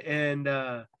appreciate it.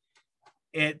 And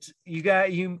you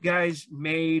guys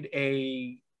made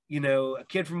a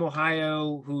kid from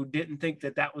Ohio who didn't think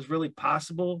that was really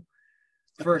possible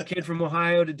for a kid from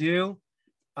Ohio to do.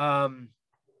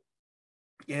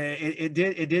 It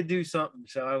did do something.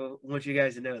 So I want you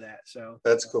guys to know that. So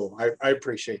that's cool. I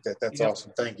appreciate that. That's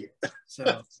awesome. Thank you.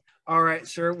 So, all right,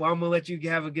 sir. Well, I'm going to let you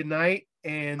have a good night.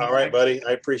 And all right, buddy.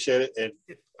 I appreciate it. And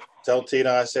tell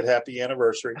Tina I said happy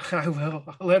anniversary. I will.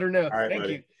 I'll let her know. All right, thank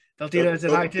buddy. you. Tell Tina I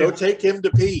said hi too. Go take him to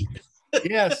pee.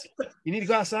 Yes. You need to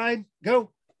go outside.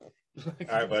 Go. All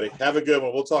right, buddy. Have a good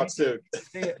one. We'll talk soon.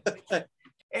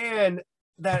 And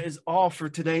that is all for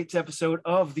tonight's episode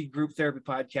of the Group Therapy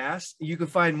Podcast. You can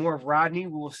find more of Rodney.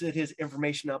 We will set his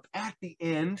information up at the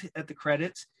end, at the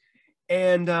credits.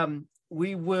 And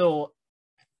we will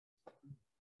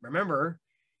remember,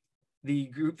 the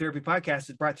Group Therapy Podcast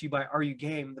is brought to you by Are You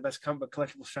Game, the best comic book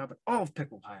collectible shop in all of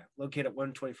Pickle, Ohio, located at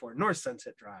 124 North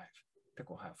Sunset Drive,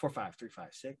 Pickle, Ohio,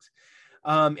 45356.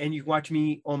 And you can watch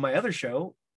me on my other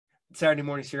show, Saturday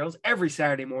Morning Serials, every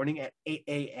Saturday morning at 8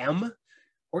 a.m.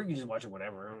 Or you can just watch it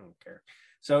whenever. I don't care.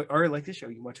 So, or like this show,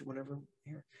 you can watch it whenever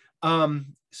here.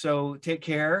 So take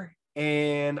care,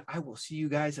 and I will see you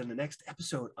guys in the next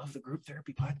episode of the Group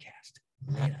Therapy Podcast.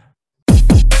 Later.